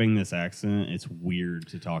having this accent, it's weird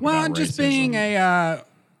to talk Well, about. and just racism. being a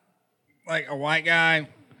like a white guy,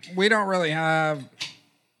 we don't really have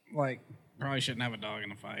like Probably shouldn't have a dog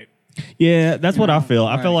in a fight. Yeah, that's what I feel.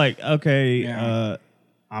 I feel like- like, okay, Yeah.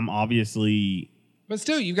 I'm obviously... But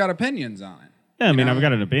still, you've got opinions on it. Yeah, I mean, know? I've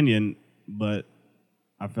got an opinion, but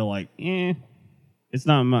I feel like, it's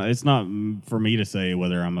not for me to say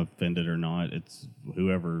whether I'm offended or not. It's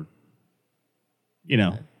whoever,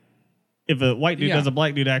 If a white dude Yeah. does a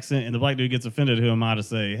black dude accent and the black dude gets offended, who am I to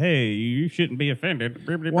say, hey, you shouldn't be offended?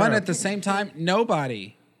 One, at the same time,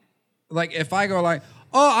 nobody. Like, if I go like,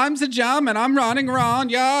 oh, I'm the German, I'm running around,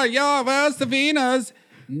 yeah, where's the Venus?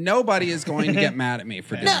 Nobody is going to get mad at me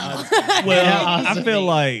for doing that. Well, I feel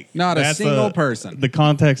like Not a that's single person. The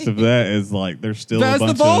context of that is like there's still There's a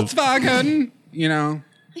the bunch of. Volkswagen,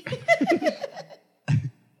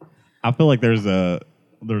 I feel like there's a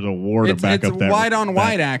war to back it's up that. white on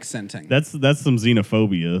white that- accenting. That's some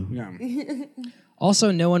xenophobia. Yeah.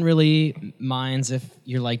 Also, no one really minds if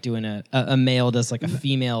you're like doing a male does like a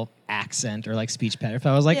female accent or like speech pattern. If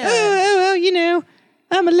I was like, Yeah. oh,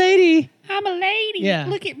 I'm a lady. I'm a lady. Yeah.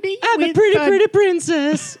 Look at me. I'm a pretty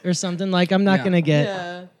princess or something. Like, I'm not Yeah. going to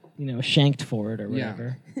get, Yeah. shanked for it or Yeah.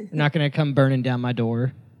 whatever. They're not going to come burning down my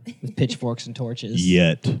door with pitchforks and torches.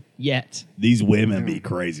 Yet. These women be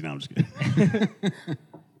crazy. No, I'm just kidding.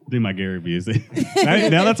 Do my Gary Busey.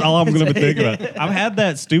 Now that's all I'm going to be thinking about. I've had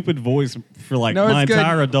that stupid voice for like No, my it's good.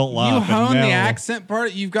 entire adult life. You and hone the now- accent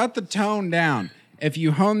part. You've got the tone down. If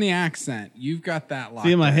you hone the accent, you've got that locked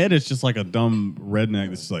See, in my in. head, it's just like a dumb redneck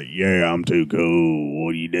that's just like, yeah, I'm too cool.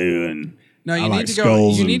 What are you doing? No, you I need like to go.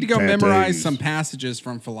 skulls You need to go and memorize tattoos. some passages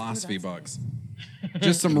from philosophy books.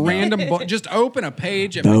 Just some random book. Just open a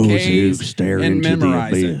page at Those who McKay's stare and into the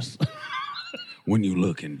memorize it. abyss. When you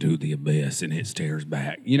look into the abyss and it stares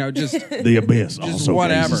back, Just the abyss also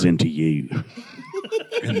whatever. gazes into you.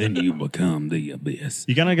 And then you become the abyss.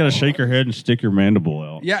 You kind of got to shake your head and stick your mandible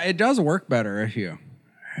out. yeah, it does work better if you.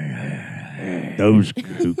 Those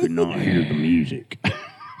who could not hear the music.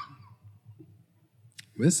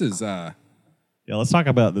 This is Yeah, let's talk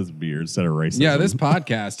about this beer instead of racism. yeah. This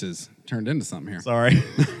podcast has turned into something here. Sorry.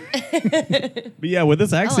 But yeah, with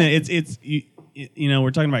this accent, it's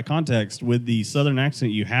we're talking about context. With the Southern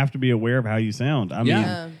accent, you have to be aware of how you sound. I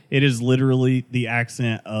Yeah. mean, it is literally the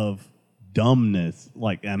accent of dumbness.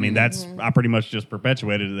 Like, I mean, that's I pretty much just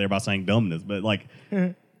perpetuated it there by saying dumbness. But like,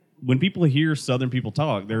 when people hear Southern people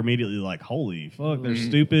talk, they're immediately like, "Holy fuck, they're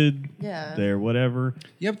stupid. Yeah. They're whatever."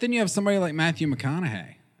 Yeah, but then you have somebody like Matthew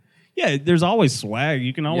McConaughey. Yeah, there's always swag.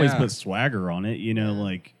 You can always Yeah. put swagger on it,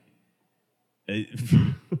 like.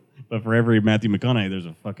 But for every Matthew McConaughey, there's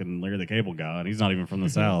a fucking Larry the Cable Guy, and he's not even from the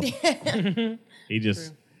South. He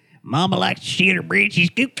just, Mama likes to shit her britches.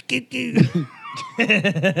 Goo, goo, goo.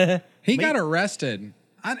 He got arrested,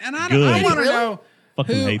 I Good. want to Really? know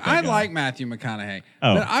Fucking who. hate that I guy. like Matthew McConaughey,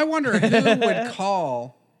 Oh. but I wonder who would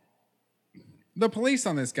call the police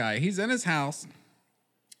on this guy. He's in his house.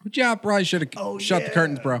 Which yeah, probably should have shut the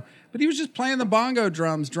curtains, bro. But he was just playing the bongo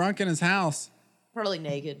drums, drunk in his house. Probably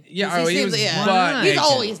naked. Yeah, 'Cause he seems was like- butt He's naked.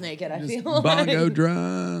 always naked, I feel. Bongo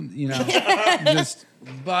drum, just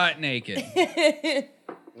butt naked.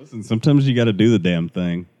 Listen, sometimes you got to do the damn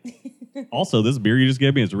thing. Also, this beer you just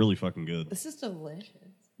gave me is really fucking good. This is delicious.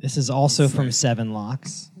 This is also from Seven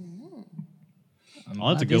Locks. I'll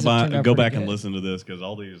have to these have turned out go pretty back and good. listen to this because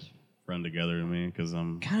all these run together to me because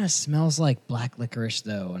I'm Kind of smells like black licorice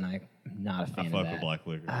though, and I'm not a fan I of fuck that. with black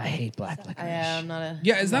liquor. I hate black licorice. I'm not a.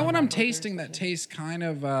 Yeah, is that what I'm tasting? That tastes kind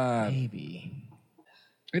of. Maybe.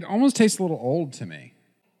 It almost tastes a little old to me.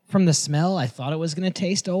 From the smell, I thought it was gonna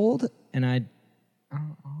taste old, and I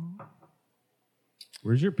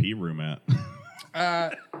Where's your pee room at?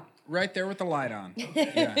 Right there with the light on.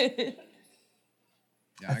 Yeah.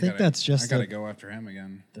 Yeah, I think that's just I gotta a- go after him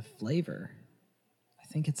again. the flavor. I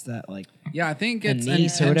think it's that like Yeah, I think it's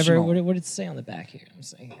anise or whatever. intentional. What did it say on the back here? I'm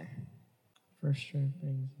saying here. First straight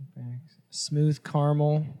brings it back. Smooth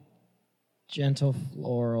caramel, gentle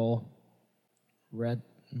floral, red.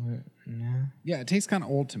 No, Yeah, it tastes kind of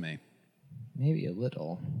old to me. maybe a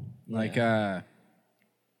little. Like Yeah.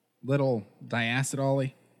 little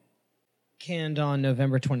diacetyl-y. Canned on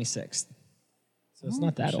November 26th. So it's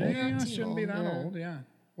not that old. Yeah, it shouldn't be that old. Yeah.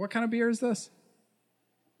 What kind of beer is this?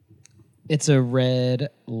 It's a red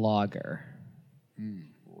lager.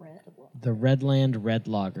 The Redland Red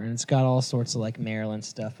Lager. And it's got all sorts of like Maryland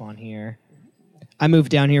stuff on here. I moved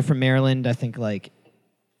down here from Maryland, I think like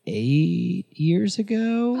 8 years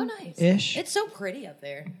ago. Oh, nice. Ish. It's so pretty up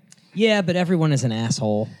there. Yeah, but everyone is an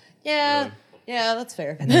asshole. Yeah, that's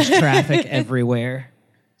fair. And there's traffic everywhere.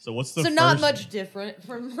 So what's the So first? not much different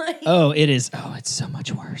from like. Oh, it is. Oh, it's so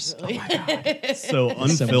much worse. Oh my God. So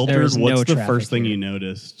there's unfiltered. no What's the traffic first thing here. you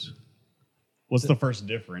noticed? What's the first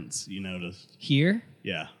difference you noticed? Here?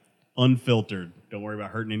 Yeah, unfiltered. Don't worry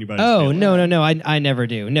about hurting anybody's Oh, feelings. no. I never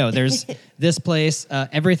do. No, there's this place.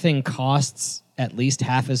 Everything costs at least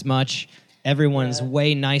half as much. Everyone's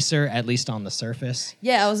way nicer, at least on the surface.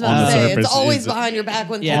 Yeah, I was On about the to say, surface it's always is- behind your back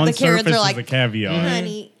when Yeah. the On Karens surface are is like, a caveat.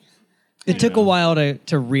 honey. It took a while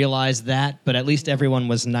to realize that, but at least everyone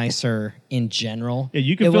was nicer in general. Yeah,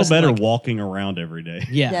 you It can feel wasn't better like- walking around every day.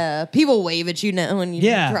 Yeah. Yeah, people wave at you now when you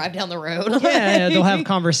Yeah. drive down the road. Yeah, they'll have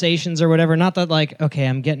conversations or whatever. Not that like, okay,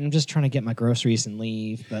 I'm just trying to get my groceries and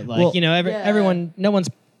leave, but like, Well- yeah. Everyone, no one's.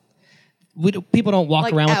 People don't walk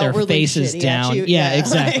Like around with their outwardly faces shitty at down. you, Yeah, yeah.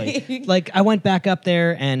 exactly. Like I went back up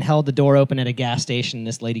there and held the door open at a gas station. And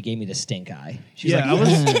this lady gave me the stink eye. She's Yeah,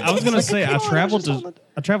 like, I was gonna say I traveled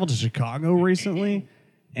to Chicago recently,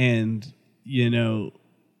 and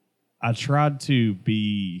I tried to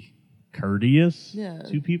be courteous Yeah.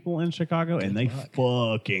 to people in Chicago, and they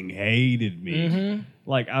fucking hated me.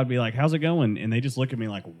 Like I'd be like, "How's it going?" And they just look at me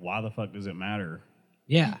like, "Why the fuck does it matter?"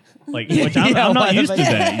 yeah, Like, which I'm why not the used to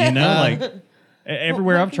fuck- that. Like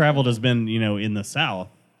everywhere I've traveled has been in the South,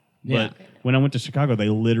 but Yeah. when I went to Chicago, they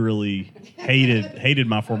literally hated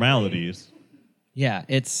my formalities. yeah.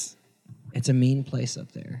 It's a mean place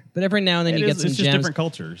up there, but every now and then you get some It's just gems. different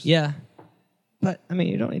cultures. Yeah, but I mean,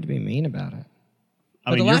 you don't need to be mean about it. I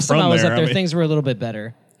But mean, the you're last time from I was there, up there, I mean- things were a little bit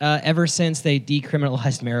better. Ever since they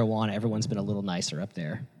decriminalized marijuana, everyone's been a little nicer up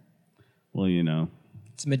there. Well,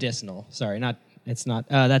 It's medicinal. Sorry, not. It's not.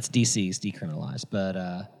 That's DC's decriminalized,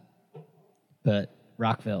 but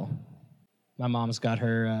Rockville. My mom's got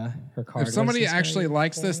her card. If somebody What is this actually guy?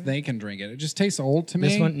 likes this, they can drink it. It just tastes old to me.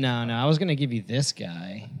 This one, no. I was gonna give you this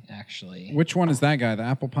guy actually. Which one is that guy? The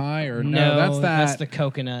apple pie or No, that's that. That's the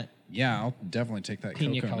coconut Yeah, I'll definitely take that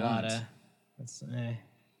pina coconut. colada. That's,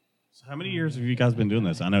 So how many years have you guys been doing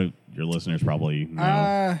this? I know your listeners probably know.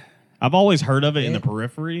 Uh, I've always heard of it in the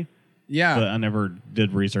periphery, yeah. but I never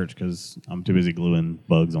did research because I'm too busy gluing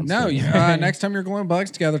bugs on No, stuff. next time you're gluing bugs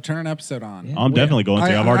together, turn an episode on. Yeah. I'm definitely going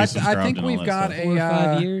to. I've already subscribed. I think and all we've that got stuff. 4 or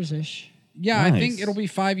 5 a years ish. yeah. I Nice. think it'll be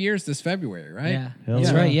 5 years this February, right? Yeah, Hell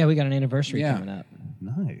that's yeah. right. Yeah, we got an anniversary Yeah. coming up.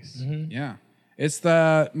 Nice. Yeah. It's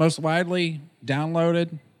the most widely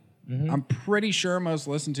downloaded. Mm-hmm. I'm pretty sure most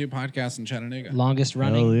listened to podcast in Chattanooga. Longest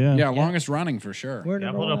running. Hell yeah. Yeah, longest running for sure. We're Yeah,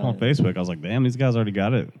 I number put it up on one. Facebook. I was like, damn, these guys already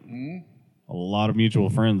got it. Mm-hmm. A lot of mutual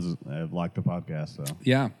friends have liked the podcast. So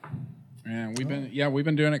Yeah. And we've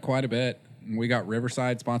been doing it quite a bit. And we got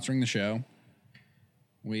Riverside sponsoring the show.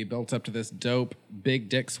 We built up to this dope big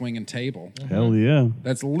dick swinging table hell yeah,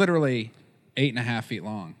 that's literally 8.5 feet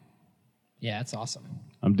long. Yeah, it's awesome.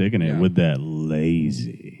 I'm digging it Yeah. with that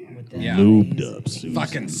lazy, Yeah. lubed up Susan.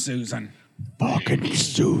 Fucking Susan. Fucking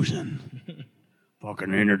Susan. Fucking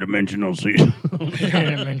interdimensional Susan.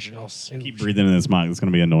 Dimensional soup. Keep breathing in this mic. It's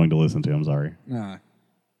going to be annoying to listen to. I'm sorry.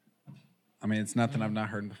 I mean, it's nothing I've not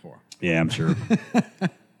heard before. Yeah, I'm sure.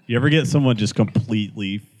 You ever get someone just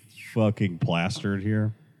completely fucking plastered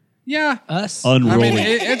here? Yeah. Us. Unruly. I mean,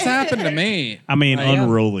 it's happened to me.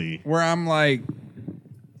 Unruly. Where I'm like,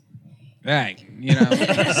 hey,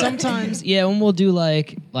 Sometimes, yeah, when we'll do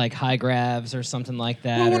like high grabs or something like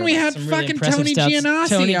that. Well, when or we like had some really fucking impressive Tony stuff. Giannossi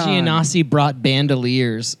Tony on. Giannossi brought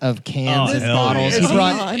bandoliers of cans Oh, and hell bottles. yeah. He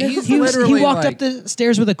brought. He's He literally walked like- up the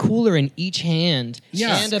stairs with a cooler in each hand,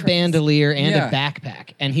 Yeah. and a bandolier and Yeah. a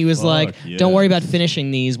backpack, and he was Fuck like, yes. "Don't worry about finishing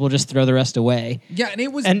these. We'll just throw the rest away." Yeah, and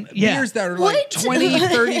it was And, yeah. beers that are like What? $20,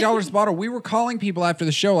 $30 a bottle. We were calling people after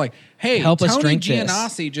the show like, hey, Help us Tony drink this.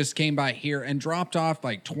 Giannossi just came by here and dropped off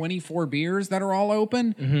like 24 beers that are all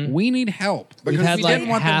open. We need help We've because had we like didn't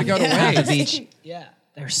want half, them to go to half of waste. each. Yeah,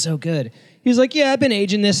 they're so good. He was like, "Yeah, I've been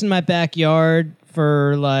aging this in my backyard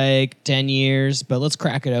for like 10 years, but let's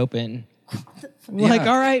crack it open." We're like,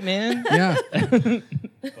 all right, man. Yeah,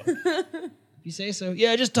 You say so.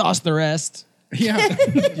 Yeah, just toss the rest. yeah,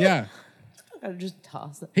 yeah. I'd just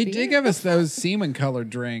toss it. He did give us those semen-colored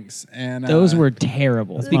drinks, and Those were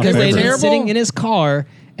terrible because they'd been Terrible? sitting in his car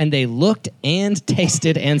and they looked and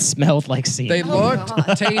tasted and smelled like semen. They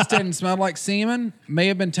looked, tasted, and smelled like semen. May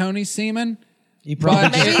have been Tony's semen. He probably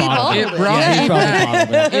But just Maybe he bottled bottled it. it. brought Yeah, he me probably back.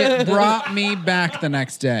 bottled it. It brought me back the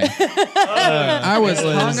next day. I was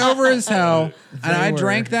hungover as hell, and I were.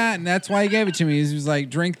 drank that, and that's why he gave it to me. He was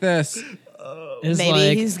like, "Drink this." It's Maybe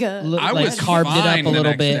like, he's got- I like was carved it fine up a the little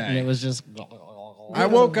next bit, day. and it was just. I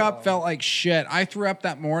woke up, felt like shit. I threw up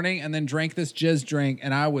that morning, and then drank this jizz drink,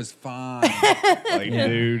 and I was fine. Like,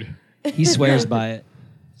 dude. He swears by it.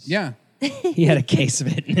 Yeah, He had a case of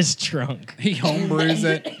it in his trunk. he homebrews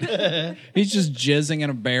it. He's just jizzing in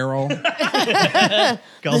a barrel. Calls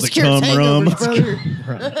This it cures cum rum. hangovers,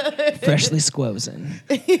 brother. Freshly squozen.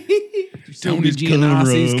 Tony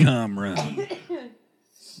Giannossi's cum rum.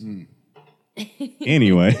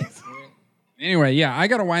 Anyway, Anyway, yeah, I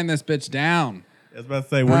got to wind this bitch down. I was about to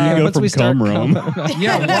say, where do you go once from we start cum rum?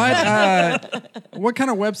 Yeah, what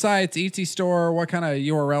kind of websites, Etsy store, what kind of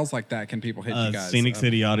URLs like that can people hit you guys?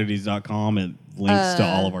 ScenicCityOddities.com. It links to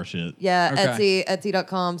all of our shit. Yeah, Okay.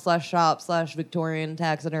 Etsy.com/shop/Victorian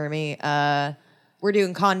Taxidermy. We're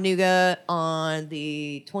doing Connuga on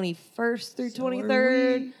the 21st through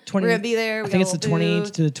 23rd. We're going to be there. I think it's the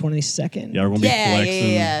 20th to the 22nd. Yeah, we're gonna be Yeah,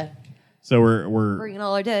 flexing. yeah. So we're Bringing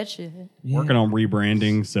all our dead shit. working on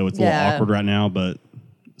rebranding, so it's a Yeah. little awkward right now, but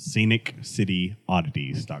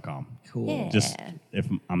ScenicCityOddities.com. Cool. Just if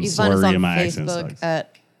I'm You can find us slurry on and my accent Facebook sucks.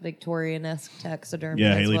 at Victorian-esque Taxidermy.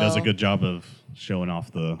 Yeah, as Haley does a well. good job of showing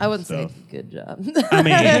off the I wouldn't stuff. say good job. I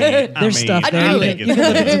mean, There's stuff I there. do You it. can look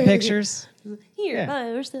at some pictures. Here, Yeah.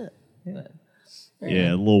 there's stuff.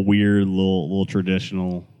 Yeah, a little weird, little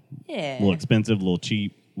traditional, Yeah. a little expensive, a little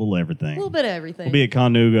cheap, a little everything. A little bit of everything. We'll be at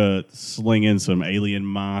Connuga slinging some alien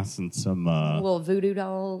mice and some. Little voodoo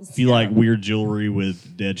dolls. If you like weird jewelry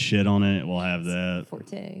with dead shit on it, we'll have that.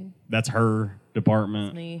 Forte. That's her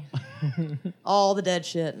department. Me. All the dead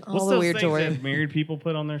shit. All What's the those weird things jewelry. that married people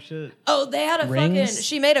put on their shit? Oh, they had a Rings? fucking.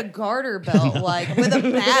 She made a garter belt like with a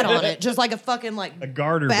bat on it, just like a fucking like A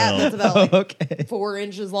garter bat that's belt. about like Okay. 4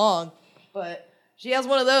 inches long. But she has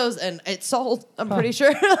one of those, and it sold. I'm pretty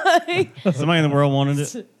sure. Like, Somebody in the world wanted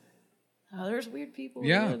it. oh, there's weird people.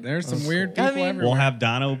 Yeah, man. there's some weird I people mean- everywhere. We'll have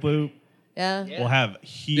dino poop. Yeah. We'll have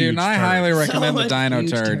huge. Dude, and I turds. highly recommend the much Dino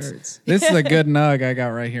huge turds. turds. This is a good nug I got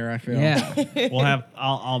right here, I feel. Yeah. We'll have.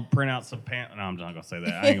 I'll print out some No, I'm not gonna say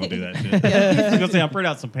that. I ain't gonna do that shit. I was gonna say I'll print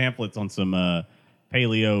out some pamphlets on some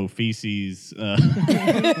paleo feces.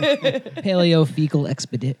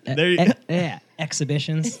 Paleofecal There you-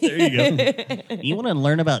 exhibitions. There you go. You want to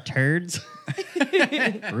learn about turds?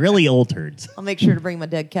 Really old turds. I'll make sure to bring my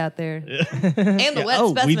dead cat there. And the wet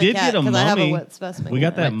Oh, specimen we did cat, get a because I have a mummy. wet specimen We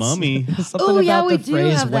got cat. that mummy. Something Oh, yeah, about we the do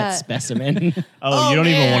phrase have wet that. specimen. Oh, you don't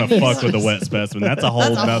even want to fuck with a wet specimen. That's a whole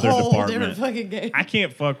That's a nother whole department. different fucking game. I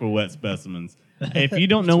can't fuck with wet specimens. If you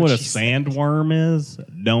don't know what a sandworm is,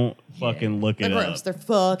 don't fucking look They're it gross. up. They're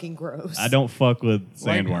fucking gross. I don't fuck with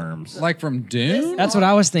sandworms. Like from Dune? That's what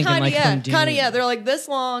I was thinking. Kinda, Like yeah, from Dune. kind of, yeah. They're like this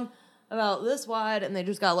long, about this wide, and they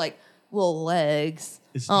just got like little legs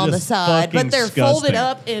It's on the just side, but fucking they're folded disgusting.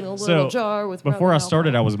 up in a little jar with. Before I rubbing started,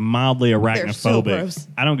 I alcohol. was mildly so arachnophobic. gross.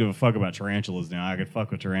 I don't give a fuck about tarantulas now. I could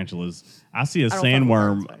fuck with tarantulas. I see a don't fuck with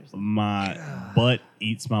sandworm, spiders. my butt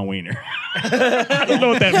eats my wiener. I don't know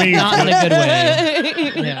what that means, Not in a good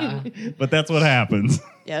way. Yeah. but that's what happens.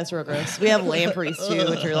 Yeah, it's real gross. We have lampreys too,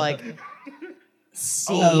 which are like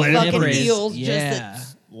sea Oh, fucking lampreys. eels. Yeah.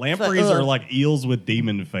 Just Lampreys Ugh. are like eels with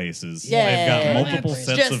demon faces. Yeah. They've got multiple Lampreys.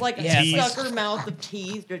 sets just of like a teeth. sucker mouth of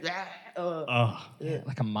teeth. Just, Ugh.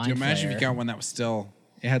 Like a mind Could you imagine if flayer. you got one that was still,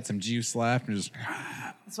 it had some juice left and just,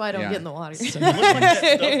 That's why I don't Yeah. get in the water. It looks like that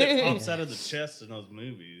stuff that pops out of the chest in those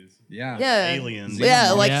movies. yeah. Yeah, Aliens.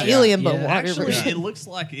 Yeah, like Yeah. alien, but Yeah. water Actually, version. it looks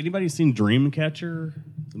like anybody seen Dreamcatcher?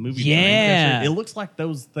 The movie Yeah. Dreamcatcher? It looks like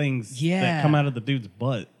those things Yeah. that come out of the dude's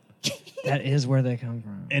butt. That is where they come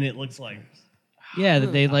from. And it looks like Yeah,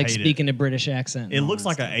 that they like hate it. speak in a British accent. and it all looks that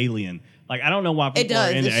like stuff. an alien. Like I don't know why people does.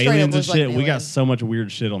 are It into straight up aliens and looks like shit. an We got alien. so much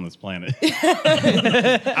weird shit on this planet.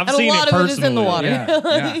 I've And a seen lot it of it is in the personally. water.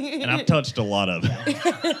 Yeah. And I've touched a lot of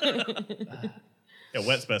it. Yeah,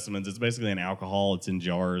 wet specimens. It's basically an alcohol. It's in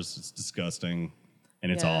jars. It's disgusting,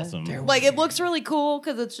 and it's Yeah. awesome. Like it looks really cool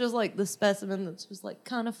because it's just like the specimen that's just like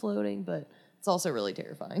kind of floating, but it's also really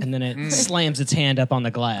terrifying. And then it slams its hand up on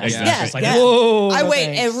the glass. Exactly. yeah, It's like, yeah. whoa. I wait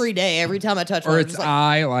thanks. every day, every time I touch one. Or I'm its just like,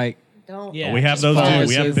 eye, like, don't. Yeah. We have just those too. balls.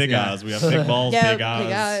 We have big Yeah. eyes. We have big balls, Yeah, big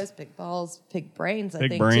eyes. big balls, big brains. I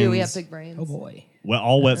Big think too. We have brains. big brains. Oh boy. Well,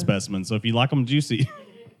 all wet specimens. So if you like them juicy,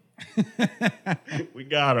 we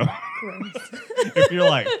got them. If you're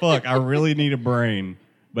like, fuck, I really need a brain,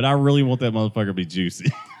 but I really want that motherfucker to be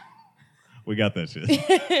juicy. We got that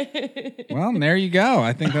shit. well, and there you go.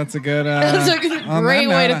 I think that's a good, That's a on great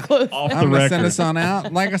that way note, to close. Off I'm the going to send record. us on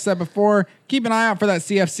out. Like I said before, keep an eye out for that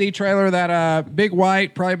CFC trailer, that big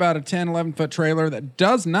white, probably about a 10, 11-foot trailer that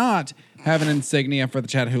does not have an insignia for the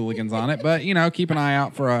Chatahooligans on it. But, you know, keep an eye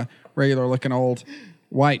out for a regular-looking old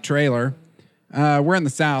white trailer. We're in the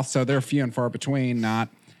South, so they're few and far between, not.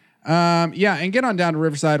 Yeah, and get on down to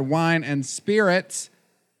Riverside Wine and Spirits.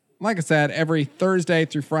 Like I said, every Thursday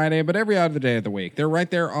through Friday, but every other day of the week. They're right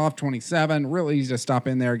there off 27. Real easy to stop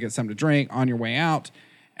in there, get something to drink on your way out.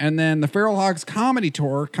 And then the Feral Hogs Comedy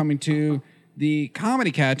Tour coming to the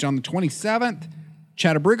Comedy Catch on the 27th.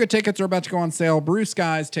 Chattabooga tickets are about to go on sale. Brew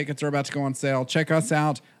Skies tickets are about to go on sale. Check us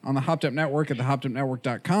out on the Hopped Up Network at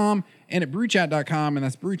thehoppedupnetwork.com and at brewchat.com. And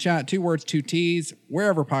that's brewchat, 2 words, 2 T's,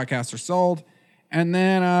 wherever podcasts are sold. And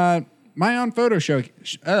then my own photo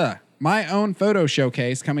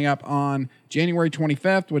showcase coming up on January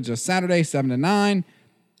 25th, which is Saturday, 7 to 9.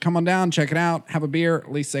 Come on down, check it out, have a beer,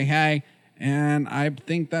 at least say hey. And I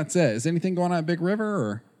think that's it. Is anything going on at Big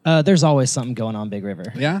River? Or There's always something going on Big River.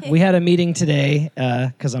 Yeah? We had a meeting today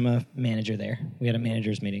because I'm a manager there. We had a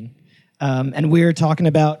manager's meeting. And we were talking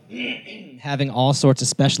about having all sorts of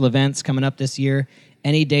special events coming up this year.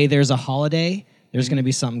 Any day there's a holiday, there's going to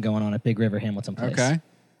be something going on at Big River Hamilton Place. Okay.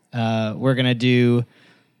 We're going to do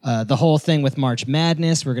the whole thing with March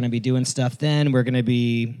Madness. We're going to be doing stuff then. We're going to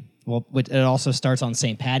be, well, it also starts on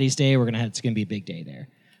St. Patty's Day. It's going to be a big day there.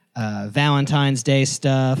 Valentine's Day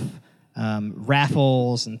stuff,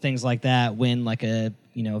 raffles and things like that. Win like a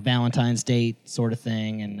Valentine's date sort of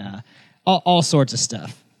thing, and all sorts of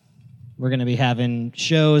stuff. We're going to be having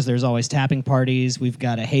shows. There's always tapping parties. We've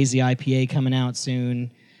got a hazy IPA coming out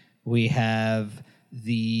soon. We have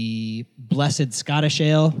the Blessed Scottish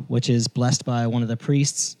Ale, which is blessed by one of the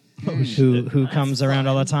priests who comes around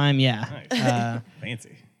all the time. Yeah, Nice.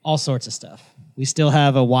 Fancy. all sorts of stuff. We still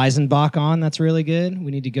have a Weizenbach on that's really good.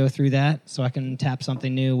 We need to go through that so I can tap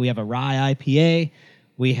something new. We have a rye IPA.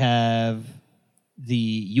 We have the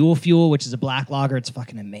Yule Fuel, which is a black lager. It's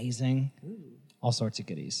fucking amazing. All sorts of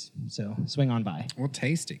goodies. So swing on by. Well,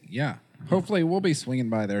 tasty. Yeah. Hopefully, we'll be swinging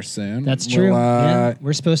by there soon. That's true. Yeah.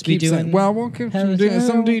 We're supposed to be keep saying- doing... well, we'll keep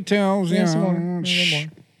some details. Yeah, Yeah. some more. A little more.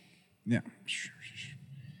 Yeah.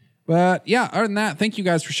 But yeah, other than that, thank you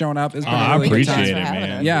guys for showing up. It's been I a really good appreciate time. it, for having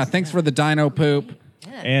man. us. Yeah, thanks for the dino poop.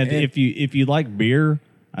 And if you like beer,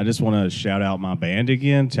 I just want to shout out my band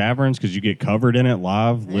again, Taverns, because you get covered in it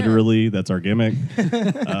live. Literally, that's our gimmick.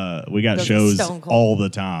 We got Goes shows stone cold. all the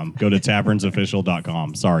time. Go to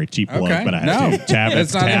tavernsofficial.com. Sorry, cheap plug, Okay. but I No, had to.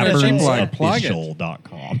 it's not even a cheap plug. Plug it.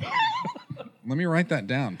 Tavernsofficial.com. Let me write that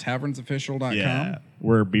down. Tavernsofficial.com. Yeah,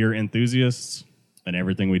 we're beer enthusiasts, and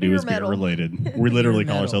everything we do Beer is beer metal. related. We literally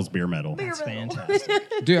call metal. ourselves beer metal. That's fantastic.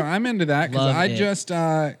 Dude, I'm into that because Love I it. just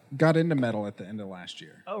got into metal at the end of last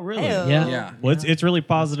year. Oh, really? Ew. Yeah. Yeah. Well, it's really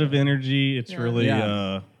positive energy. It's really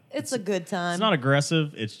Yeah. It's a good time. it's not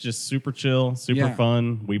aggressive. It's just super chill, super Yeah.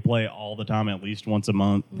 fun. We play all the time, at least once a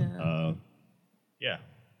month. Yeah.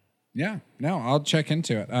 Yeah, no, I'll check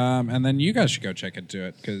into it. And then you guys should go check into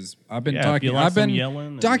it because I've been Yeah, if talking. you like I've been some yelling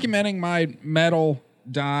and- documenting my metal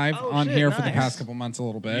dive Oh, on shit, here for the nice. past couple months a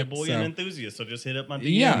little You're a bit. boy so- and enthusiast, so just hit up my DMs.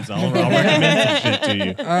 Yeah. I'll recommend some shit to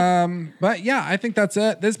you. But yeah, I think that's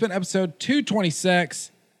it. This has been episode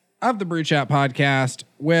 226 of the Brew Chat podcast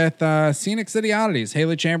with Scenic City Oddities,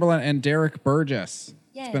 Haley Chamberlain and Derek Burgess.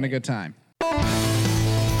 It's been a good time.